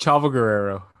 Brian. Chavo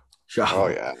Guerrero. oh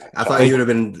yeah, I thought you would have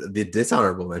been the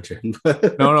dishonorable mention.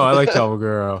 But No, I like Chavo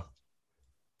Guerrero.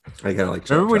 I kind of like.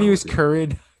 Remember when he was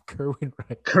Chavo, Kerwin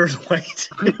Wright? Kurt White.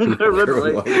 too.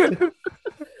 Kerwin White.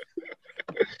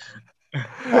 I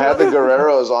had the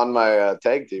Guerreros on my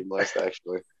tag team list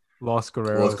actually. Los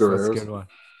Guerreros. Los That's a Guerreros. good one.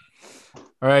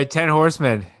 All right, 10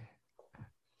 Horsemen.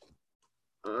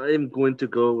 I'm going to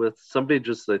go with somebody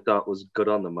just I thought was good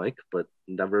on the mic, but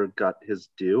never got his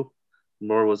due.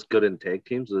 Nor was good in tag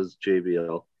teams. Was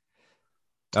JBL.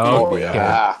 Oh yeah.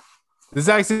 yeah, This is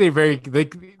actually very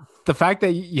like the fact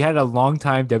that you had a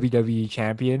longtime WWE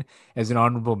champion as an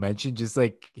honorable mention, just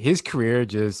like his career,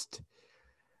 just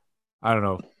I don't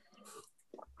know.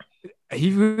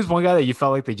 He was one guy that you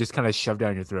felt like they just kind of shoved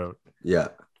down your throat. Yeah.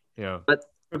 You know, Yeah,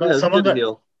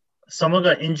 Someone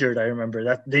got injured. I remember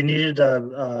that they needed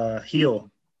a heel,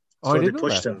 Oh, so I they didn't know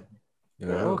pushed that. him. Yeah.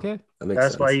 Oh, okay. That makes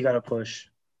That's sense. why you got to push.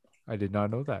 I did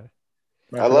not know that.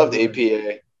 I loved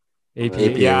APA. AP,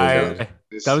 APA yeah, was good.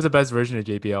 that was the best version of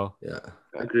JPL. Yeah.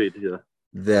 Agreed.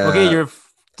 Yeah. Okay, your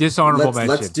dishonorable mention.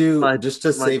 Let's do My- just to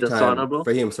my save time. dishonorable?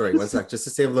 Fahim, sorry, one sec. Just to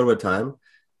save a little bit of time,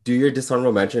 do your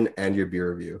dishonorable mention and your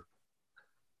beer review.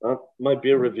 My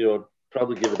beer review, I'd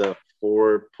probably give it a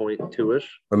 4.2-ish.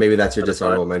 Or maybe that's your Out of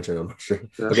dishonorable mention. I'm not sure.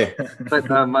 Yeah. Okay. But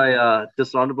my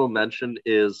dishonorable mention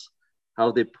is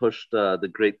how they pushed the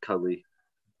Great Khali.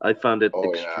 I found it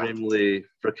Oh, yeah. extremely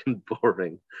freaking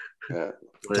boring. Yeah.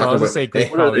 Like, I was Talking gonna say about- Great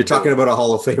hey, Khali. you're talking about a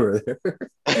Hall of Famer there.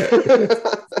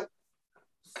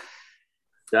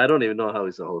 I don't even know how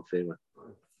he's a Hall of Famer.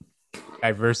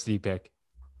 Diversity pick.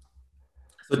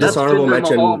 So That's dishonorable Jinder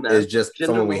mention Mahal, man. is just Jinder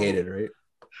someone we Mahal. hated, right?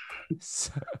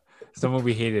 Someone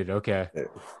we hated. Okay.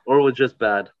 Or was just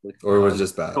bad. Like, Or it was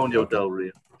just bad. Antonio Okay. Del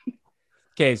Rio.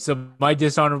 Okay. So my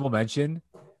dishonorable mention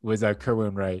was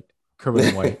Kerwin White.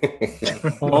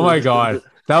 Oh my god,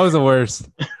 that was the worst.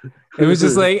 It was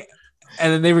just like,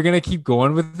 and then they were gonna keep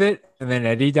going with it, and then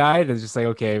Eddie died. It was just like,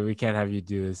 okay, we can't have you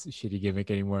do this shitty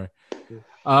gimmick anymore.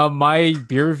 My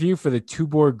beer review for the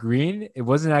Tuborg Green, it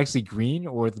wasn't actually green,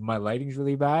 or my lighting's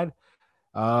really bad.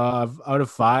 Out of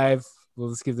 5, well,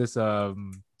 let's give this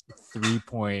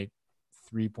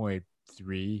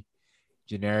 3.3.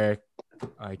 Generic.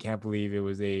 I can't believe it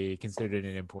was considered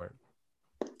an import.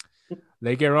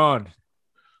 Legueron,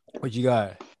 what you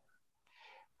got?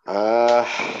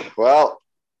 Well,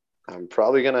 I'm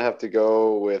probably gonna have to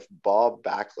go with Bob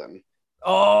Backlund.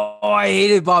 Oh, I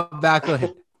hated Bob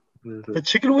Backlund. The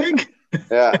chicken wing?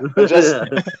 Yeah, I just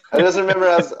remember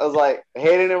I was like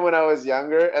hating him when I was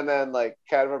younger, and then like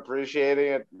kind of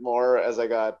appreciating it more as I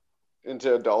got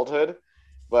into adulthood.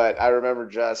 But I remember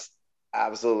just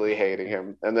absolutely hating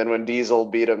him. And then when Diesel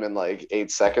beat him in like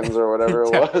 8 seconds or whatever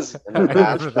it was in the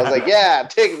match, I was like, yeah,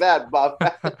 take that, Bob.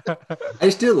 I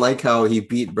just didn't like how he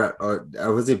beat Brett, or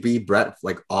was it beat Brett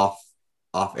like off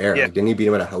air? Yeah. Like, didn't he beat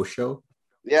him at a house show?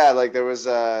 Yeah, like there was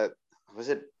it?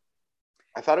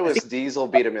 I thought it was Diesel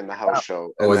beat him in the house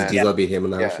show. Oh, was then- Diesel beat him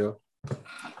in the house yeah. show?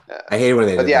 Yeah. I hated when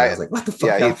they But did yeah, that. I was like, what the fuck?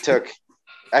 Yeah, he happened? took.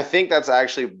 I think that's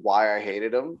actually why I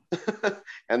hated him.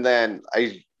 And then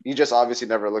he just obviously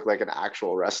never looked like an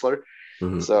actual wrestler.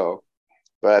 Mhm. So,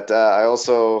 but I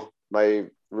also, my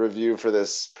review for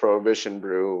this Prohibition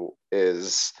brew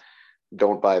is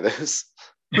don't buy this.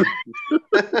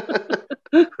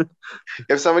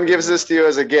 If someone gives this to you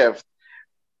as a gift,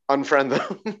 unfriend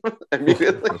them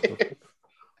immediately.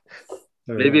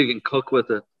 Maybe you can cook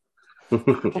with it. I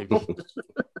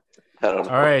don't know.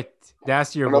 All right,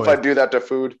 that's I your don't know boy. if I'd do that to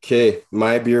food. Okay,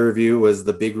 my beer review was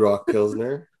the Big Rock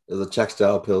Pilsner. It was a Czech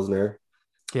style Pilsner.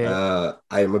 Okay.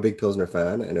 I am a big Pilsner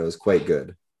fan, and it was quite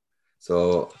good.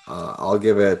 So I'll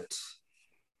give it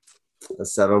a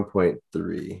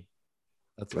 7.3.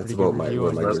 That's That's pretty about good my review what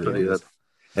on my yours. That's good pretty review good. is.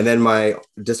 And then my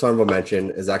dishonorable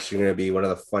mention is actually going to be one of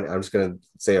the funny. I'm just going to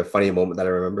say a funny moment that I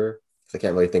remember, because I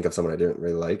can't really think of someone I didn't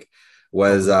really like.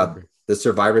 Was the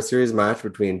Survivor Series match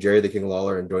between Jerry the King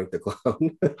Lawler and Doink the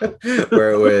Clown,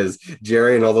 where it was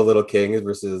Jerry and all the little kings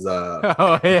versus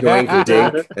Oh, yeah. Doink,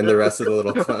 Dink, and the rest of the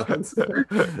little clowns.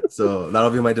 So that'll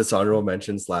be my dishonorable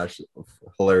mention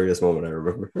 / hilarious moment I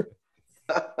remember.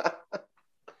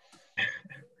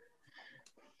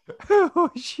 Oh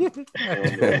shit!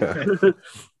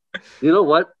 You know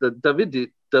what? The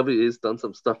WWE's done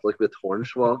some stuff like with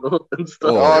Hornswoggle and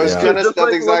stuff. Oh, I was yeah. gonna. Just That's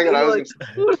like exactly what I was.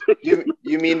 looking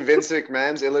You mean Vince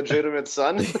McMahon's illegitimate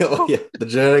son? Oh yeah, the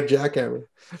genetic jackhammer.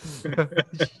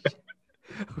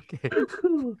 Okay,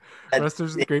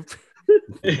 wrestlers is great.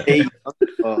 Hey,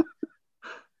 oh,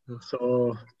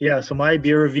 So my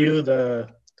beer review, the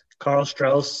Carl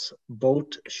Strauss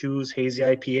Boat Shoes Hazy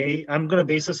IPA. I'm gonna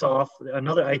base this off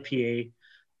another IPA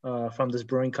from this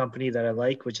brewing company that I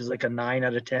like, which is like a 9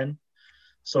 out of 10.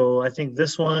 So I think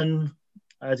this one,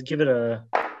 I'd give it a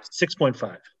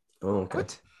 6.5. Oh, okay.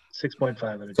 What? 6.5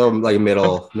 out of 10. So like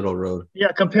middle road.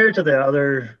 Yeah, compared to the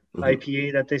other Mhm.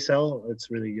 IPA that they sell, it's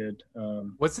really good.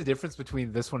 What's the difference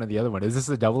between this one and the other one? Is this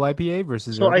a double IPA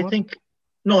versus? So the other I one? think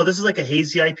no, this is like a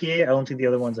hazy IPA. I don't think the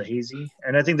other one's a hazy,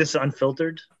 and I think this is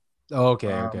unfiltered. Oh,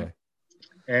 okay, um, okay.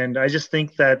 And I just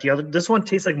think that this one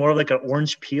tastes like more of like an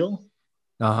orange peel,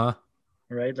 Uh huh.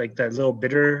 right? Like that little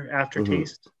bitter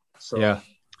aftertaste. So Yeah.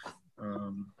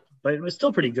 but it was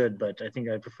still pretty good. But I think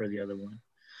I prefer the other one.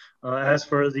 As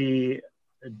for the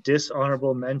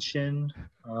dishonorable mention,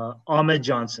 Ahmed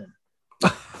Johnson.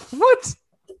 What?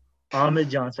 Ahmed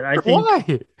Johnson. I think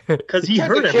Why? because he Tried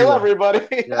hurt to kill everyone.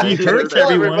 everybody. Yeah, He he hurt hurt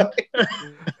everyone.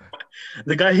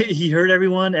 The guy, he hurt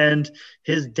everyone, and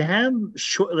his damn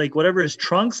short, like whatever his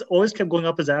trunks always kept going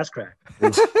up his ass crack.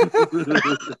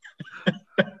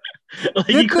 Like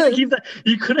he couldn't keep that.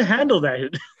 He couldn't handle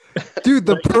that. Dude,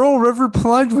 the Pearl River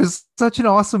Plunge was such an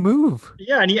awesome move.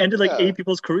 Yeah, and he ended like Yeah. 8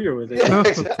 people's career with it. Yeah,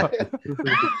 exactly.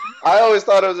 I always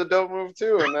thought it was a dope move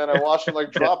too, and then I watched him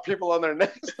like drop people on their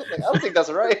necks. I'm like, I don't think that's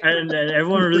right. And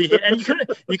everyone really hit. And you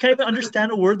can't even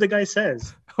understand a word the guy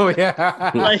says. Oh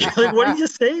yeah. Like what did he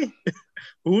just say?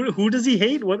 Who does he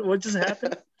hate? What just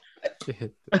happened?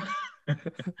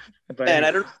 But man,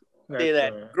 I don't say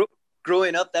that's, that.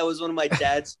 Growing up, that was one of my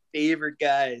dad's favorite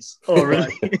guys. Oh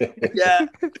really? Yeah,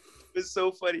 it was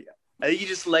so funny. I think he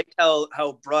just liked how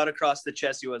broad across the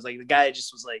chest he was. Like the guy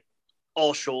just was like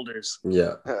all shoulders.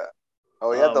 Yeah.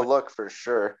 Oh, he had the look for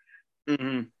sure.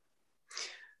 Mm-hmm.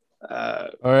 All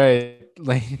right,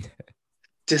 Lane.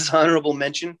 Dishonorable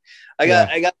mention. I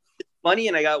got funny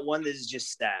and I got one that is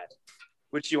just sad.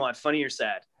 Which do you want, funny or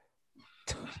sad?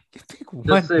 Pick one.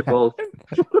 Just say both.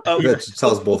 Oh, Yeah,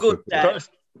 tell us both we'll go quickly. sad.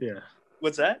 Yeah.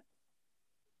 What's that?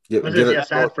 Give Yeah, it-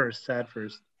 sad first. Sad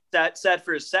first. Sad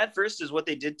first. Sad first is what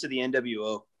they did to the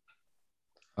NWO.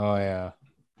 Oh yeah.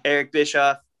 Eric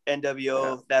Bischoff,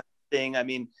 NWO, that thing. I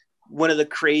mean, one of the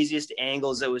craziest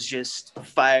angles that was just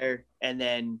fire. And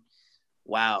then,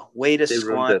 wow, way to They ruined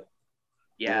squander. it.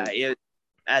 Yeah,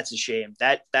 that's a shame.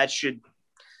 That should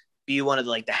be one of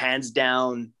the hands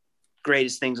down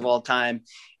greatest things of all time.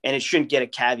 And it shouldn't get a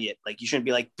caveat. Like, you shouldn't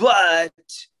be like, but,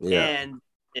 Yeah. and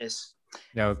this.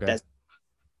 Yeah. Okay. That's-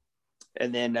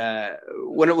 And then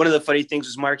one of the funny things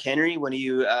was Mark Henry when he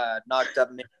knocked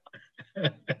up Mick.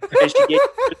 And she gave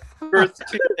birth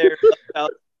to their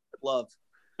love.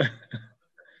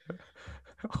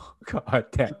 Oh, God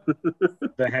damn.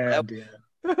 The hand.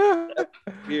 Yeah.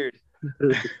 Weird.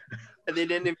 And they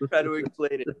didn't even try to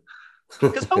explain it.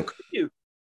 Because how could you?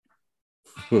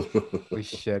 Holy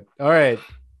shit. All right.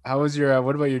 How was your?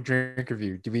 What about your drink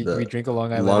review? Do we drink a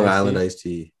Long Island? Long iced Island tea? iced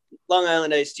tea. Long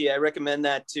Island iced tea. I recommend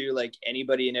that to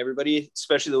anybody and everybody,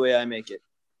 especially the way I make it.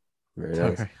 Very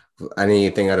nice.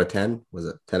 Anything out of 10? Was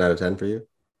it 10 out of 10 for you?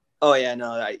 Oh yeah,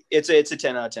 no, it's a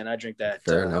 10 out of 10. I drink that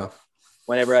Fair enough.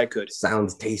 whenever I could.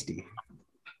 Sounds tasty.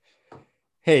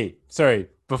 Hey, sorry.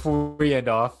 Before we end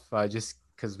off, just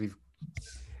because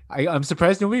I'm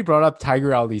surprised nobody brought up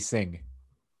Tiger Ali Singh.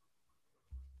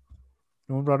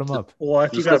 No one brought him up. Well,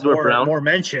 if you Just got 'cause we're brown? more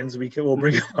mentions, we'll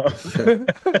bring it up.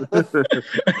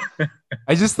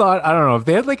 I just thought, I don't know, if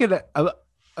they had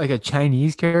a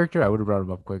Chinese character, I would have brought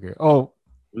him up quicker. Oh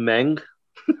Meng?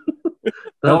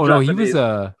 no, he was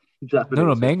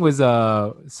Japanese. Meng was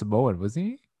Samoan, wasn't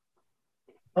he?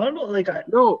 I don't know.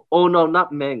 No, oh no,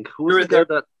 not Meng. Who was You're the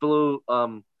guy that blew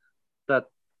that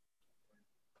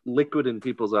liquid in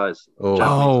people's eyes?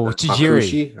 Oh,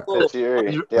 Tajiri. Hakushi.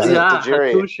 Tajiri. Yeah,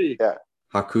 Tajiri. Hakushi. Yeah.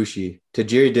 Hakushi.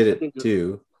 Tajiri did it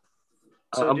too.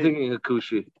 I'm thinking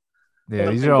Hakushi. Yeah,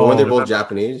 these are But all. when they're both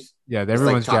Japanese, Yeah, it's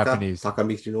everyone's like Japanese. Taka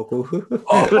Michinoku.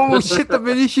 Oh shit, the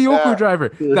Minishioku Yeah. driver.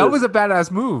 That was a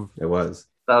badass move. It was.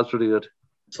 That was pretty good.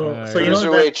 So you know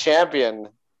Cruiserweight that, champion.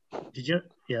 did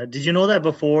you know that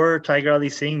before Tiger Ali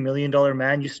Singh, $1 Million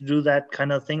Man used to do that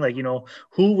kind of thing? Like,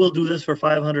 who will do this for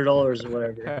 $500 or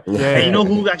whatever? Yeah. And you know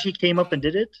who actually came up and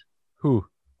did it? Who?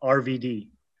 RVD.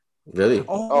 Really?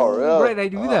 Oh, really? Right, I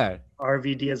knew that.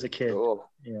 RVD as a kid. Cool.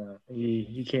 Yeah,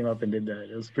 he came up and did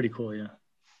that. It was pretty cool. Yeah.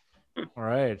 All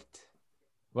right.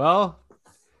 Well,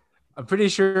 I'm pretty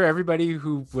sure everybody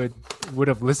who would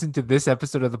have listened to this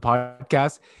episode of the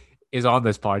podcast is on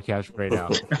this podcast right now.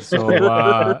 So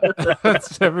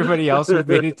that's everybody else who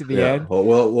made it to the end. Well,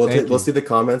 Thank we'll you. see the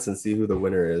comments and see who the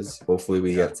winner is. Hopefully,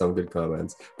 we get some good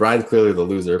comments. Brian's clearly the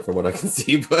loser from what I can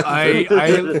see, but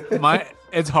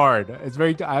It's hard. It's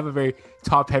I have a very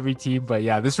top heavy team, but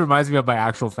yeah, this reminds me of my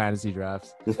actual fantasy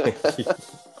drafts.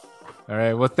 All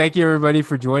right. Well, thank you everybody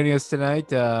for joining us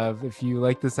tonight. If you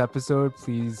like this episode,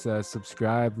 please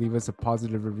subscribe, leave us a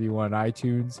positive review on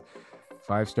iTunes,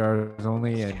 5 stars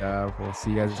only, and we'll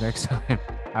see you guys next time.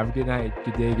 Have a good night,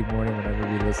 good day, good morning,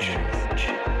 whenever you listen to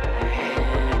this.